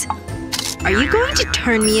things? Are you going to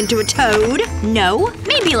turn me into a toad? No?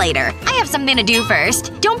 Maybe later. I have something to do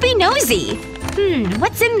first. Don't be nosy.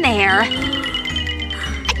 What's in there?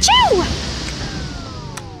 Achoo!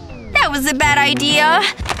 That was a bad idea.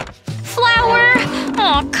 Flour?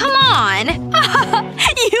 Oh, come on.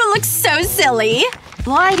 You look so silly.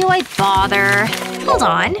 Why do I bother? Hold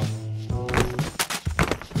on.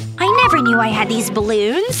 I never knew I had these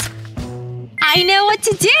balloons. I know what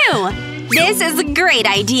to do! This is a great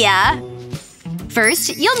idea!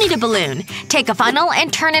 First, you'll need a balloon. Take a funnel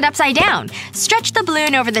and turn it upside down. Stretch the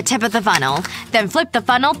balloon over the tip of the funnel. Then flip the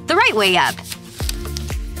funnel the right way up.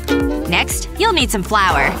 Next, you'll need some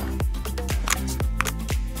flour.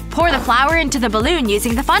 Pour the flour into the balloon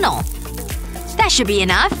using the funnel. That should be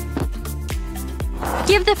enough.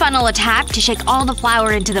 Give the funnel a tap to shake all the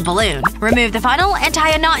flour into the balloon. Remove the funnel and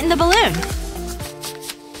tie a knot in the balloon.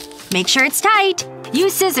 Make sure it's tight.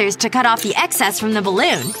 Use scissors to cut off the excess from the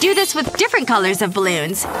balloon. Do this with different colors of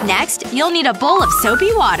balloons. Next, you'll need a bowl of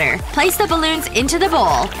soapy water. Place the balloons into the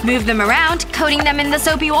bowl. Move them around, coating them in the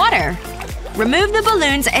soapy water. Remove the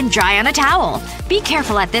balloons and dry on a towel. Be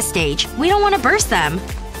careful at this stage. We don't want to burst them.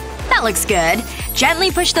 That looks good.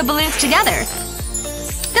 Gently push the balloons together.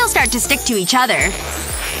 They'll start to stick to each other.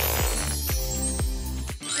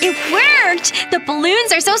 It worked! The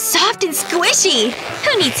balloons are so soft and squishy!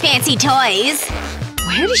 Who needs fancy toys?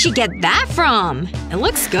 Where did she get that from? It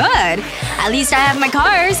looks good. At least I have my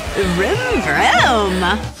cars. Vroom vroom.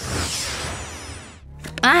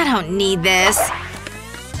 I don't need this.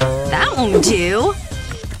 That won't do.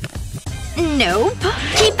 Nope.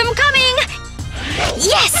 Keep them coming!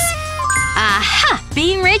 Yes! Aha!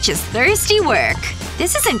 Being rich is thirsty work.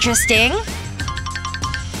 This is interesting.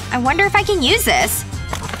 I wonder if I can use this.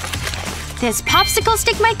 This popsicle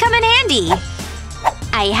stick might come in handy.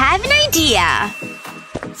 I have an idea.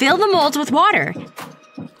 Fill the molds with water.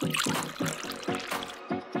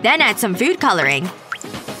 Then add some food coloring.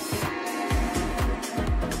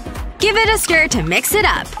 Give it a stir to mix it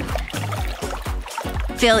up.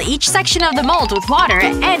 Fill each section of the mold with water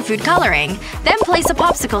and food coloring. Then place a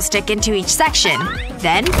popsicle stick into each section.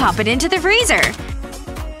 Then pop it into the freezer.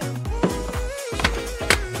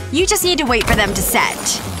 You just need to wait for them to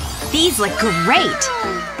set. These look great!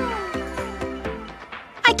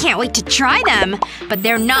 I can't wait to try them! But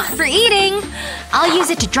they're not for eating! I'll use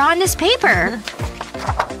it to draw on this paper.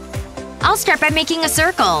 I'll start by making a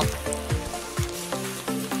circle.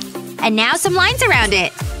 And now some lines around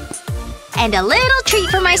it. And a little treat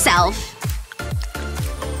for myself.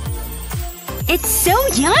 It's so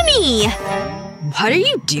yummy! What are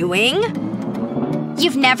you doing?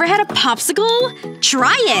 You've never had a popsicle?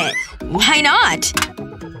 Try it! Why not?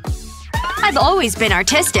 I've always been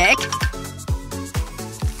artistic.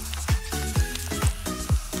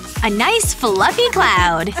 A nice fluffy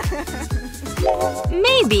cloud.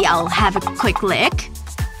 Maybe I'll have a quick lick.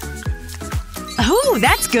 Oh,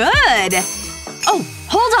 that's good! Oh,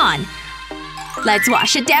 hold on. Let's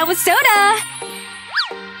wash it down with soda.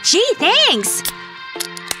 Gee, thanks!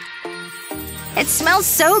 It smells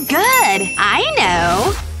so good! I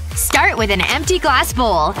know! Start with an empty glass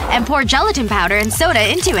bowl and pour gelatin powder and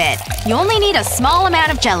soda into it. You only need a small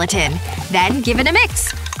amount of gelatin. Then give it a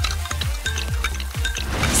mix.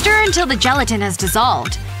 Stir until the gelatin has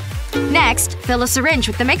dissolved. Next, fill a syringe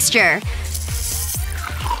with the mixture.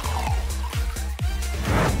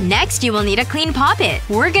 Next, you will need a clean poppet.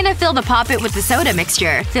 We're gonna fill the poppet with the soda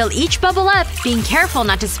mixture. Fill each bubble up, being careful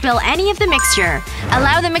not to spill any of the mixture.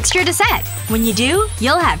 Allow the mixture to set. When you do,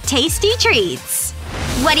 you'll have tasty treats.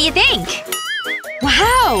 What do you think?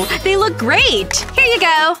 Wow! They look great! Here you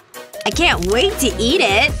go! I can't wait to eat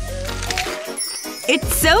it!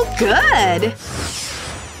 It's so good!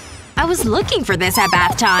 I was looking for this at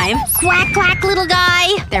bath time. Quack quack, little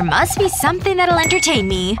guy! There must be something that'll entertain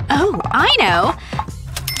me. Oh, I know!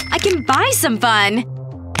 I can buy some fun!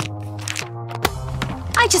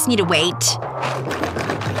 I just need to wait.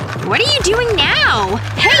 What are you doing now?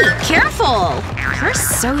 Hey, careful! You're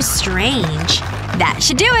so strange. That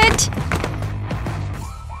should do it.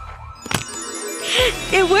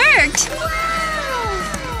 It worked!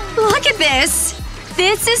 Look at this!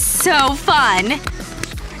 This is so fun!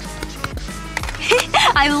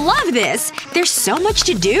 I love this! There's so much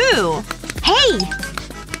to do! Hey!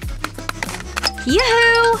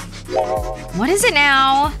 Yoo-hoo! What is it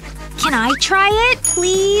now? Can I try it,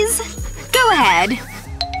 please? Go ahead.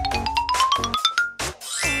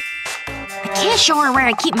 I can't show her where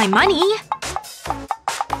I keep my money.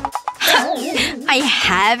 I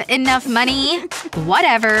have enough money.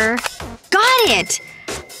 Whatever. Got it!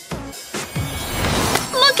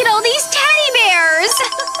 Look at all these teddy bears!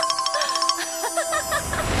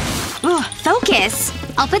 Ugh, focus.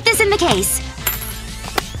 I'll put this in the case.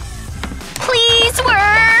 Please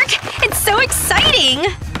work! It's so exciting!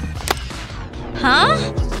 Huh?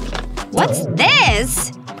 What's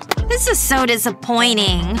this? This is so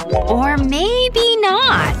disappointing. Or maybe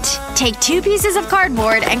not. Take 2 pieces of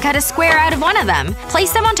cardboard and cut a square out of one of them.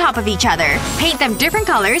 Place them on top of each other. Paint them different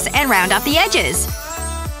colors and round off the edges.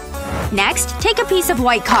 Next, take a piece of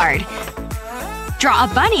white card. Draw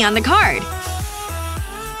a bunny on the card.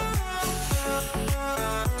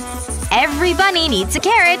 Every bunny needs a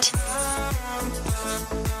carrot.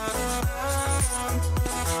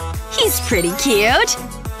 He's pretty cute.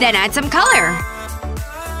 Then add some color.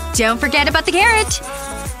 Don't forget about the carrot.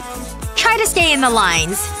 Try to stay in the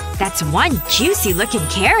lines. That's one juicy-looking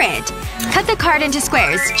carrot. Cut the card into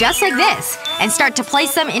squares, just like this, and start to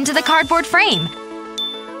place them into the cardboard frame.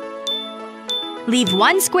 Leave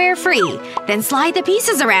one square free, then slide the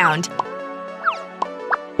pieces around.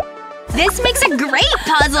 This makes a great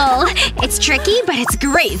puzzle! It's tricky, but it's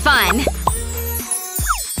great fun.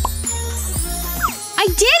 I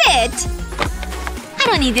did it! I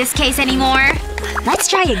don't need this case anymore. Let's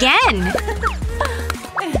try again.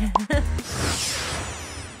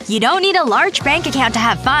 You don't need a large bank account to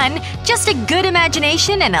have fun. Just a good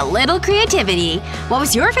imagination and a little creativity. What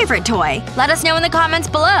was your favorite toy? Let us know in the comments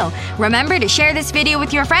below. Remember to share this video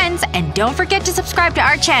with your friends, and don't forget to subscribe to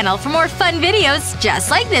our channel for more fun videos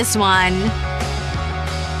just like this one.